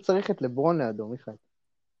מרגיש שהוא צריך את לברון לידו, מיכאל.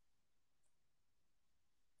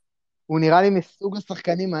 הוא נראה לי מסוג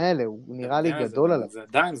השחקנים האלה, הוא נראה לי גדול עליו. זה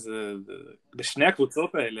עדיין, בשני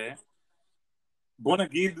הקבוצות האלה, בוא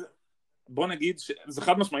נגיד, זה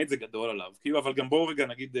חד משמעית זה גדול עליו, כאילו, אבל גם בואו רגע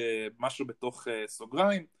נגיד משהו בתוך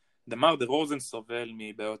סוגריים, דמר דה רוזן סובל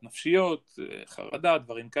מבעיות נפשיות, חרדה,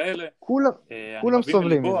 דברים כאלה. כולם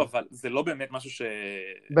סובלים מזה. אבל זה לא באמת משהו ש...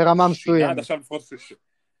 ברמה מסוימת.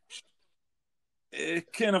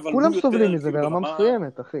 כן, אבל... כולם סובלים מזה ברמה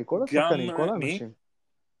מסוימת, אחי, כל השחקנים, כל האנשים.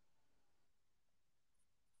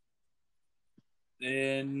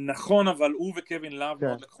 נכון, אבל הוא וקווין לאב כן,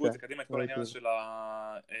 מאוד לקחו את זה כן, קדימה, את כל העניין ראיתי. של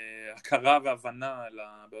ההכרה והבנה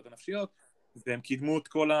לבעיות הנפשיות, והם קידמו את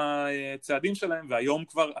כל הצעדים שלהם, והיום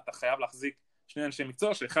כבר אתה חייב להחזיק שני אנשי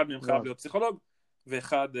מקצוע, שאחד מהם חייב וואו. להיות פסיכולוג,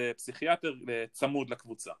 ואחד פסיכיאטר צמוד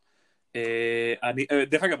לקבוצה.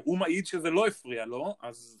 דרך אגב, הוא מעיד שזה לא הפריע לו,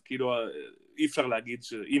 אז כאילו אי אפשר להגיד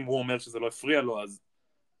שאם הוא אומר שזה לא הפריע לו, אז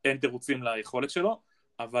אין תירוצים ליכולת שלו,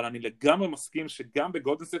 אבל אני לגמרי מסכים שגם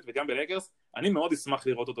בגולדן סטייט וגם בלייקרס, אני מאוד אשמח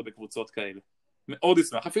לראות אותו בקבוצות כאלה. מאוד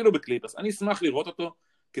אשמח, אפילו בקליפרס. אני אשמח לראות אותו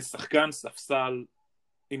כשחקן ספסל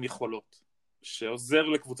עם יכולות, שעוזר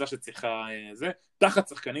לקבוצה שצריכה זה, תחת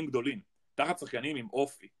שחקנים גדולים, תחת שחקנים עם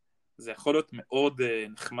אופי. זה יכול להיות מאוד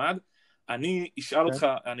נחמד. אני אשאל אותך,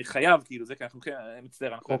 אני חייב, כאילו זה, כי אנחנו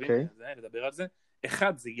מצטער, אנחנו חייבים לדבר על זה.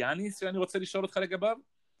 אחד זה יאניס שאני רוצה לשאול אותך לגביו,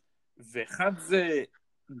 ואחד זה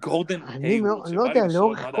גורדון היוורד. אני לא יודע,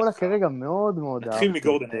 לאורך כל הקריירה מאוד מאוד נתחיל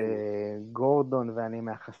מגורדון אהבתי את גורדון, ואני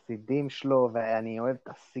מהחסידים שלו, ואני אוהב את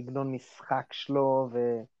הסגנון משחק שלו,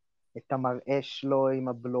 ואת המראה שלו עם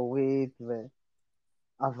הבלורית,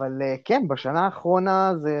 אבל כן, בשנה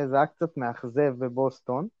האחרונה זה היה קצת מאכזב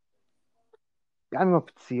בבוסטון, גם עם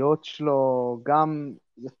הפציעות שלו, גם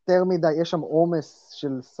יותר מדי, יש שם עומס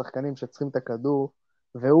של שחקנים שצריכים את הכדור,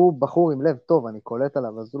 והוא בחור עם לב טוב, אני קולט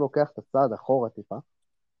עליו, אז הוא לוקח את הצעד אחורה טיפה.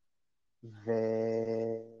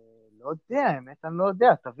 ולא יודע, האמת, אני לא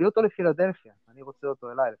יודע, תביא אותו לפילדלפיה, אני רוצה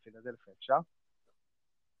אותו אליי לפילדלפיה, אפשר?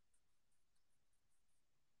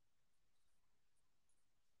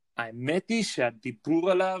 האמת היא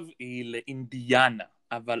שהדיבור עליו היא לאינדיאנה,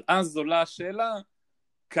 אבל אז עולה השאלה,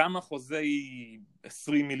 כמה חוזי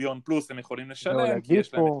 20 מיליון פלוס הם יכולים לשלם, כי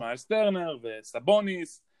יש להם את מיילס טרנר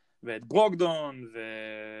וסבוניס, ואת ברוקדון,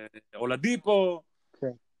 ואולדיפו,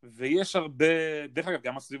 ויש הרבה, דרך אגב,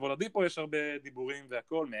 גם סביב אולדיפו יש הרבה דיבורים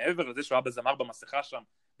והכל, מעבר לזה שהוא היה בזמר במסכה שם,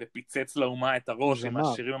 ופיצץ לאומה את הראש עם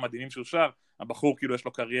השירים המדהימים שהוא שר, הבחור כאילו יש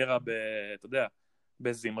לו קריירה אתה יודע,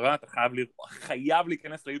 בזמרה, אתה חייב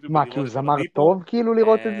להיכנס ליוטיוב. מה, כי הוא זמר טוב כאילו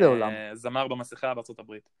לראות את זה עולם? זמר במסכה בארצות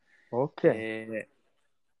הברית. אוקיי.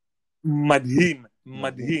 מדהים,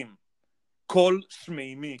 מדהים. קול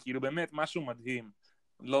שמימי, כאילו באמת משהו מדהים.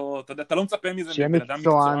 לא, אתה יודע, אתה לא מצפה מזה מבן אדם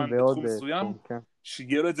מקצוען בתחום מסוים,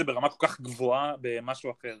 שיהיה לו את זה ברמה כל כך גבוהה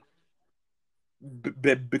במשהו אחר.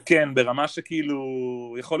 כן, ברמה שכאילו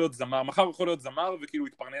יכול להיות זמר, מחר יכול להיות זמר וכאילו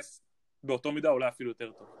יתפרנס באותו מידה, אולי אפילו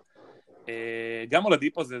יותר טוב. גם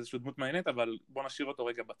אולדיפו זה איזושהי דמות מעניינת, אבל בוא נשאיר אותו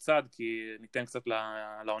רגע בצד, כי ניתן קצת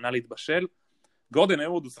לעונה להתבשל. גורדון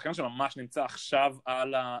היוורד הוא שחקן שממש נמצא עכשיו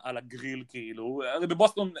על הגריל, כאילו,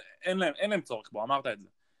 בבוסטון אין להם צורך בו, אמרת את זה.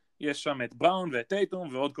 יש שם את בראון ואת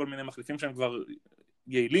טייטום ועוד כל מיני מחליפים שהם כבר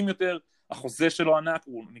יעילים יותר, החוזה שלו ענק,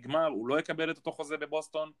 הוא נגמר, הוא לא יקבל את אותו חוזה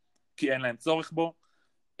בבוסטון, כי אין להם צורך בו,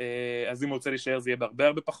 אז אם הוא רוצה להישאר זה יהיה בהרבה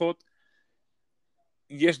הרבה פחות.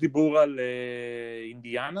 יש דיבור על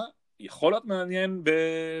אינדיאנה, יכול להיות מעניין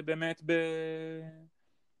באמת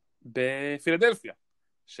בפילדלפיה.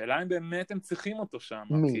 שאלה אם באמת הם צריכים אותו שם.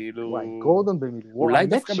 מי? כאילו... וואי, גורדון במילווקי. אולי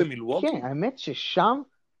דווקא במילווקי? כן, האמת ששם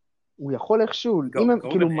הוא יכול איכשהו, אם הם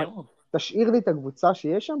כאילו, תשאיר לי את הקבוצה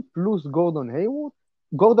שיש שם, פלוס גורדון היוורד,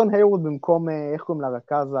 גורדון היוורד במקום, איך קוראים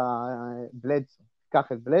לרכז בלדסו,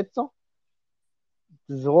 קח את בלדסו,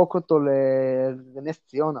 תזרוק אותו לנס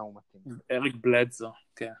ציונה, הוא מתאים. אריק בלדסו,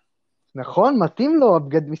 כן. נכון, מתאים לו,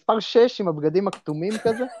 מספר 6 עם הבגדים הכתומים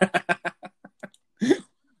כזה.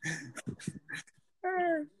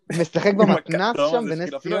 משחק במתנ"ס שם בנס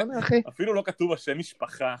ציונה, אחי. אפילו לא כתוב השם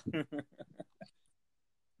משפחה.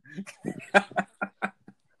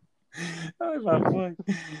 אוי ואבוי.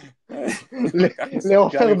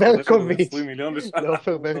 לאופר ברקוביץ'.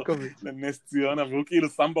 לאופר ברקוביץ'. לנס ציונה, והוא כאילו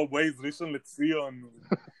שם בווייז ראשון לציון.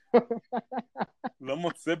 לא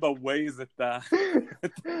מוצא בווייז את ה...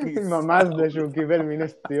 ממש זה שהוא קיבל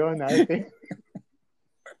מנס ציונה, אחי.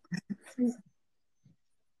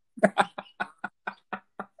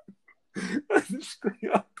 איזה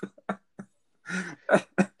שטויות.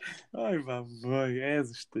 אוי ואבוי,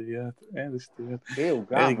 איזה שטויות, איזה שטויות.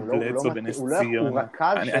 אריק בלדסו בנס ציונה.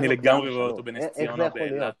 אני לגמרי רואה אותו בנס ציונה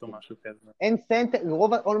באילת או משהו כזה. אין סנטר,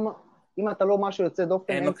 אם אתה לא משהו יוצא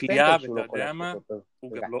דופן, אין סנטר שהוא לא יכול לעשות אותו.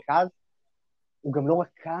 הוא גם לא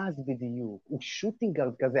רכז בדיוק, הוא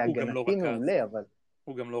שוטינגרד כזה, הגנתי מעולה, אבל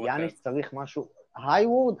יאניס צריך משהו.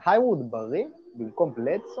 הייוורד בריא, במקום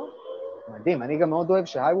בלדסו, מדהים, אני גם מאוד אוהב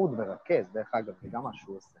שהייוורד מרכז, דרך אגב, זה גם מה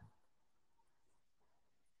שהוא עושה.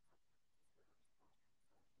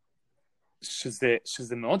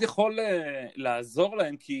 שזה מאוד יכול לעזור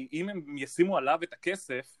להם, כי אם הם ישימו עליו את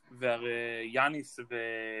הכסף, והרי יאניס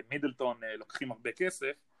ומידלטון לוקחים הרבה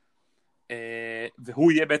כסף,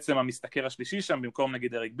 והוא יהיה בעצם המשתכר השלישי שם, במקום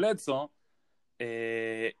נגיד אריק בלדסו,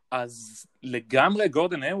 אז לגמרי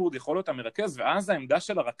גורדון היווד יכול להיות המרכז, ואז העמדה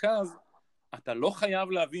של הרכז, אתה לא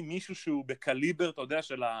חייב להביא מישהו שהוא בקליבר, אתה יודע,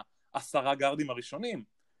 של 10 גארדים הראשונים.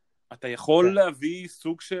 אתה יכול להביא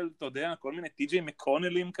סוג של, אתה יודע, כל מיני טי.ג'יי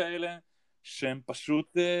מקונלים כאלה, שהם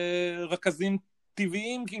פשוט רכזים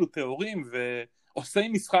טבעיים, כאילו תיאורים, ועושי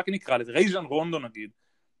משחק נקרא לזה, רייז'ן רונדו נגיד,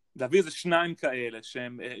 להביא איזה 2 כאלה,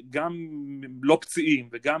 שהם גם לא פציעים,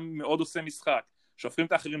 וגם מאוד עושי משחק, שהופכים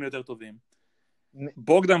את האחרים ליותר טובים.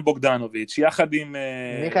 בוגדן בוגדנוביץ', יחד עם...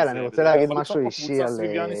 מיכאל, אני רוצה להגיד משהו אישי על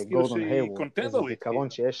גורדון היווד, איזה זיכרון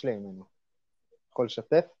שיש לי ממנו. יכול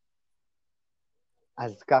לשתף?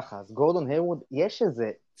 אז ככה, אז גורדון היווד, יש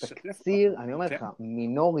איזה תקציר, אני אומר לך,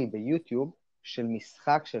 מינורי ביוטיוב, של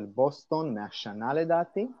משחק של בוסטון מהשנה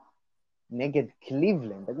לדעתי, נגד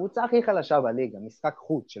קליבלנד, הקבוצה הכי חלשה בליגה, משחק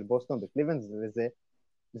חוץ של בוסטון בקליבלנד,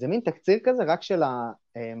 זה מין תקציר כזה, רק של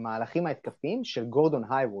המהלכים ההתקפיים של גורדון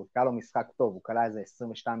היווד, קרא לו משחק טוב, הוא קלע איזה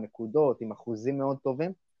 22 נקודות, עם אחוזים מאוד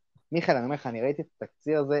טובים. מיכאל, אני אומר לך, אני ראיתי את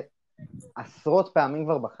התקציר הזה עשרות פעמים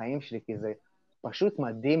כבר בחיים שלי, כי זה פשוט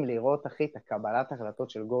מדהים לראות, אחי, את הקבלת החלטות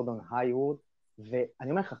של גורדון היווד,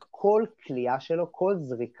 ואני אומר לך, כל קליעה שלו, כל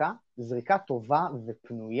זריקה טובה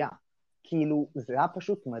ופנויה. כאילו, זה היה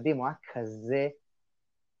פשוט מדהים, הוא היה כזה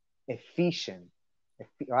efficient.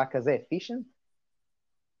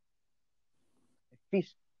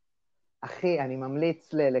 אחי, אני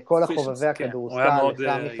ממליץ לכל החובבי הכדורסל,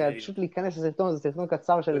 לך מיכאל, פשוט להיכנס לסרטון, זה סרטון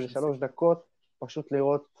קצר של 3 דקות, פשוט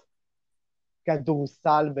לראות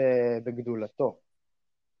כדורסל בגדולתו.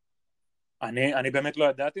 אני באמת לא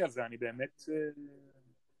ידעתי על זה, אני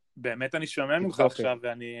באמת אני שומע ממך עכשיו,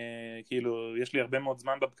 ואני, כאילו, יש לי הרבה מאוד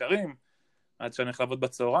זמן בבקרים, עד שאני הולך לעבוד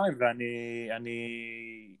בצהריים,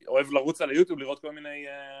 ואני אוהב לרוץ על היוטיוב, לראות כל מיני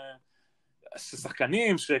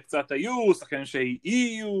שחקנים שקצת היו, שחקנים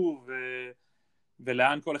שיהיו,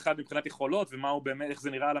 ולאן כל אחד מבחינת יכולות, ומה הוא באמת, איך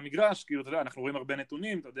זה נראה על המגרש, כאילו, אתה יודע, אנחנו רואים הרבה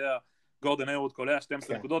נתונים, אתה יודע, גורדון היווד קולע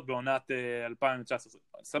 12 נקודות בעונת 2019,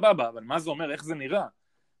 סבבה, אבל מה זה אומר, איך זה נראה?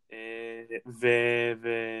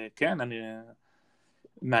 וכן,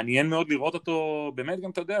 מעניין מאוד לראות אותו, באמת גם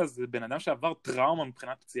אתה יודע, זה בן אדם שעבר טראומה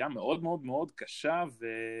מבחינת פציעה מאוד מאוד מאוד קשה,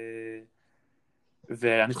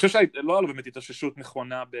 ואני חושב שלא היה לו באמת התאוששות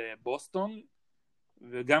נכונה בבוסטון,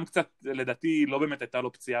 וגם קצת, לדעתי, לא באמת הייתה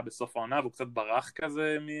לו פציעה בסוף העונה, והוא קצת ברח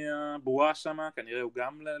כזה מהבועה שם, כנראה הוא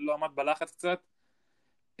גם לא עמד בלחץ קצת.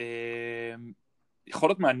 יכול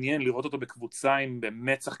להיות מעניין לראות אותו בקבוצה עם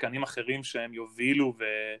באמת שחקנים אחרים שהם יובילו,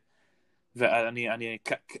 ואני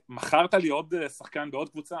מכרת לי עוד שחקן בעוד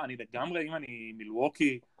קבוצה, אני לגמרי, אם אני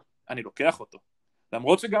מילווקי, אני לוקח אותו.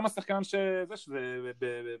 למרות שגם השחקן שזה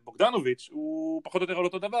בוגדנוביץ', הוא פחות או יותר על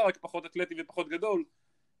אותו דבר, רק פחות אתלטי ופחות גדול.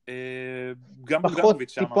 גם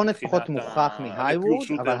בוגדנוביץ' שם. טיפונת פחות מוכח מהייווד,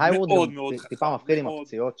 אבל הייווד טיפה מפחיד עם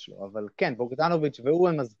הפציעות שלו, אבל כן, בוגדנוביץ' והוא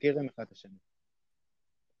הם מזכירים אחד את השני.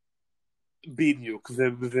 בדיוק,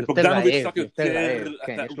 ובוגדנוביץ' קצת יותר,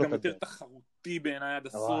 הוא גם יותר תחרותי בעיניי עד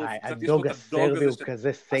הסוף, הדוג הסרבי הוא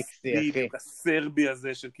כזה סקסי, אחי. הסרבי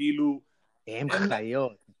הזה של כאילו, הם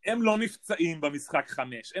חיות. הם לא נפצעים במשחק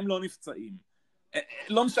 5, הם לא נפצעים.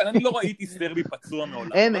 לא משנה, אני לא ראיתי סרבי פצוע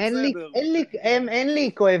מעולם. אין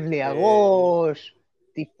לי, כואב לי הראש,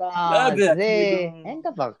 טיפה, זה, אין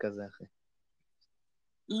דבר כזה, אחי.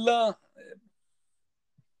 לא.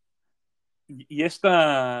 יש את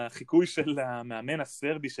החיקוי של המאמן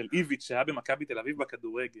הסרבי של איביץ' שהיה במכבי תל אביב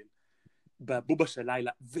בכדורגל, בבובה של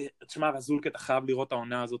לילה, ותשמע רזולק, אתה חייב לראות את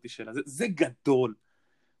העונה הזאת שלה, זה גדול.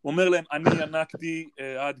 הוא אומר להם, אני ינקתי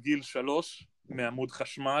עד גיל 3 מעמוד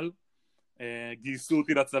חשמל, גייסו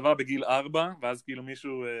אותי לצבא בגיל 4, ואז כאילו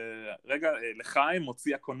מישהו, רגע, לחיים,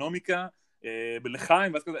 מוציא אקונומיקה,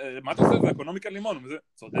 לחיים, ואז כזה, מה אתה עושה? זה אקונומיקה לימון, וזה,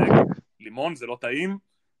 צודק, לימון זה לא טעים,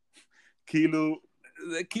 כאילו,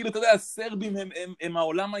 אתה יודע, הסרבים הם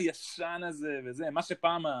העולם הישן הזה, וזה, מה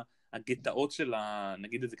שפעם הגטאות של,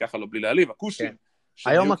 נגיד את זה ככה, לא בלי להעליב, הקושים,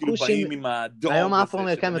 היום הקושים, היום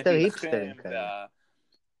האפרו-אמריקאים יותר היפסטרים כאלה.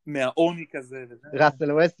 מהעוני כזה.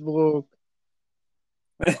 ראסל ווסטברוק.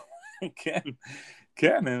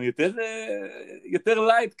 כן, הם יותר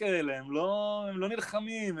לייט כאלה, הם לא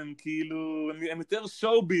נלחמים, הם כאילו, הם יותר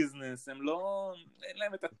שואו ביזנס, אין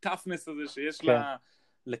להם את הטאפנס הזה שיש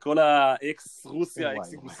לכל האקס רוסיה,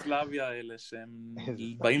 אקס יוגוסלביה האלה, שהם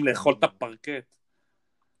באים לאכול את הפרקט.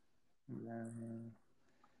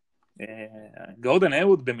 גורדון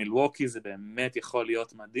היווד במילווקי זה באמת יכול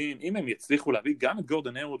להיות מדהים, אם הם יצליחו להביא גם את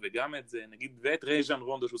גורדון היווד וגם את זה, נגיד, ואת רייז'ן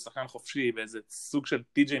רונדו שהוא שחקן חופשי, ואיזה סוג של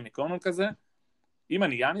טי.ג'יי מקונל כזה, אם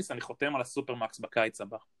אני יאניס, אני חותם על הסופרמקס בקיץ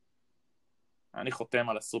הבא. אני חותם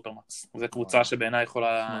על הסופרמקס. זו קבוצה שבעיניי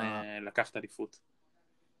יכולה לקחת אליפות.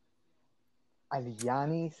 על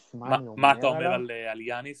יאניס, מה אני אומר מה אתה אומר עליו? על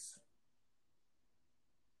יאניס?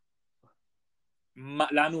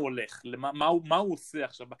 לאן הוא הולך? מה הוא עושה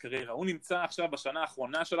עכשיו בקריירה? הוא נמצא עכשיו בשנה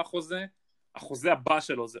האחרונה של החוזה הבא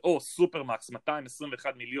שלו זה או סופרמקס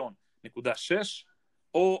 221 מיליון נקודה 6,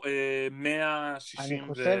 או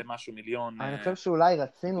 160 ומשהו מיליון. אני חושב שאולי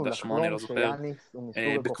רצינו לא לחלום זוכר. שיאניס הוא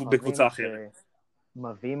מסוג הכוכבים בקבוצה אחרת.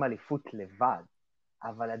 שמביאים אליפות לבד,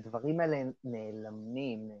 אבל הדברים האלה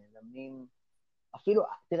נעלמים, אפילו,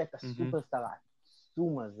 תראה את הסופרסטאר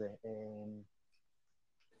העצום הזה,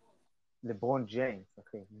 לברון ג'יימס,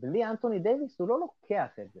 אחי. בלי אנטוני דייוויס הוא לא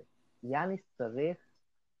לוקח את זה. יאניס צריך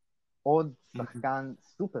עוד שחקן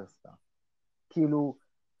סופרסטאר. כאילו,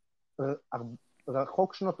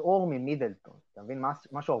 רחוק שנות אור ממידלטון. אתה מבין?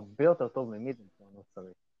 משהו הרבה יותר טוב ממידלטון הוא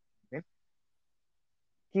צריך. מבין?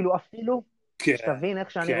 כאילו, אפילו, שתבין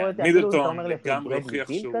איך שאני רואה את זה, אפילו אתה אומר לפי ברדלי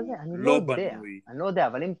ביל כזה, אני לא יודע,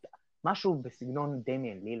 אבל אם משהו בסגנון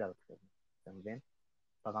דמיאן לילארד כזה, אתה מבין?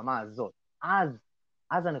 ברמה הזאת.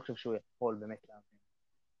 אז אני חושב שהוא יכול באמת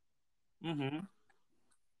להבין.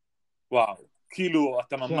 וואו, כאילו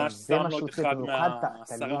אתה ממש שם לו את אחד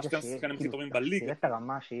מה10-12 שחקנים הכי טובים בליגה. תראה את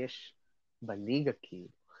הרמה שיש בליגה, כאילו,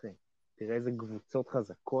 אחי. תראה איזה קבוצות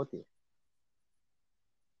חזקות יש.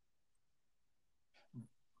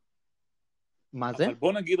 מה זה? אבל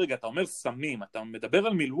בוא נגיד רגע, אתה אומר סמים, אתה מדבר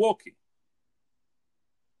על מילווקי.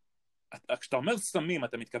 כשאתה אומר סמים,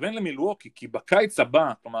 אתה מתכוון למילווקי, כי בקיץ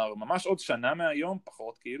הבא, כלומר, ממש עוד שנה מהיום,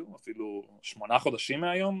 פחות כאילו, אפילו 8 חודשים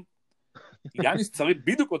מהיום, יאניס צריך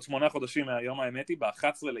בדיוק עוד 8 חודשים מהיום, האמת היא,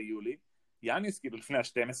 ב-11 ליולי, יאניס, כאילו לפני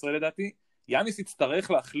ה-12 לדעתי, יאניס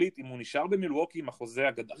יצטרך להחליט אם הוא נשאר במילווקי עם החוזה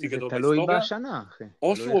הכי גדול בהיסטוריה, זה תלוי בשנה, אחי.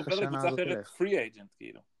 או שהוא עובר לקבוצה אחרת, פרי אייג'נט,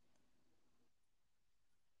 כאילו.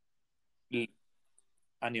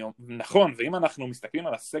 נכון, ואם אנחנו מסתכלים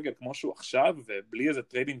על הסגל כמו שהוא עכשיו, ובלי איזה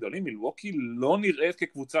טריידים גדולים, מילווקי לא נראית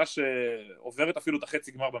כקבוצה שעוברת אפילו את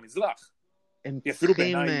החצי גמר במזרח. היא אפילו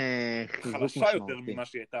בעיניי חלשה יותר ממה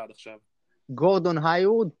שהיא הייתה עד עכשיו. גורדון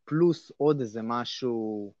היורד פלוס עוד איזה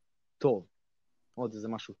משהו טוב.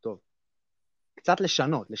 קצת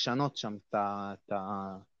לשנות שם את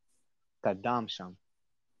הדם שם.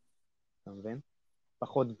 אתה מבין?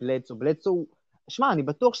 פחות בלדסו. שמע, אני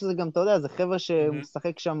בטוח שזה גם, אתה יודע, זה חבר'ה שהוא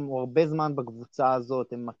משחק שם הרבה זמן בקבוצה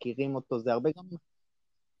הזאת, הם מכירים אותו, זה הרבה גם...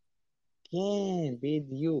 כן,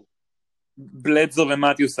 בדיוק. בלדזו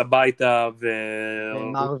ומתיוס הביתה,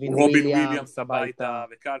 ורובין וויליאמס הביתה,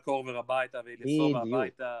 וקל קורבר הביתה, ואיליסובה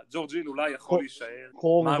הביתה, ג'ורג'יל אולי יכול להישאר,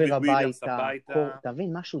 קורבר הביתה,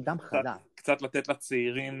 תבין, משהו דם חדש. קצת לתת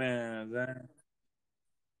לצעירים, זה...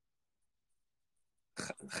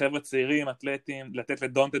 חבר'ה צעירים, אתלטים, לתת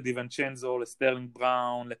לדונטה דיוונצ'נזו, לסטרלינג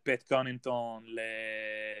בראון, לפט קונינגטון,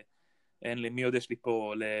 אין לי, מי עוד יש לי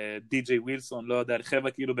פה, לדי-ג'יי ווילסון, לא יודע,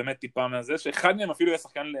 לחבר'ה כאילו באמת טיפה מהזה, שאחד מהם אפילו היה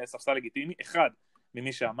שחקן לספסל לגיטימי, אחד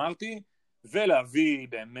ממי שאמרתי, ולהביא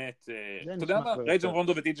באמת, אתה יודע מה, רייג'ון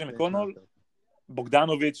רונדו וטי.ג'יי מקונול,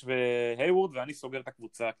 בוגדנוביץ' והייוורד, ואני סוגר את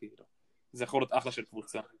הקבוצה כאילו. זה יכול להיות אחלה של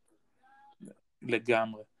קבוצה.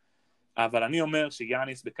 לגמרי. אבל אני אומר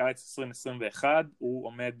שיאניס בקיץ 2021 הוא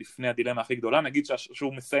עומד בפני הדילמה הכי גדולה, נגיד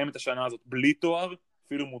שהוא מסיים את השנה הזאת בלי תואר,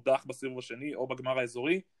 אפילו מודח בסיבוב השני או בגמר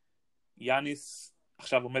האזורי, יאניס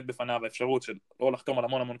עכשיו עומד בפניו האפשרות של או לחתום על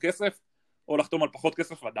המון כסף, או לחתום על פחות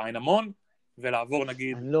כסף ועדיין המון, ולעבור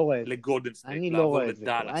נגיד לגולדן סטייט, לעבור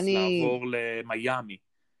לדאלאס, לעבור למיימי.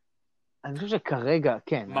 אני חושב שכרגע,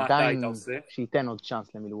 כן, עדיין שייתן עוד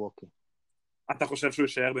צ'אנס למילווקי. אתה חושב שהוא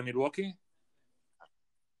יישאר במילווקי?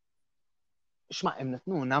 שמע, הם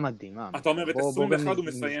נתנו עונה מדהימה. אתה אומר, את 21 הוא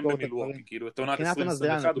מסיים במילווקי, כאילו, את עונת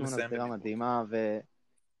 2021 הוא מסיים במילווקי. מדהימה,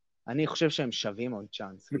 ואני חושב שהם שווים עוד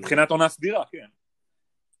צ'אנס. מבחינת עונה סדירה, כן.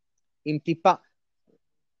 עם טיפה...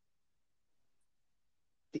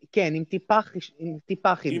 כן, עם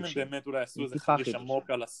טיפה חידושים. אם הם באמת אולי עשו איזה חידוש עמוק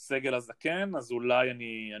על הסגל הזקן, אז אולי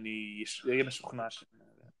אני אהיה משוכנע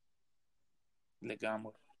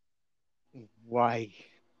לגמרי. וואי.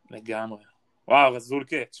 לגמרי. וואו,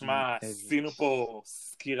 רזולקה, תשמע, עשינו פה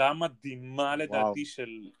סקירה מדהימה לדעתי של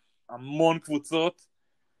המון קבוצות,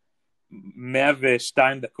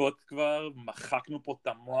 102 דקות כבר, מחקנו פה את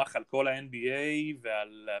המוח על כל ה-NBA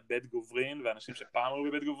ועל בית גוברין, ואנשים שפעם ראו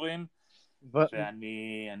בבית גוברין,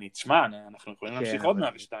 ואני, תשמע, אנחנו יכולים להמשיך עוד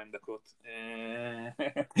 102 דקות,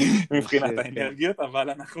 מבחינת האנרגיות, אבל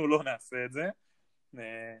אנחנו לא נעשה את זה,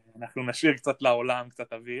 אנחנו נשאיר קצת לעולם,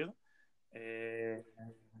 קצת אוויר,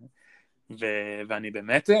 ואני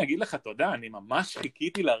באמת אגיד לך תודה, אני ממש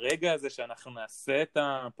חיכיתי לרגע הזה שאנחנו נעשה את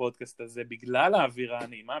הפודקאסט הזה בגלל האווירה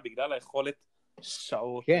הנעימה, בגלל היכולת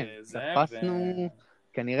שעות. כן, תפסנו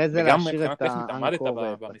כנראה זה וגם להשאיר את מבחינת עמדת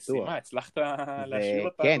האנקור פתוח. במשימה, הצלחת להשאיר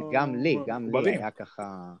אותנו... כן, גם לי היה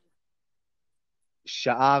ככה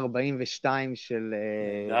שעה 42 של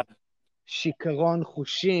שיכרון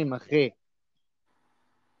חושים, אחי.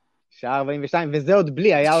 שעה 42, וזה עוד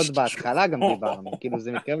בלי, היה עוד בהתחלה גם דיברנו, כאילו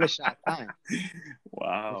זה מתקרב לשעתיים.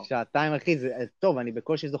 וואו. שעתיים, אחי, זה טוב, אני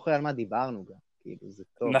בקושי זוכר על מה דיברנו גם, כאילו זה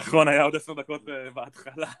טוב. נכון, היה עוד 10 דקות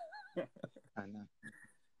בהתחלה.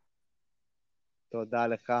 תודה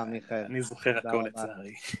לך, מיכאל. אני זוכר הכל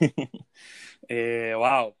לצערי.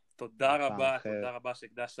 וואו, תודה רבה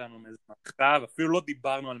שהקדשת לנו מזמנך, ואפילו לא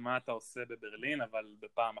דיברנו על מה אתה עושה בברלין, אבל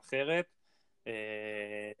בפעם אחרת.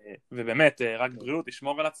 ובאמת, רק בריאות,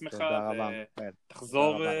 תשמור על עצמך,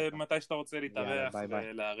 ותחזור מתי שאתה רוצה להתארח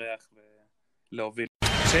ולארח ולהוביל.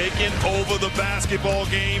 Taking over the basketball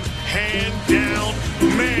game, hand down,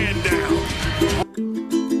 man.